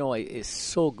are you? You know, it's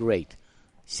so great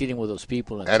sitting with those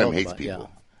people. And Adam talk hates about, people.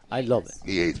 Yeah, I love it.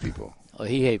 He hates people. Oh,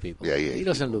 he hates people. Yeah, he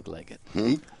doesn't look like it.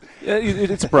 Yeah,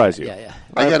 it surprised you. Yeah.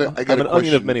 I got an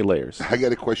onion of many layers. I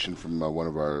got a question from one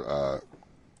of our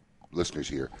listeners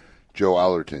here, Joe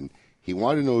Allerton. He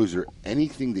wanted to know, is there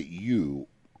anything that you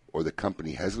or the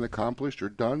company hasn't accomplished or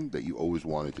done that you always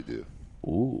wanted to do?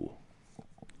 Ooh.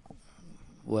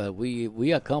 Well,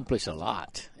 we accomplished a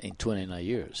lot in 29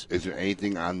 years. Is there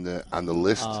anything on the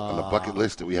list, on the bucket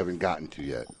list, that we haven't gotten to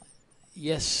yet?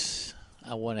 Yes,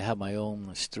 I want to have my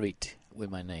own street with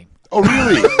my name. Oh,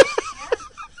 really?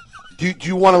 Do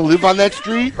you want to live on that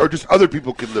street, or just other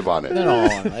people can live on it? No,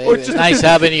 it's a nice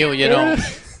avenue, you know.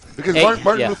 Because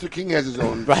Martin Luther King has his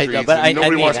own right, streets, but and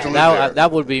nobody wants to live there.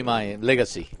 That would be my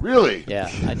legacy. Really? Yeah,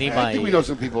 I need I my think we know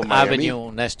some people in Miami.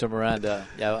 avenue, Nestor Miranda.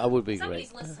 Yeah, that would be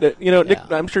great.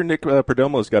 Nick, I'm sure Nick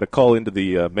Perdomo's got a call into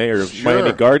the mayor of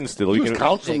Miami Gardens still. He was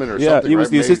councilman or something. Yeah, he was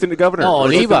the assistant governor. No,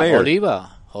 Oliva.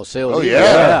 Jose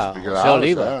Oliva. Jose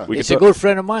Oliva. He's a good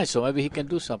friend of mine, so maybe he can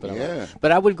do something about it.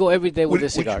 But I would go every day with a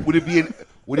cigar.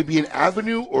 Would it be an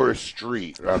avenue or a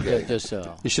street? Okay. You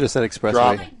should have said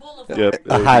expressway. Yep,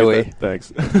 a highway.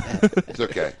 Thanks. It's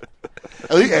okay.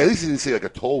 At least he didn't say like a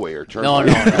tollway or turnpike.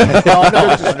 No.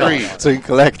 Just a street. So you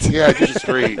collect. Yeah, just a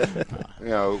street. You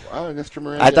know, Nestor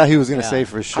Miranda. I thought he was going to say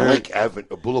for sure. I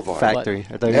like a boulevard. Factory.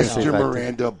 I thought Nestor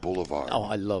Miranda Boulevard. Oh,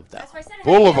 I love that.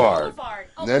 Boulevard.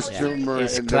 Nestor Miranda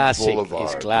It's classic. Boulevard.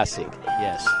 It's classic.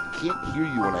 Yes. I can't hear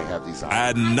you when I have these on.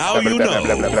 And now you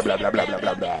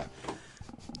know.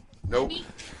 Nope.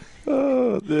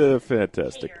 Oh,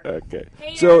 fantastic. Okay.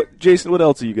 So, Jason, what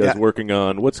else are you guys working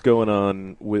on? What's going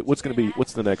on? What's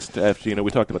the next after? You know,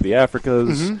 we talked about the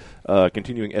Africas,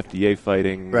 continuing FDA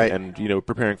fighting, and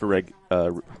preparing for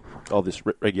all this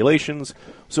regulations.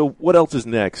 So, what else is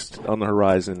next on the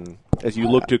horizon as you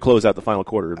look to close out the final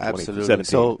quarter of 2017?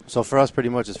 So for us, pretty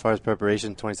much as far as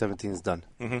preparation, 2017 is done.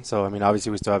 Mm-hmm. So, I mean,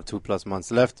 obviously we still have 2+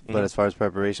 months left, but as far as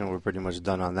preparation, we're pretty much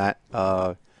done on that.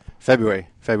 February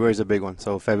is a big one.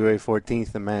 So February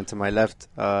 14th, the man to my left,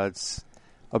 it's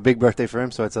a big birthday for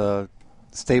him. So it's a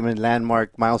statement,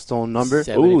 landmark, milestone number.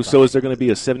 Ooh, so is there going to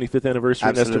be a 75th anniversary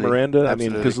of Nestor Miranda? Absolutely. I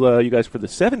mean, because you guys for the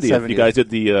 70th, you guys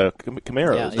did the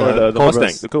Camaros, or the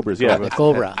Mustangs, the Cobras. Yeah, the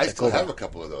Cobra. I still have a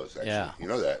couple of those. Actually. Yeah, you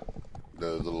know that.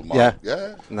 The little yeah,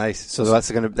 nice. So that's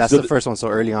the first one. So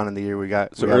early on in the year, we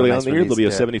got. So early on in the year, there'll be a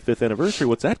 75th anniversary.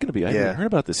 What's that going to be? I haven't heard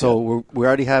about this. So we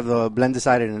already have the blend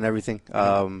decided and everything.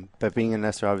 Pepin and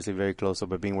Nestor are obviously very close. So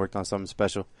Pepin worked on something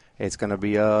special. It's going to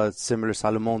be a similar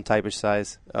Salomon type-ish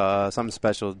size, something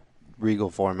special, regal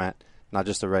format. Not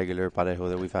just a regular parejo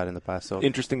that we've had in the past. So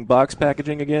interesting box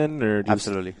packaging again, or just,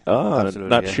 absolutely.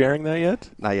 Not sharing that yet.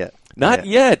 Not yet. Not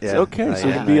yet. Yeah. Okay, so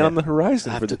it'll be on the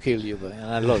horizon. I have to kill you, but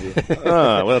I love you.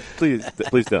 Well, please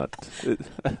don't.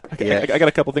 I got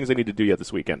a couple things I need to do yet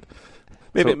this weekend.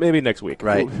 Maybe next week.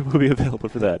 Right, we'll be available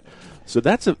for that. So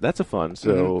that's a fun.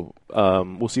 So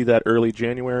we'll see that early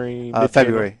January,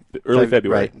 February, early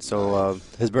February. Right. So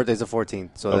his birthday's the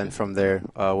 14th. So then from there,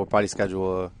 we'll probably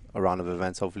schedule a round of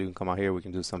events. Hopefully, we can come out here. We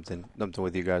can do something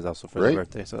with you guys also for the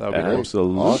birthday. So that'll be great.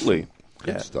 Absolutely. Awesome.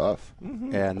 Good stuff.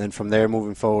 Mm-hmm. Yeah, and then from there,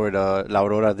 moving forward, La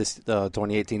Aurora, this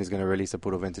 2018 is going to release the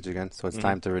Puro Vintage again. So it's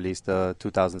time to release the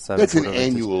 2007. That's Puro an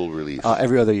Vintage. annual release.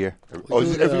 Every other year.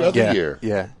 Is it every other year?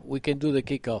 Yeah. We can do the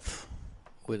kickoff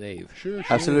with Abe. Sure.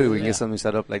 Absolutely, we can get something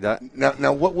set up like that.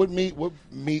 Now,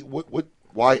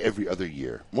 why every other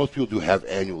year? Most people do have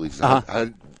annually.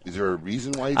 Is there a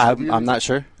reason why? I'm not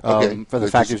sure. Okay. For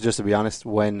the factors, just to be honest,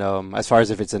 when as far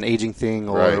as if it's an aging thing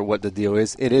or what the deal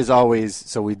is, it is always.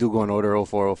 So we do go in order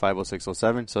 04, 05, 06,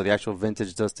 07. So the actual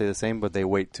vintage does stay the same, but they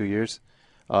wait 2 years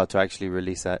to actually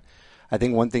release that. I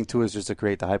think one thing too is just to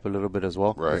create the hype a little bit as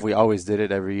well. Right. If we always did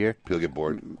it every year, people get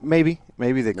bored. Maybe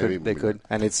they could. They could,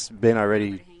 and it's been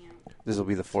already. This will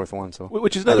be the fourth one. So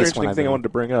which is another interesting thing I wanted to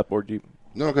bring up. Or do you?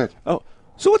 No, go ahead. Oh,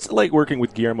 so what's it like working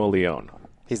with Guillermo Leon?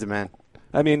 He's the man.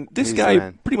 I mean, this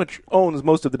guy pretty much owns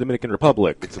most of the Dominican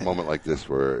Republic. It's a moment like this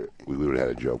where we would have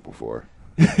had a joke before.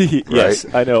 Yes,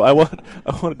 I know. I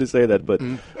wanted to say that, but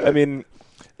I mean,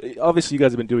 obviously, you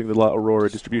guys have been doing the La Aurora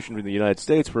distribution in the United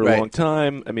States for a long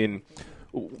time. I mean,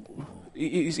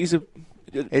 he's a.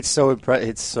 It's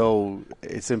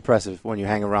impressive when you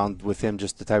hang around with him.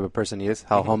 Just the type of person he is,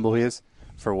 how humble he is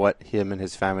for what him and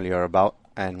his family are about.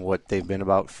 and what they've been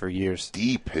about for years.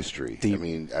 Deep history. I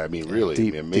mean,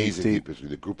 really, amazing deep history.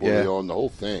 The Grupo Leon, the whole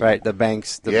thing. Right, the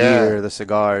banks, the beer, the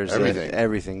cigars,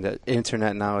 everything. The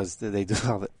internet now is they do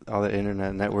all the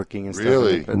internet networking and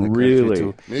really? stuff.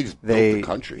 Really, they just built the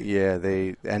country. Yeah,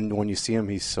 and when you see him,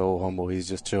 he's so humble. He's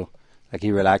just chill. Like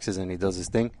he relaxes and he does his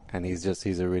thing, and he's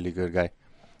a really good guy.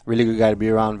 Really good guy to be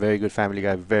around. Very good family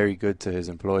guy. Very good to his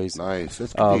employees. Nice.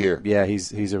 That's good to hear. Yeah,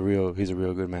 he's a real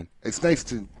good man. It's nice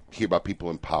to hear about people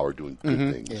in power doing good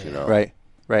things. You know. Right.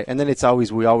 And then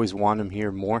we always want him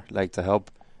here more, like to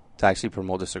help to actually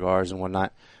promote the cigars and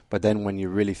whatnot. But then when you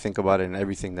really think about it and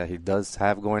everything that he does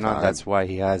have going on, that's why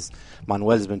he has.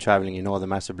 Manuel's been traveling. The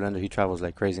Master Blender. He travels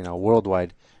like crazy now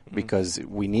worldwide because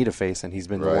we need a face, and he's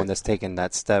been the one that's taken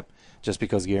that step. Just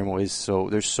because Guillermo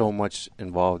there's so much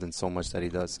involved and so much that he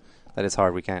does that it's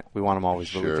hard. We want him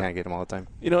always, but we can't get him all the time.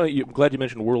 I'm glad you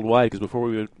mentioned worldwide, because before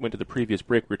we went to the previous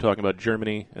break, we were talking about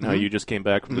Germany and how you just came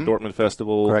back from the Dortmund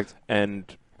Festival. Correct. And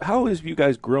how have you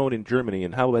guys grown in Germany,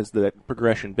 and how has that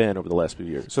progression been over the last few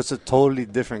years? So it's a totally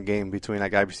different game between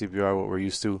like IBCBR, what we're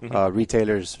used to.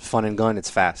 Retailers, fun and gun,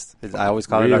 it's fast. I always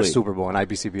call it our Super Bowl in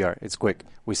IBCBR. It's quick.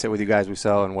 We sit with you guys, we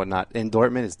sell and whatnot. In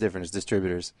Dortmund, it's different. It's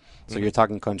distributors. So you're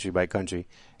talking country by country.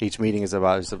 Each meeting is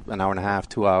about an hour and a half,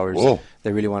 2 hours. Whoa.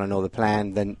 They really want to know the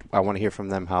plan. Then I want to hear from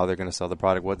them how they're going to sell the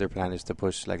product, what their plan is to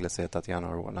push, like let's say a Tatiana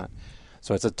or whatnot.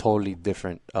 So it's a totally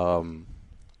different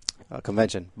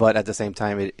convention, but at the same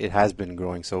time, it has been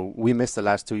growing. So we missed the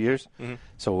last 2 years.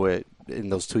 So in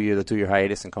those 2 years, the 2 year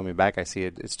hiatus and coming back, I see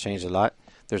it's changed a lot.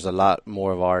 There's a lot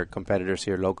more of our competitors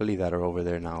here locally that are over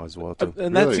there now as well too.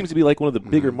 And that seems to be like one of the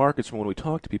bigger markets from when we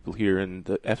talk to people here,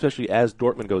 and especially as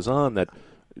Dortmund goes on, that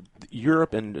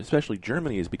Europe and especially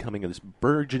Germany is becoming this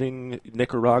burgeoning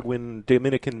Nicaraguan,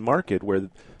 Dominican market where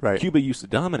Cuba used to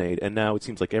dominate, and now it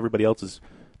seems like everybody else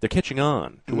they're catching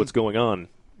on to what's going on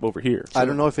over here. I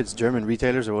don't know if it's German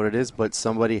retailers or what it is, but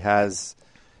somebody has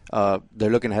they're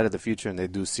looking ahead of the future, and they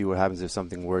do see what happens if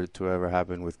something were to ever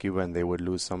happen with Cuba and they would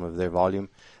lose some of their volume.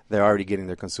 They're already getting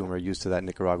their consumer used to that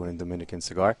Nicaraguan and Dominican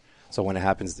cigar. So when it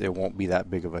happens, it won't be that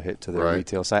big of a hit to their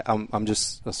retail side. I'm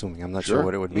just assuming. I'm not sure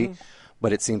what it would be.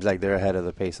 But it seems like they're ahead of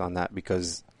the pace on that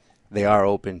because they are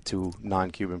open to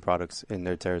non-Cuban products in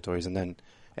their territories. And then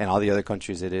in all the other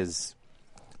countries, it is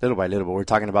little by little, but we're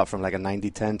talking about from like a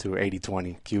 90-10 to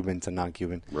 80-20 Cuban to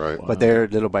non-Cuban. Right. But they're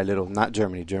little by little, not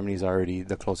Germany. Germany's already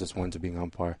the closest one to being on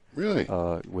par. Really?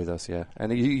 With us, yeah.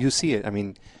 And you see it. I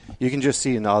mean, you can just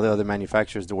see in all the other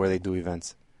manufacturers where they do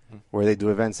events. Where they do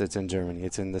events, it's in Germany.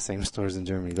 It's in the same stores in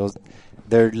Germany.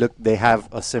 They have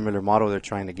a similar model. They're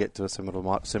trying to get to a similar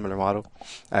model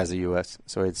as the U.S.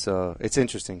 So it's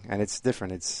interesting and it's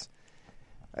different.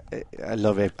 I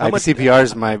love it. IBCPR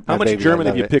is my How much baby. German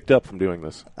have you picked up from doing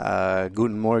this?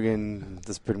 Guten Morgen.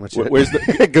 That's pretty much it. Where's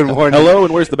the good morning? Hello,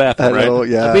 and where's the bathroom? Hello, right?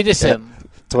 yeah. Bitte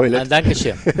Toilet. And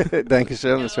Dankeschön.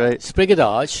 Dankeschön. That's right. Spreche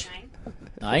Deutsch.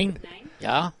 Nein.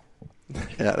 Ja.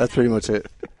 Yeah, that's pretty much it.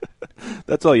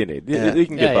 That's all you need. You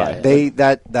can get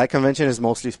by. That convention is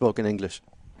mostly spoken English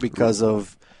because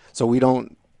of we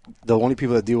don't. The only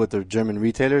people that deal with the German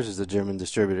retailers is the German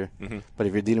distributor. But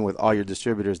if you're dealing with all your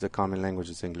distributors, the common language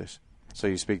is English. So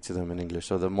you speak to them in English.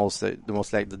 So the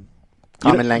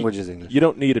common language is English. You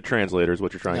don't need a translator, is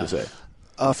what you're trying to say.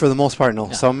 For the most part, no.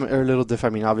 Yeah. Some are a little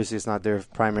different. I mean, obviously, it's not their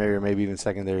primary or maybe even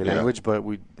secondary language, but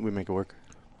we make it work.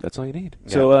 That's all you need.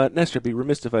 Yeah. So, Nestor, I'd be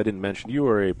remiss if I didn't mention you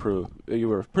are a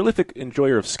prolific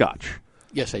enjoyer of Scotch.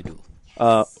 Yes, I do.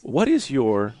 What is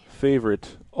your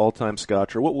favorite all-time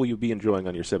Scotch, or what will you be enjoying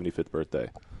on your 75th birthday?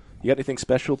 You got anything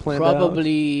special planned out?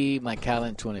 Probably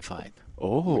Macallan 25.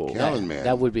 Oh, Macallan man.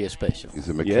 That would be a special. He's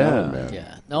a Macallan man.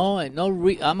 Yeah. No,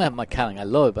 I'm a Macallan. I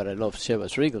love it, but I love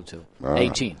Chivas Regal too.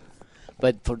 18.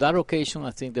 But for that occasion,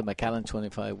 I think the Macallan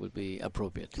 25 would be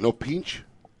appropriate. No Pinch?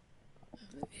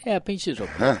 Yeah, Pinch is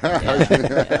okay.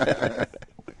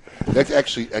 That's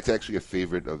actually a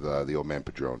favorite of the old man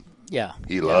Padron. Yeah.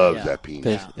 He loves that Pinch.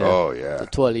 Yeah. Oh, yeah. For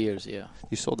 12 years, yeah.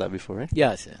 You sold that before, right?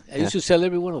 Yes. I used to sell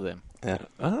every one of them. Yeah.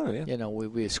 Oh, yeah. You know,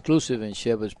 we exclusive in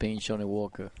Chivas, Pinch, Johnny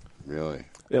Walker. Really?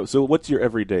 Yeah, so what's your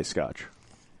everyday Scotch?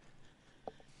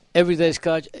 Everyday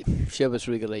Scotch, Chivas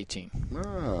Regal 18.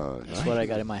 Oh, that's what I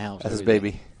got in my house. That's his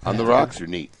baby. On the rocks or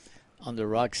neat? On the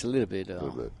rocks a little bit.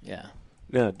 Yeah.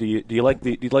 Yeah. Do you like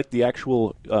the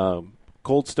actual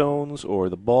Cold Stones or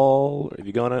the Ball? Have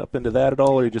you gone up into that at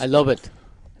all, or you just? I love it.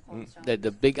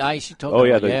 The big ice you talk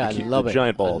about. I love it.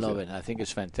 Giant balls. I love it. I think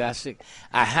it's fantastic.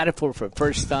 I had it for the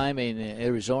first time in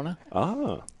Arizona.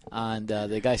 And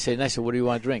the guy said, "Nice. What do you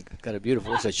want to drink?" Got a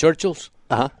beautiful. It's a Churchill's.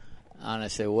 And I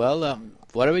said, "Well,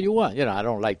 whatever you want." I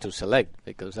don't like to select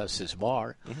because that's his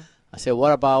bar. I said,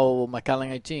 "What about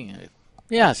Macallan 18?"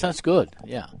 Yeah, sounds good.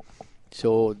 Yeah.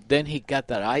 So then he got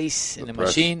that ice in the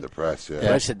machine. The press, yeah.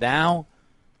 Press it down.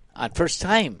 And first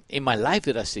time in my life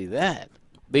did I see that.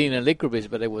 Being a liquor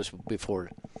business, but it was before.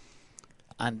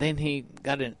 And then he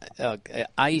got an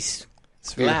ice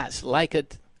glass like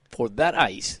it for that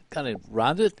ice, kind of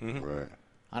rounded. Right.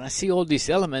 And I see all these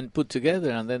elements put together,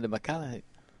 and then the mechanic.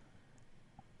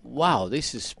 Wow,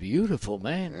 this is beautiful,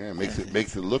 man. Yeah, makes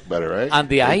it look better, right? And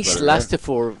the ice lasted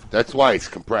for. That's why it's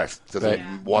compressed. It doesn't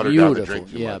Right. water down the drink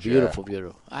too Yeah, much. beautiful.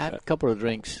 I had a couple of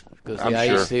drinks because I'm the ice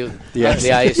sure. still. Yes.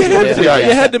 The ice. You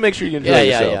had to make sure you enjoyed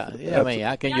yourself. Yeah. I mean,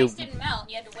 how can you?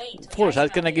 Of course, how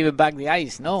can I give it back the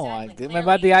ice? No, I give it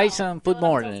back the ice and put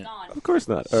more in it. Of course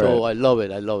not. So All right.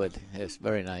 I love it. It's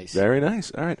very nice. Very nice.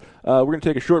 All right. We're going to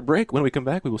take a short break. When we come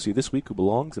back, we will see this week who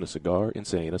belongs in a cigar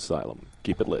insane asylum.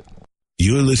 Keep it lit.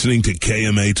 You're listening to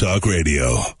KMA Talk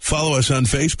Radio. Follow us on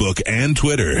Facebook and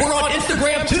Twitter. We're on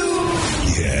Instagram too.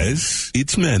 Yes,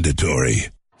 it's mandatory.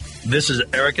 This is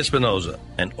Eric Espinoza,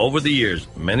 and over the years,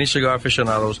 many cigar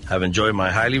aficionados have enjoyed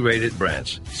my highly rated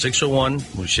brands. 601,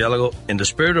 Murcielago. In the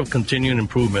spirit of continuing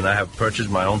improvement, I have purchased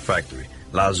my own factory,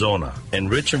 La Zona, in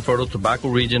rich and fertile tobacco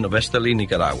region of Esteli,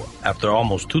 Nicaragua. After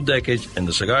almost 2 decades in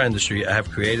the cigar industry, I have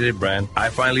created a brand I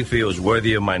finally feel is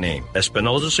worthy of my name.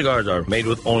 Espinoza cigars are made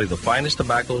with only the finest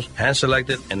tobaccos,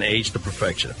 hand-selected and aged to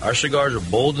perfection. Our cigars are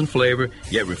bold in flavor,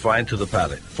 yet refined to the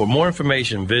palate. For more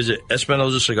information, visit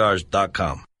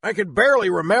EspinozaCigars.com. I could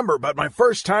barely remember, but my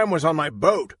first time was on my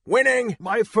boat. Winning!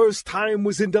 My first time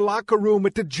was in the locker room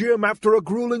at the gym after a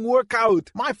grueling workout.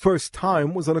 My first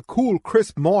time was on a cool,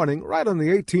 crisp morning right on the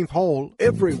 18th hole.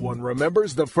 Everyone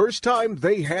remembers the first time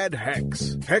they had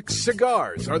Hex. Hex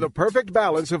cigars are the perfect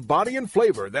balance of body and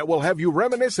flavor that will have you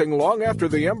reminiscing long after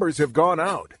the embers have gone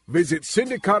out. Visit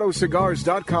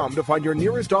SindicatoCigars.com to find your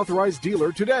nearest authorized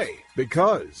dealer today,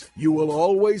 because you will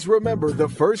always remember the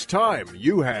first time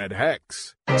you had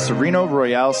Hex. Sereno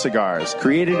Royale Cigars,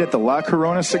 created at the La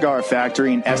Corona Cigar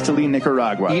Factory in Esteli,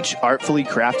 Nicaragua. Each artfully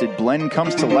crafted blend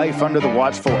comes to life under the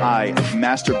watchful eye of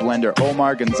master blender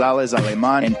Omar Gonzalez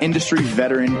Aleman and industry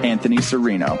veteran Anthony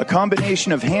Sereno. A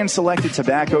combination of hand-selected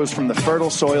tobaccos from the fertile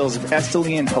soils of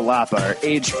Esteli and Jalapa are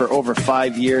aged for over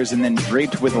 5 years and then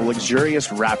draped with a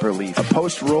luxurious wrapper leaf. A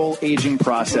post-roll aging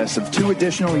process of 2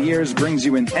 additional years brings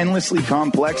you an endlessly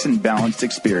complex and balanced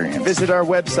experience. Visit our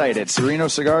website at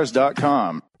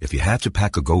serenocigars.com. If you had to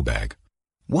pack a go bag,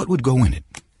 what would go in it?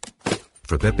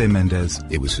 For Pepe Mendez,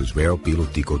 it was his rare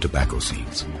Pilotico tobacco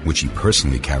seeds, which he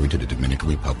personally carried to the Dominican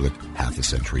Republic half a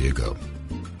century ago.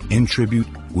 In tribute,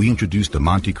 we introduced the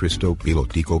Monte Cristo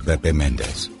Pilotico Pepe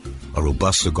Mendez, a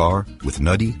robust cigar with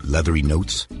nutty, leathery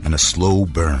notes and a slow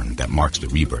burn that marks the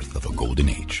rebirth of a golden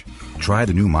age. Try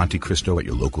the new Monte Cristo at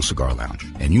your local cigar lounge,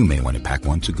 and you may want to pack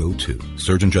one to go too.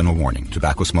 Surgeon General warning: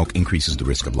 tobacco smoke increases the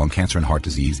risk of lung cancer and heart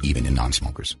disease even in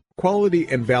non-smokers. Quality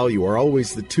and value are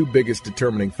always the 2 biggest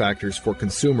determining factors for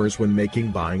consumers when making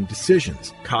buying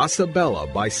decisions. Casa Bella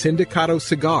by Sindicato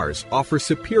Cigars offers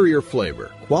superior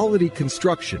flavor, quality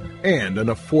construction, and an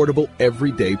affordable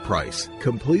everyday price.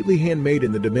 Completely handmade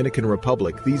in the Dominican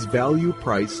Republic, these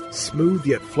value-priced, smooth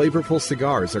yet flavorful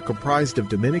cigars are comprised of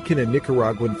Dominican and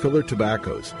Nicaraguan filler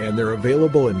tobaccos, and they're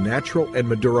available in natural and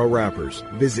Maduro wrappers.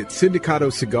 Visit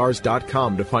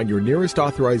SindicatoCigars.com to find your nearest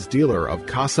authorized dealer of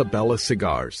Casa Bella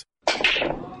cigars.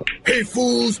 Hey,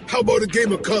 fools, how about a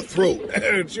game of Cutthroat?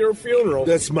 It's your funeral.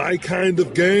 That's my kind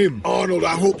of game. Arnold,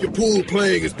 I hope your pool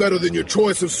playing is better than your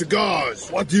choice of cigars.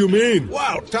 What do you mean?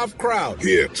 Wow, tough crowd.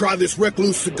 Here, try this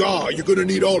Recluse cigar. You're gonna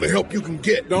need all the help you can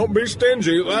get. Don't be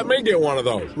stingy. Let me get one of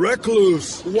those.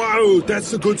 Recluse. Wow,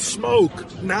 that's a good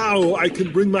smoke. Now I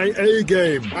can bring my A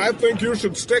game. I think you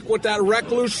should stick with that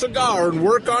Recluse cigar and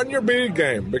work on your B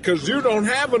game, because you don't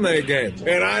have an A game.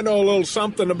 And I know a little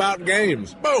something about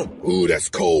games. Boom. Ooh, that's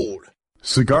cold.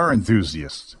 Cigar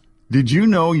enthusiasts, did you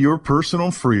know your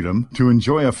personal freedom to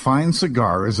enjoy a fine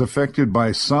cigar is affected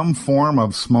by some form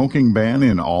of smoking ban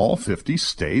in all 50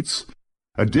 states?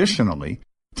 Additionally,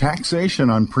 taxation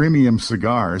on premium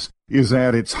cigars is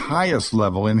at its highest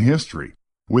level in history,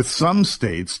 with some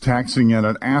states taxing at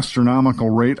an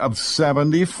astronomical rate of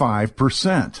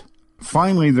 75%.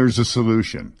 Finally, there's a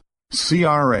solution.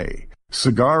 CRA,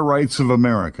 Cigar Rights of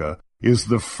America, is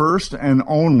the first and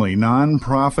only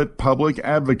nonprofit public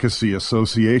advocacy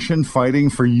association fighting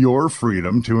for your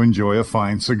freedom to enjoy a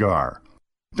fine cigar.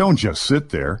 Don't just sit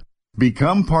there.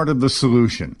 Become part of the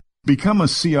solution. Become a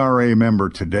CRA member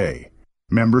today.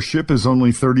 Membership is only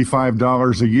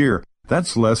 $35 a year.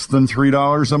 That's less than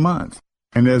 $3 a month.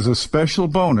 And as a special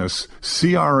bonus,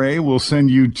 CRA will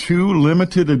send you 2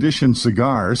 limited edition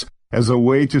cigars as a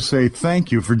way to say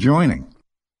thank you for joining.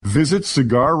 Visit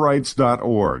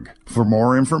cigarrights.org for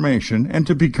more information and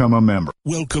to become a member.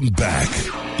 Welcome back.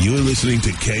 You're listening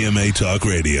to KMA Talk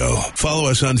Radio. Follow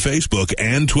us on Facebook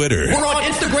and Twitter. We're on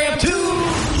Instagram, too.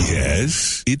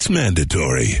 Yes, it's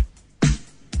mandatory.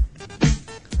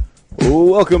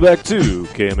 Welcome back to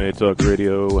KMA Talk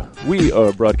Radio. We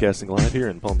are broadcasting live here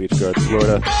in Palm Beach Gardens,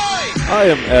 Florida. I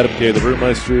am Adam K., the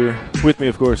Brewmeister. With me,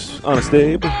 of course, Honest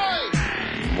Abe.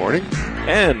 Good morning.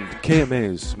 And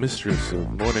KMA's mistress of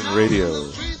morning radio,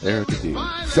 Erica D.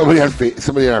 Somebody on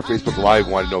our Facebook Live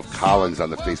wanted to know if Colin's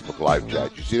on the Facebook Live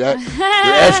chat. You see that?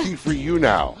 They're asking for you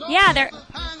now. Yeah, they're...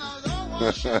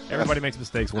 Everybody makes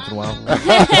mistakes once in a while.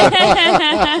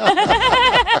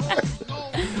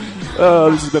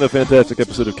 This has been a fantastic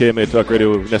episode of KMA Talk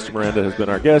Radio. Nestor Miranda has been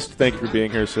our guest. Thank you for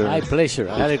being here, sir. My pleasure.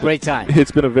 I had a great time.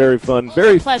 It's been a very fun,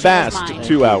 very Pleasure fast was mine.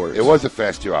 2 hours. It was a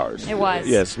fast 2 hours. It was.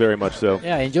 Yes, very much so.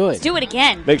 Yeah, enjoy it. Let's do it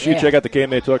again. Make sure you check out the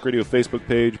KMA Talk Radio Facebook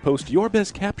page. Post your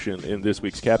best caption in this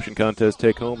week's caption contest.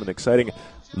 Take home an exciting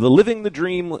The Living the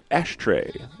Dream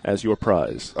ashtray as your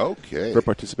prize. Okay. For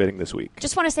participating this week.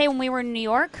 Just want to say, when we were in New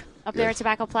York, up there at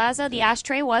Tobacco Plaza, the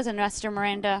ashtray was a Nestor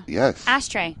Miranda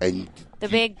ashtray. And the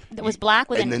big, that was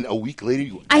black with and then a week later,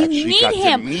 you I actually need got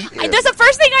him. to meet him. That's the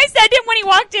first thing I said to him when he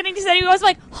walked in, and he said, he was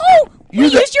like, "Oh, we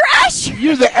used your ashtray."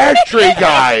 You're the ashtray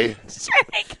guy.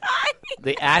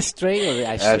 The ashtray or the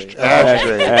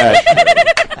ashtray?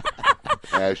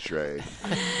 Ashtray.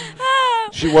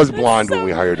 She was blonde when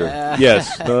we hired her.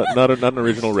 Yes, not an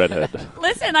original redhead.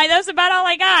 Listen, that's about all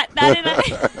I got. That and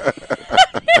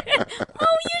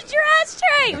oh, use your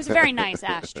ashtray. It was a very nice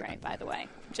ashtray, by the way.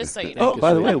 Just so you know. Oh,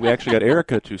 by the way, we actually got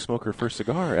Erica to smoke her first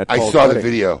cigar at I Paul's saw the wedding.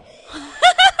 video.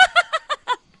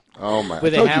 Oh my!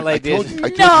 With a hand like this? I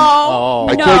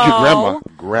told you,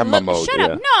 grandma Look, mode. shut yeah.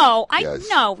 up! No, Yes.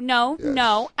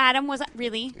 no. Adam was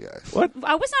really. Yes. What?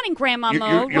 I was not in grandma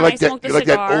mode You're when like I smoked the you're like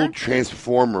cigar. that old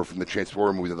Transformer from the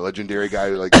Transformer movie, the legendary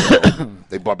guy who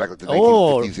they bought back like the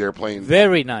Oh, 1950s airplane.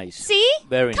 Very nice. See?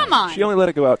 Very Come nice. on. She only let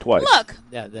it go out twice. Look.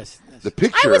 Yeah, that's the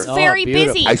picture. I was very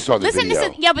busy. I saw the Listen,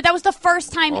 video. yeah, but that was the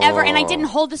first time ever, and I didn't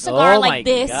hold the cigar like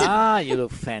this. Oh, my God, you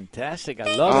look fantastic. I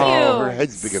Thank love you. it. Oh, her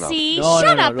head's big enough. See? No,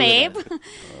 Shut no, up, look at babe.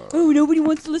 Oh, nobody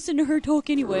wants to listen to her talk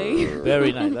anyway.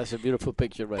 Very nice. That's a beautiful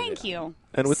picture right Thank you.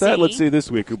 And with that, let's see this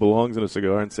week who belongs in a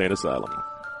cigar insane asylum.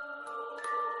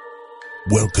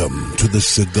 Welcome to the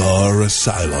Cigar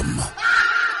Asylum,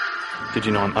 Did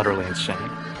you know I'm utterly insane?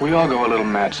 We all go a little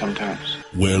mad sometimes.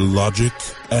 where logic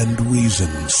and reason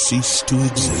cease to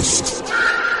exist.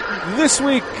 This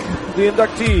week, the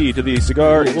inductee to the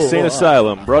Cigar Insane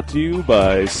Asylum, brought to you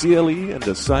by CLE and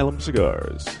Asylum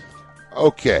Cigars.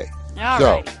 Okay. All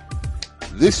so, right.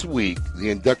 this week,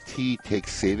 the inductee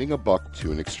takes saving a buck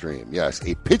to an extreme. Yes,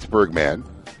 a Pittsburgh man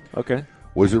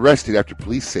was arrested after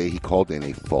police say he called in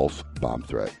a false bomb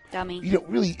threat. Dummy. You know,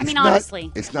 really, I mean,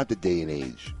 honestly. it's not the day and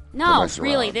age. No, to mess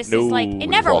really, around. this is like, it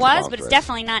never False was, bomb but it's threats.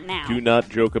 definitely not now.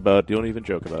 Don't even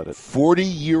joke about it.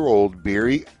 40-year-old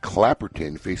Barry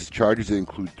Clapperton faces charges that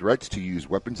include threats to use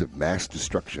weapons of mass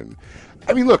destruction.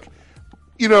 I mean, look,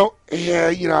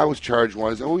 I was charged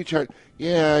once. Oh, we charged.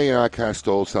 I kind of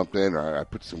stole something, or I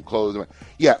put some clothes in my...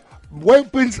 Yeah,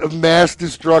 weapons of mass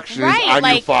destruction is on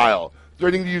your file.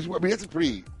 Threatening to use... I mean, that's a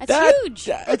pretty... That's huge.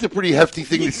 That's a pretty hefty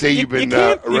thing to say you've been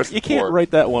arrested You can't for.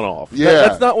 write that one off. Yeah.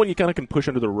 That's not one you kind of can push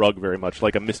under the rug very much,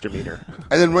 like a misdemeanor.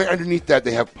 And then right underneath that,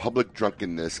 they have public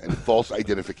drunkenness and false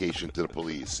identification to the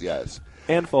police. Yes.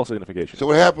 And false identification. So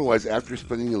what happened was, after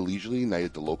spending a leisurely night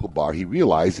at the local bar, he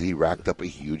realized that he racked up a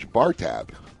huge bar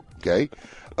tab. Okay?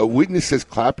 A witness says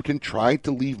Clapperton tried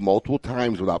to leave multiple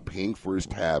times without paying for his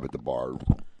tab at the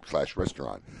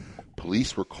bar/restaurant.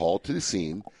 Police were called to the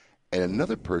scene, and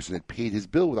another person had paid his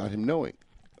bill without him knowing.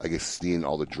 I guess seeing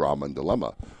all the drama and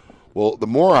dilemma. Well,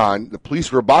 the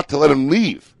police were about to let him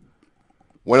leave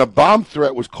when a bomb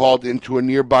threat was called into a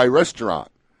nearby restaurant.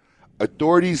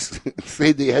 Authorities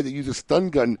say they had to use a stun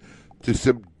gun to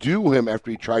subdue him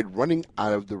after he tried running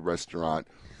out of the restaurant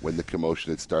when the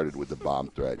commotion had started with the bomb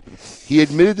threat. He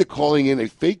admitted to calling in a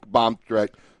fake bomb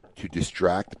threat to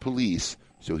distract police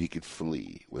so he could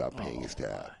flee without paying his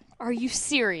tab. Are you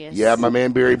serious? Yeah, my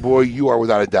man Barry Boy, you are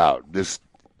without a doubt this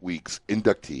week's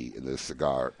inductee in the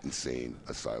Cigar Insane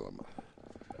Asylum.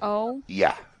 Oh.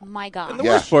 Yeah. My God. And the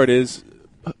worst part is,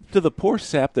 to the poor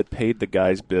sap that paid the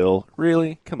guy's bill,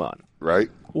 really? Come on. Right?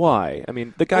 Why? I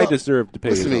mean, the guy deserved to pay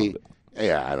his listen to own me. bill.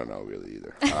 Yeah, I don't know really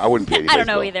either. I wouldn't pay anybody's I don't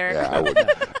know bill. either. Yeah, I wouldn't.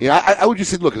 I would just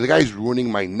say, look, if the guy's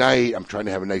ruining my night, I'm trying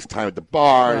to have a nice time at the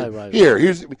bar. Right.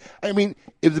 Here's. I mean,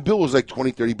 if the bill was like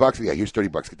 $20, $30, yeah, here's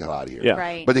 $30. Get the hell out of here. Yeah.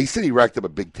 Right. But they said he racked up a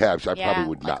big tab, so I Yeah, probably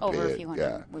would like not pay over a it. few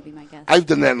Yeah. hundred would be my guess. I've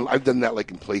done that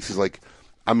like in places like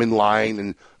I'm in line,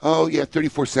 and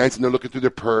 34 cents, and they're looking through their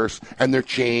purse and their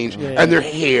change and their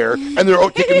hair, and they're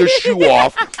taking their shoe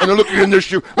off, and they're looking in their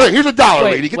shoe. Hey, here's $1,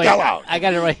 lady. Get the hell out. I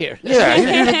got it right here. Yeah,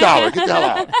 here's $1. Get the hell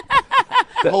out.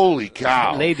 Holy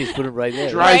cow. Ladies put it right there.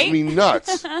 Drives me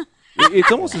nuts.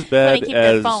 It's almost as bad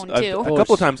as a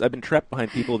couple of times I've been trapped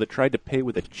behind people that tried to pay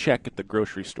with a check at the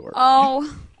grocery store.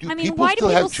 Oh, I mean, why do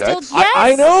people still? Yes,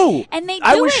 I know. And they do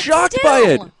I was shocked by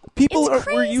it. People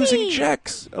were using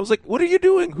checks. I was like, "What are you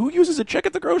doing? Who uses a check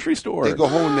at the grocery store?" They go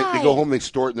home. They go home. They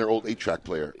store it in their old 8-track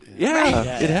player.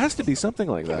 Yeah, it has to be something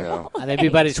like that. Yeah. And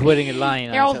everybody's waiting in line.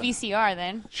 They're all VCR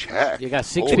then. Check. You got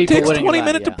 6 It people takes waiting 20 in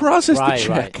line, minutes to process the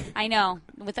check. Right. I know.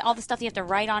 With all the stuff you have to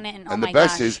write on it, and oh And my the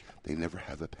best gosh. is they never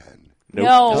have a pen. Nope.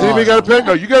 No. Does anybody got a pen?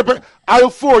 No, you got a pen. Aisle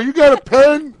 4, you got a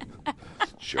pen?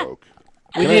 Joke.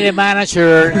 We need a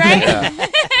manager.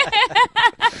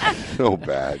 So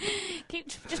bad.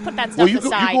 Just put that stuff Well, you're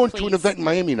aside, going please. to an event in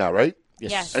Miami now, right?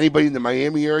 Yes. Anybody in the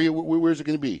Miami area? Where's it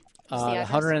going to be?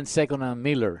 102nd and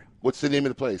Miller. What's the name of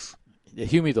the place? The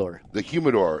Humidor. The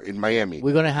Humidor in Miami.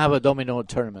 We're going to have a domino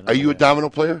tournament. Are you a domino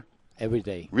player? Every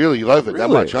day. Really? You love it that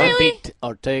much, huh? I beat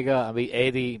Ortega. I beat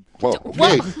Eddie. Well,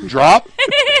 hey, drop.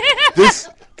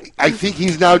 I think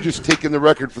he's now just taking the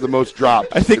record for the most drops.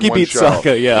 I think in he one beat show.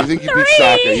 Saka, yeah. I think he beat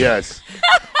Saka, yes.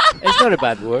 It's not a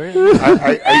bad word.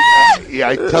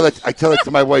 I tell it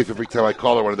to my wife every time I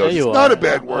call her one of those. There you It's not are. a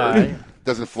bad word. Right.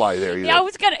 Doesn't fly there either. Yeah, I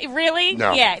was gonna really.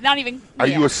 No. Yeah, not even. Are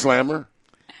you a slammer?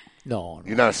 No.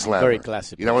 You're not a slammer. Very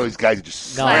classy. You're not one of these guys who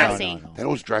just No, slam. no. That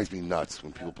always drives me nuts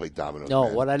when people play dominoes. No,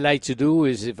 man. what I like to do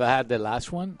is if I had the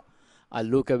last one, I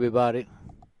look everybody.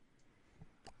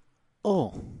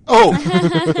 Oh. I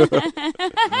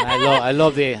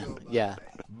love the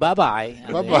Bye-bye.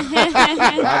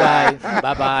 Bye-bye.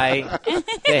 Bye-bye.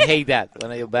 They hate that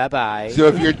when I go bye-bye. So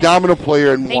if you're a domino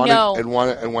player and They want know.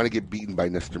 to get beaten by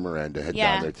Mr. Miranda, head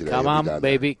down there today. Come He'll be on, down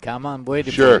baby. Come on. Wait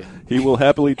a Sure. minute. He will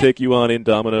happily take you on in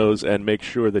dominoes and make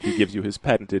sure that he gives you his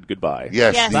patented goodbye.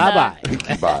 Yes. Yes, Bye-bye.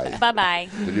 Pinky bye. Bye-bye.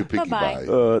 The new pinky Bye-bye.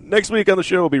 bye. Next week on the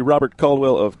show will be Robert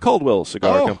Caldwell of Caldwell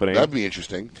Cigar Company. That'd be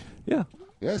interesting. Yeah.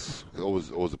 Yes, always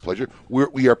a pleasure.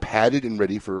 We are padded and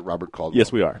ready for Robert Caldwell.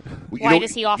 Yes, we are. Why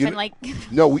does he often like?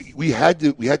 No, we had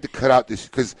to cut out this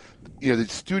because the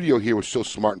studio here was so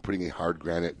smart in putting a hard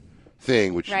granite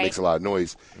thing, which Right. makes a lot of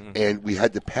noise, and we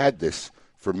had to pad this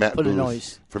for Matt For the Booth,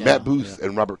 noise. Matt Booth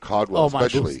and Robert Caldwell Oh, my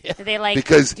especially. Booth. Do they like?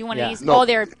 Because do you want to use no, all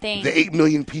their things? the 8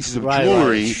 million pieces of Right,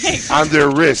 jewelry right. on their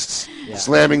wrists, Yeah.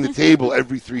 slamming the table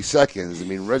every 3 seconds. I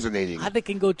mean, resonating. How they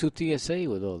can go to TSA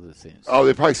with all the things? Oh,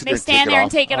 they probably sit They there and stand there and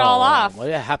take it all off. Well,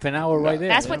 yeah, half an hour right there.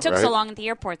 That's what took so Right. long at the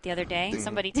airport the other day.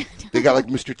 Somebody did. They got like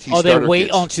Mr. T. Oh, they starter wait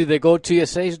kits. until they go to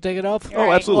TSA to take it off? Oh,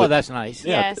 absolutely. Oh, that's nice.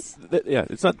 Yeah, Yes. yeah,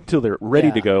 it's not until they're ready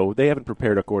Yeah. to go. They haven't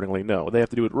prepared accordingly. No, they have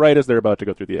to do it right as they're about to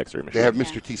go through the X-ray machine. They have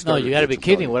Mr. T. No, starter you got to be kits, I'm telling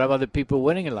kidding. you. What about the people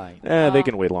waiting in line? They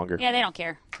can wait longer. Yeah, they don't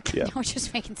care. Yeah. We're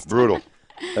just making stuff. Brutal.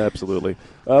 Absolutely.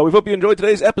 We hope you enjoyed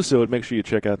today's episode. Make sure you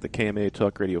check out the KMA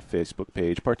Talk Radio Facebook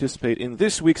page. Participate in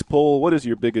this week's poll. What is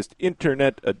your biggest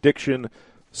internet addiction?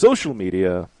 Social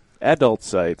media, adult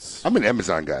sites, I'm an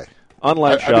Amazon guy.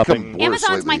 online I've become shopping. worse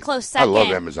Amazon's my lately. close I second love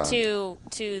Amazon. to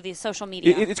the social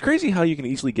media. It's crazy how you can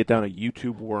easily get down a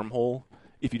YouTube wormhole.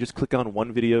 If you just click on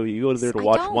one video, you go there to I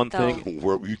watch don't, one though. thing.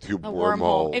 YouTube A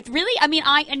wormhole. It really, I mean,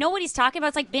 I know what he's talking about.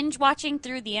 It's like binge watching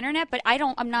through the internet, but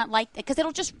I'm not like that because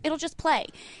it'll just play,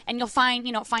 and you'll find,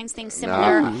 it finds things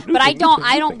similar. No. But I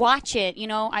don't watch it.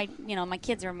 My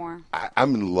kids are more.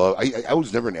 I'm in love. I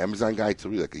was never an Amazon guy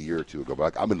until really like a year or two ago,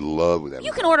 but I'm in love with Amazon.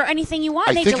 You can order anything you want.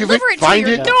 I They think of deliver it to find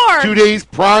your it, door. 2 days,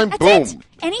 Prime, That's boom. it.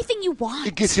 Anything you want.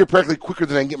 It gets here practically quicker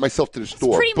than I can get myself to the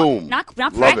store. Pretty Boom. Not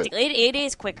Love practical. It. It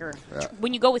is quicker. Yeah.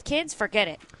 When you go with kids, forget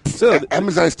it. So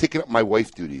Amazon is taking up my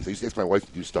wife duties. I used to ask my wife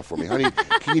to do stuff for me. Honey,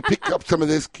 can you pick up some of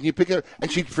this? Can you pick up?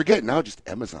 And she'd forget. Now just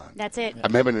Amazon. That's it.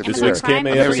 I'm having an This affair. week's Prime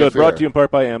KMA is episode free. brought to you in part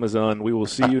by Amazon. We will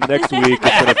see you next week.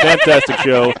 It's been a fantastic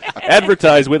show.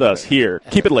 Advertise with us here.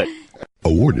 Keep it lit.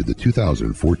 Awarded the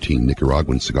 2014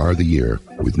 Nicaraguan Cigar of the Year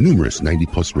with numerous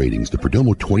 90-plus ratings, the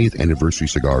Perdomo 20th Anniversary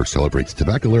Cigar celebrates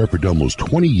Tabacalera Perdomo's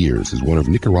 20 years as one of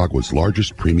Nicaragua's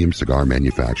largest premium cigar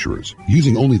manufacturers.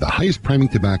 Using only the highest priming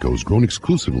tobaccos grown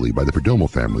exclusively by the Perdomo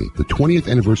family, the 20th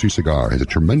Anniversary Cigar has a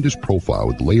tremendous profile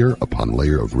with layer upon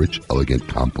layer of rich, elegant,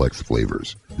 complex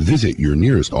flavors. Visit your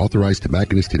nearest authorized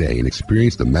tobacconist today and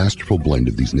experience the masterful blend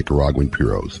of these Nicaraguan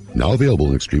puros. Now available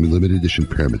in extremely limited edition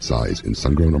pyramid size in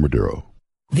sun-grown or Maduro.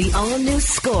 The all-new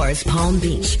Scores Palm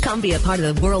Beach. Come be a part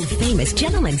of the world-famous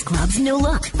Gentlemen's Club's new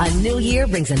look. A new year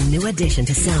brings a new addition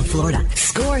to South Florida.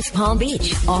 Scores Palm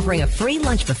Beach, offering a free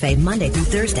lunch buffet Monday through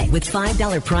Thursday with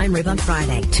 $5 prime rib on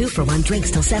Friday. 2-for-1 drinks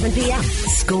till 7 p.m.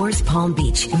 Scores Palm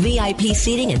Beach. VIP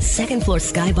seating and second-floor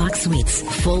skybox suites.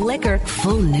 Full liquor,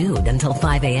 full nude until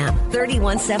 5 a.m.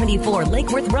 3174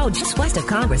 Lake Worth Road, just west of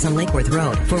Congress on Lake Worth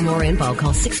Road. For more info,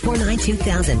 call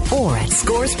 649-2000 or at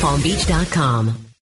scorespalmbeach.com.